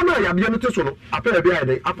edwana ya be no te so no apere be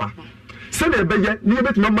ai apa se na be ye ni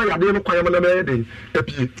be tuma ma ya de no kwa ya na be de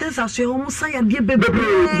apie tensa so ho musa ya de bebe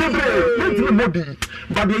bebe modi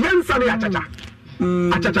ba de yen sa ya chacha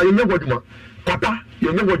achacha ye nyegwaduma kwata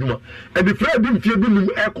ye nyegwaduma e be fra bi mfie bi nim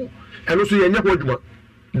eko eno so ye nyegwaduma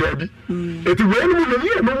dabi eti we no mu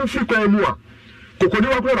ye no mu fi kwa mu a kokodi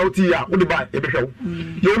wa ko na oti ya wo de ba e be hwew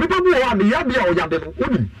ye oni pa bu wa ne ya bia o ya de no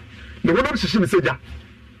oni ne wo no hihye ne seja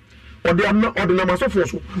ode na masofo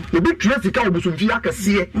so obi tue sika obusumfi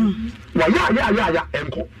akese wa ya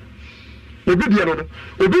enko obi de no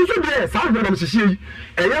obi so de sa hwe na mhihye yi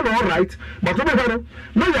eye no all right but obi hwe no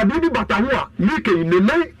na ya bi bata ho a mike ne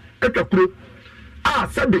nan ekakuro a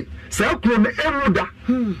sebe se akuro ne emuda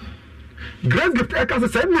Grace Gift ekase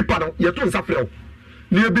se nipa no ye to nsafrew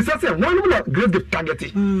ni ebisa se wonu na Grace Gift target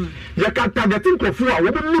ye kan targeting kofu a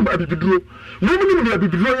wo bi nim abibiduro wo bi nim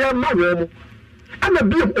abibiduro ya ma wo mo ana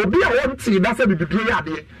bi obi a won ti da se bibiduro ya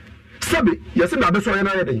de sebe ye se na be so ye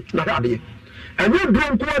na ye de na ya de enye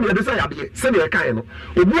duro nko na ye de se ya de se na ye kan no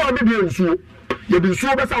obi a bi nsuo ye bi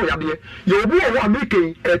nsuo be sa wo ya de ye obi a wo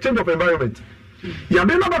amike change of environment ya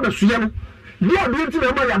be na ba be suye no blood went in my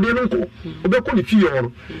yadenko obeko the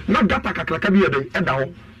fear na gata kakraka bi eda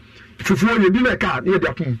ho fufuo ye bi na ka na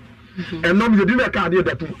yeda tum enom ye bi na ka na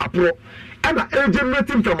yeda tum apro ana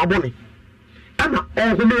generating from aboni ana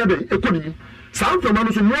ohome yeda ekodi san from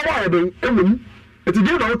no so mo wa yeda emum eti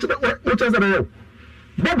dey na what chance na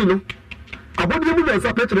body no abodi mu na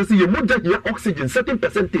sa petre say ye moja here oxygen certain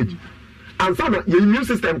percentage and some your immune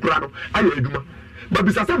system kura no aye eduma but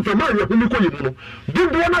bisa some from man ye humi ko yemu no do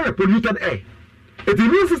na ye polluted air the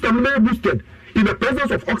immune system may be boosted in the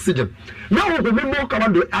presence of oxygen now we be more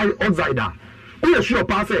carbon dioxide we sure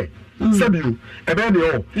pass Sabu, and then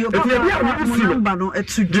if you have no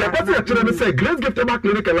etu the person say Grace Gift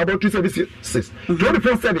Clinic and Laboratory Services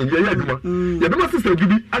 24/7 you do system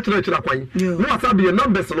gibi actually kwan no asabi your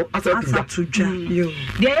numbers no asatu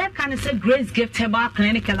the can say Grace Gift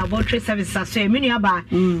Clinic and Laboratory Services say me nuaba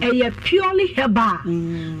e purely herbal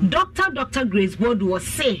Dr. Grace Board was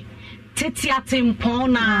say tetiatem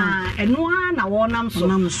pona enoa na wonam so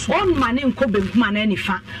on mane nko benkuma na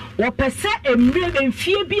nifa wo pese emre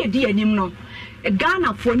emfie bi edi anim no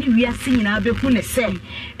Ghana for ni wiase nyina behu ne se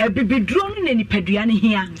bibiduro no na nipadua ne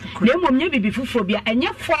hia na emom nya bibi fufuro bia enye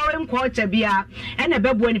foreign culture bia ene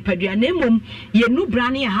bebo nipadua na emom ye nu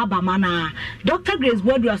brane ha ba mana Dr. Grace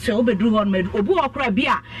Bodu ase obeduru hon med obu okra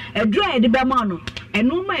bia edura ye de be ma no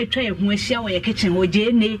eno ma etwa ye hu ahia wo ye kitchen wo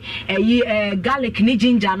je ne garlic ni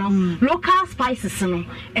ginger no local spices no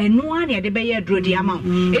eno an ye de be ye duro di ama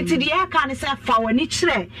enti de ye ka ne se fa wani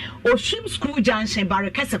kire Oshim School Junction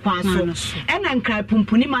Barakese kwan so Nkrai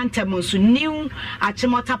pumpuni mantem so new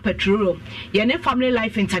Achimota Petroleum ye ne Family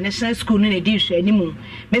Life International School no na di hwe animu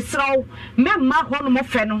mesraw memma ho no mo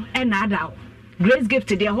fe no e na adaw Grace Gift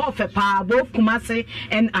the ho fe pa both Kumasi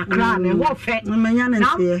and Accra ne ho fe manya na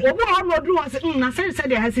ntie obo ho no dru was na say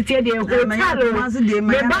the hesitate the hotel Kumasi de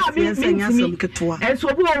manya senya som ketwa enso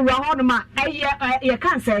obo wura ho no ma ye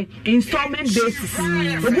kan say installment basis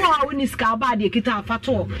obo ho ni ska ba de kita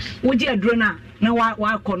afato wo je adro na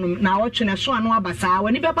wa kono na wo twene so anu abasa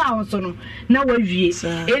wani beba ho so no na wa wie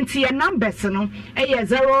enti ye numbers no eye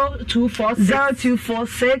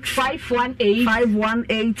 0246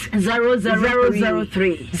 518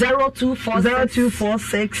 003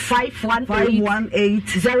 0246 518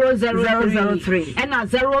 003 and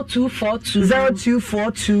 0242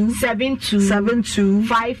 72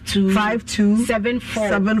 52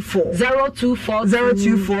 74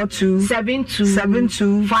 0242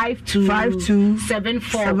 72 52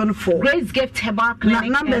 74 Grace Gift Herbal Clinic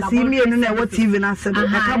number see me no what TV na said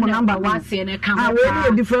come number one we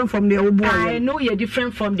different from the old boy I know you're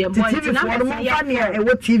different from the boy TV for mo funny e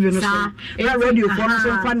what TV no so na radio for no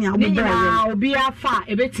so funny old boy obi afa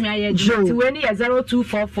e betimi aye ji we ni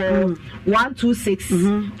 0244 126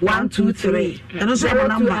 123 and so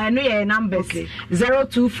number I know your numbers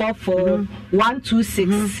 0244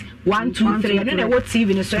 126 123 and then what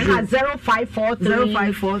TV no so na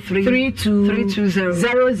 0543 32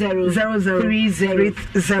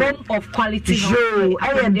 00 home of quality show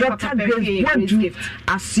I Dr. Grace what do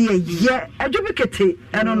I see a year adubikete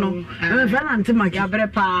I don't know me fan anti magi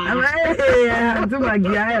abrepa anti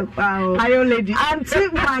magi ayo lady anti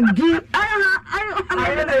magi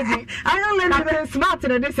ayo lady smart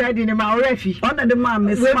na dey say ni ma orefi on the man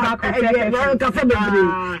me smart ka fa bebre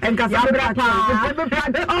en ka fa abrepa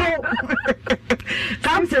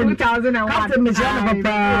Captain 2001 Captain Mijana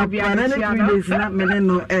papa na 3 days na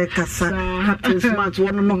meneno kasa happy smart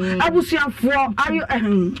one no abusuafo ayo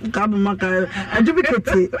kabu maka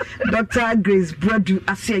adubikete Dr. Grace Bodu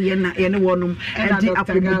ase ye na ye ne wonum edi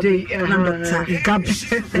akomude na Dr. Gabi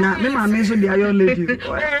na me ma me so di ayo lady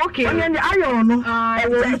okay onye ni ayo no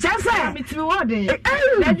chese mitimi wode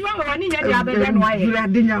ledwa woni nya di abede no aye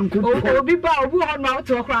grade nyanko obi ba obi ho no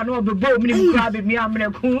auto okra no obebo mi ni kra be mi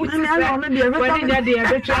amreku na ayo no de woni nya di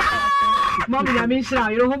ebetwa mom ya min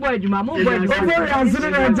shira yo ho boy adwuma mo boy adwuma over answer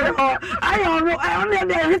na je ayo no only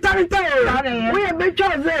dey return we e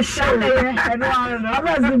betwa ze show no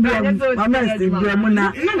amazing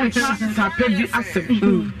na sapedi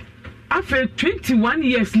asem after 21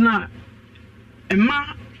 years na ema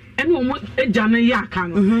ene omo eja na ya aka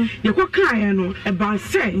no ye ko kan no e ba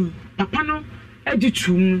say papa no edi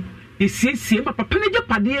twum ye siesie papa ne je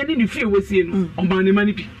pade ne fie wosie no oman ne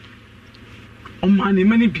mani bi omani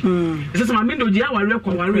mani bi ese ma me no je aware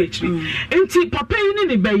kwa ware ekiri enti papa yi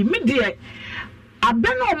ne bai me de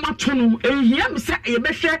abena o mato no ehia me se ye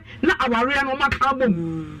behwe na aware no maka bom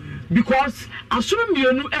because asoro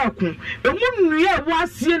mienu eko emu nnua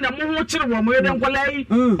wasie na mo ho kire wo mo yede nkwala yi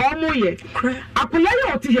omo ye akola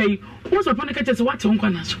ye oti he wo so pone kache se wate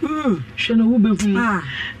nkwana so hwe na wo behu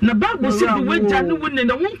na bible say the way janu wonne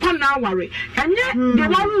na wonkwa na aware enye de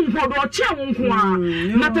waru nkodo oche wo nko a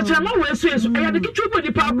na techama wo eso eya de kitwe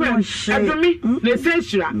bodi pa akwa edomi na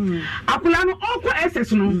eseshira akola no okwa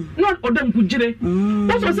ss no no odam kugire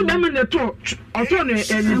wo so se be me ne to oto ne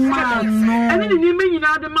eni ni me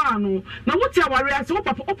nyina de ma no na wote aware ase wo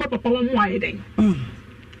papa wo mo ayeden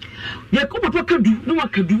ye ko papa kadu no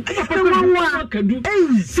wakadu papa kadu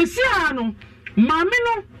sesia no maame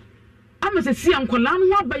no ama sesia nkola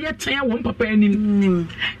no abaye tan wo papa anim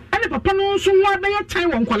ene papa no so ho abaye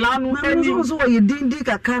tan wo nkola no anim so wo ye dindi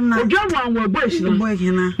kaka na odwa wo boy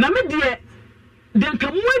hina na me de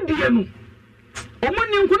nkamu adie no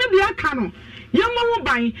omoni nkune de aka no yamma wo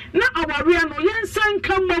ban na aware no yensan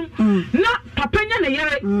kamam na papa nya ne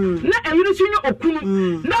yere na ayiri so nya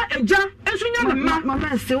okunu na eja enso nya ne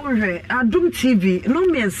mama se wo hwe Adum TV no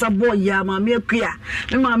me nsabo ya mama akua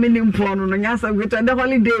me mama ni mpo no nya sa gweto the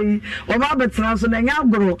holiday wo ba betra so na nya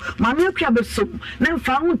agoro mama akua be so na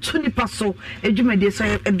mfa ho to nipa so edwumade so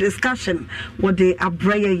a discussion what they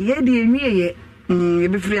abraye ye de enwie ye ye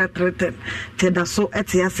be free atretem te da so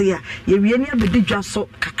etiase ya ye wie ni abedi dwa so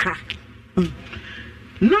kakra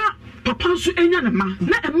na papa nso enya ne ma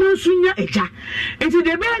na ema nso nya eja enti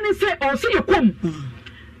de be ni se o se yekom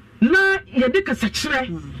na ye de kasa kire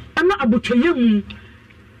na abotwaye mu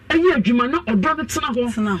eye adwuma na odo ne tena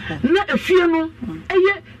ho na afie no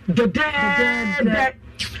eye dede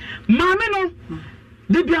maame no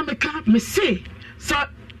de bia me ka me se so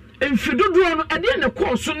enfidodo no ade na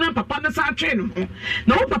course na papa ne sa twe no ho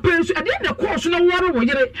na wo papa nso ade na course na wore wo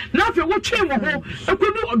yere na afi wo twe wo ho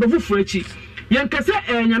ekodu odofo furachi yankase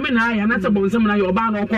nyame na aya na se bonsam na ye oba na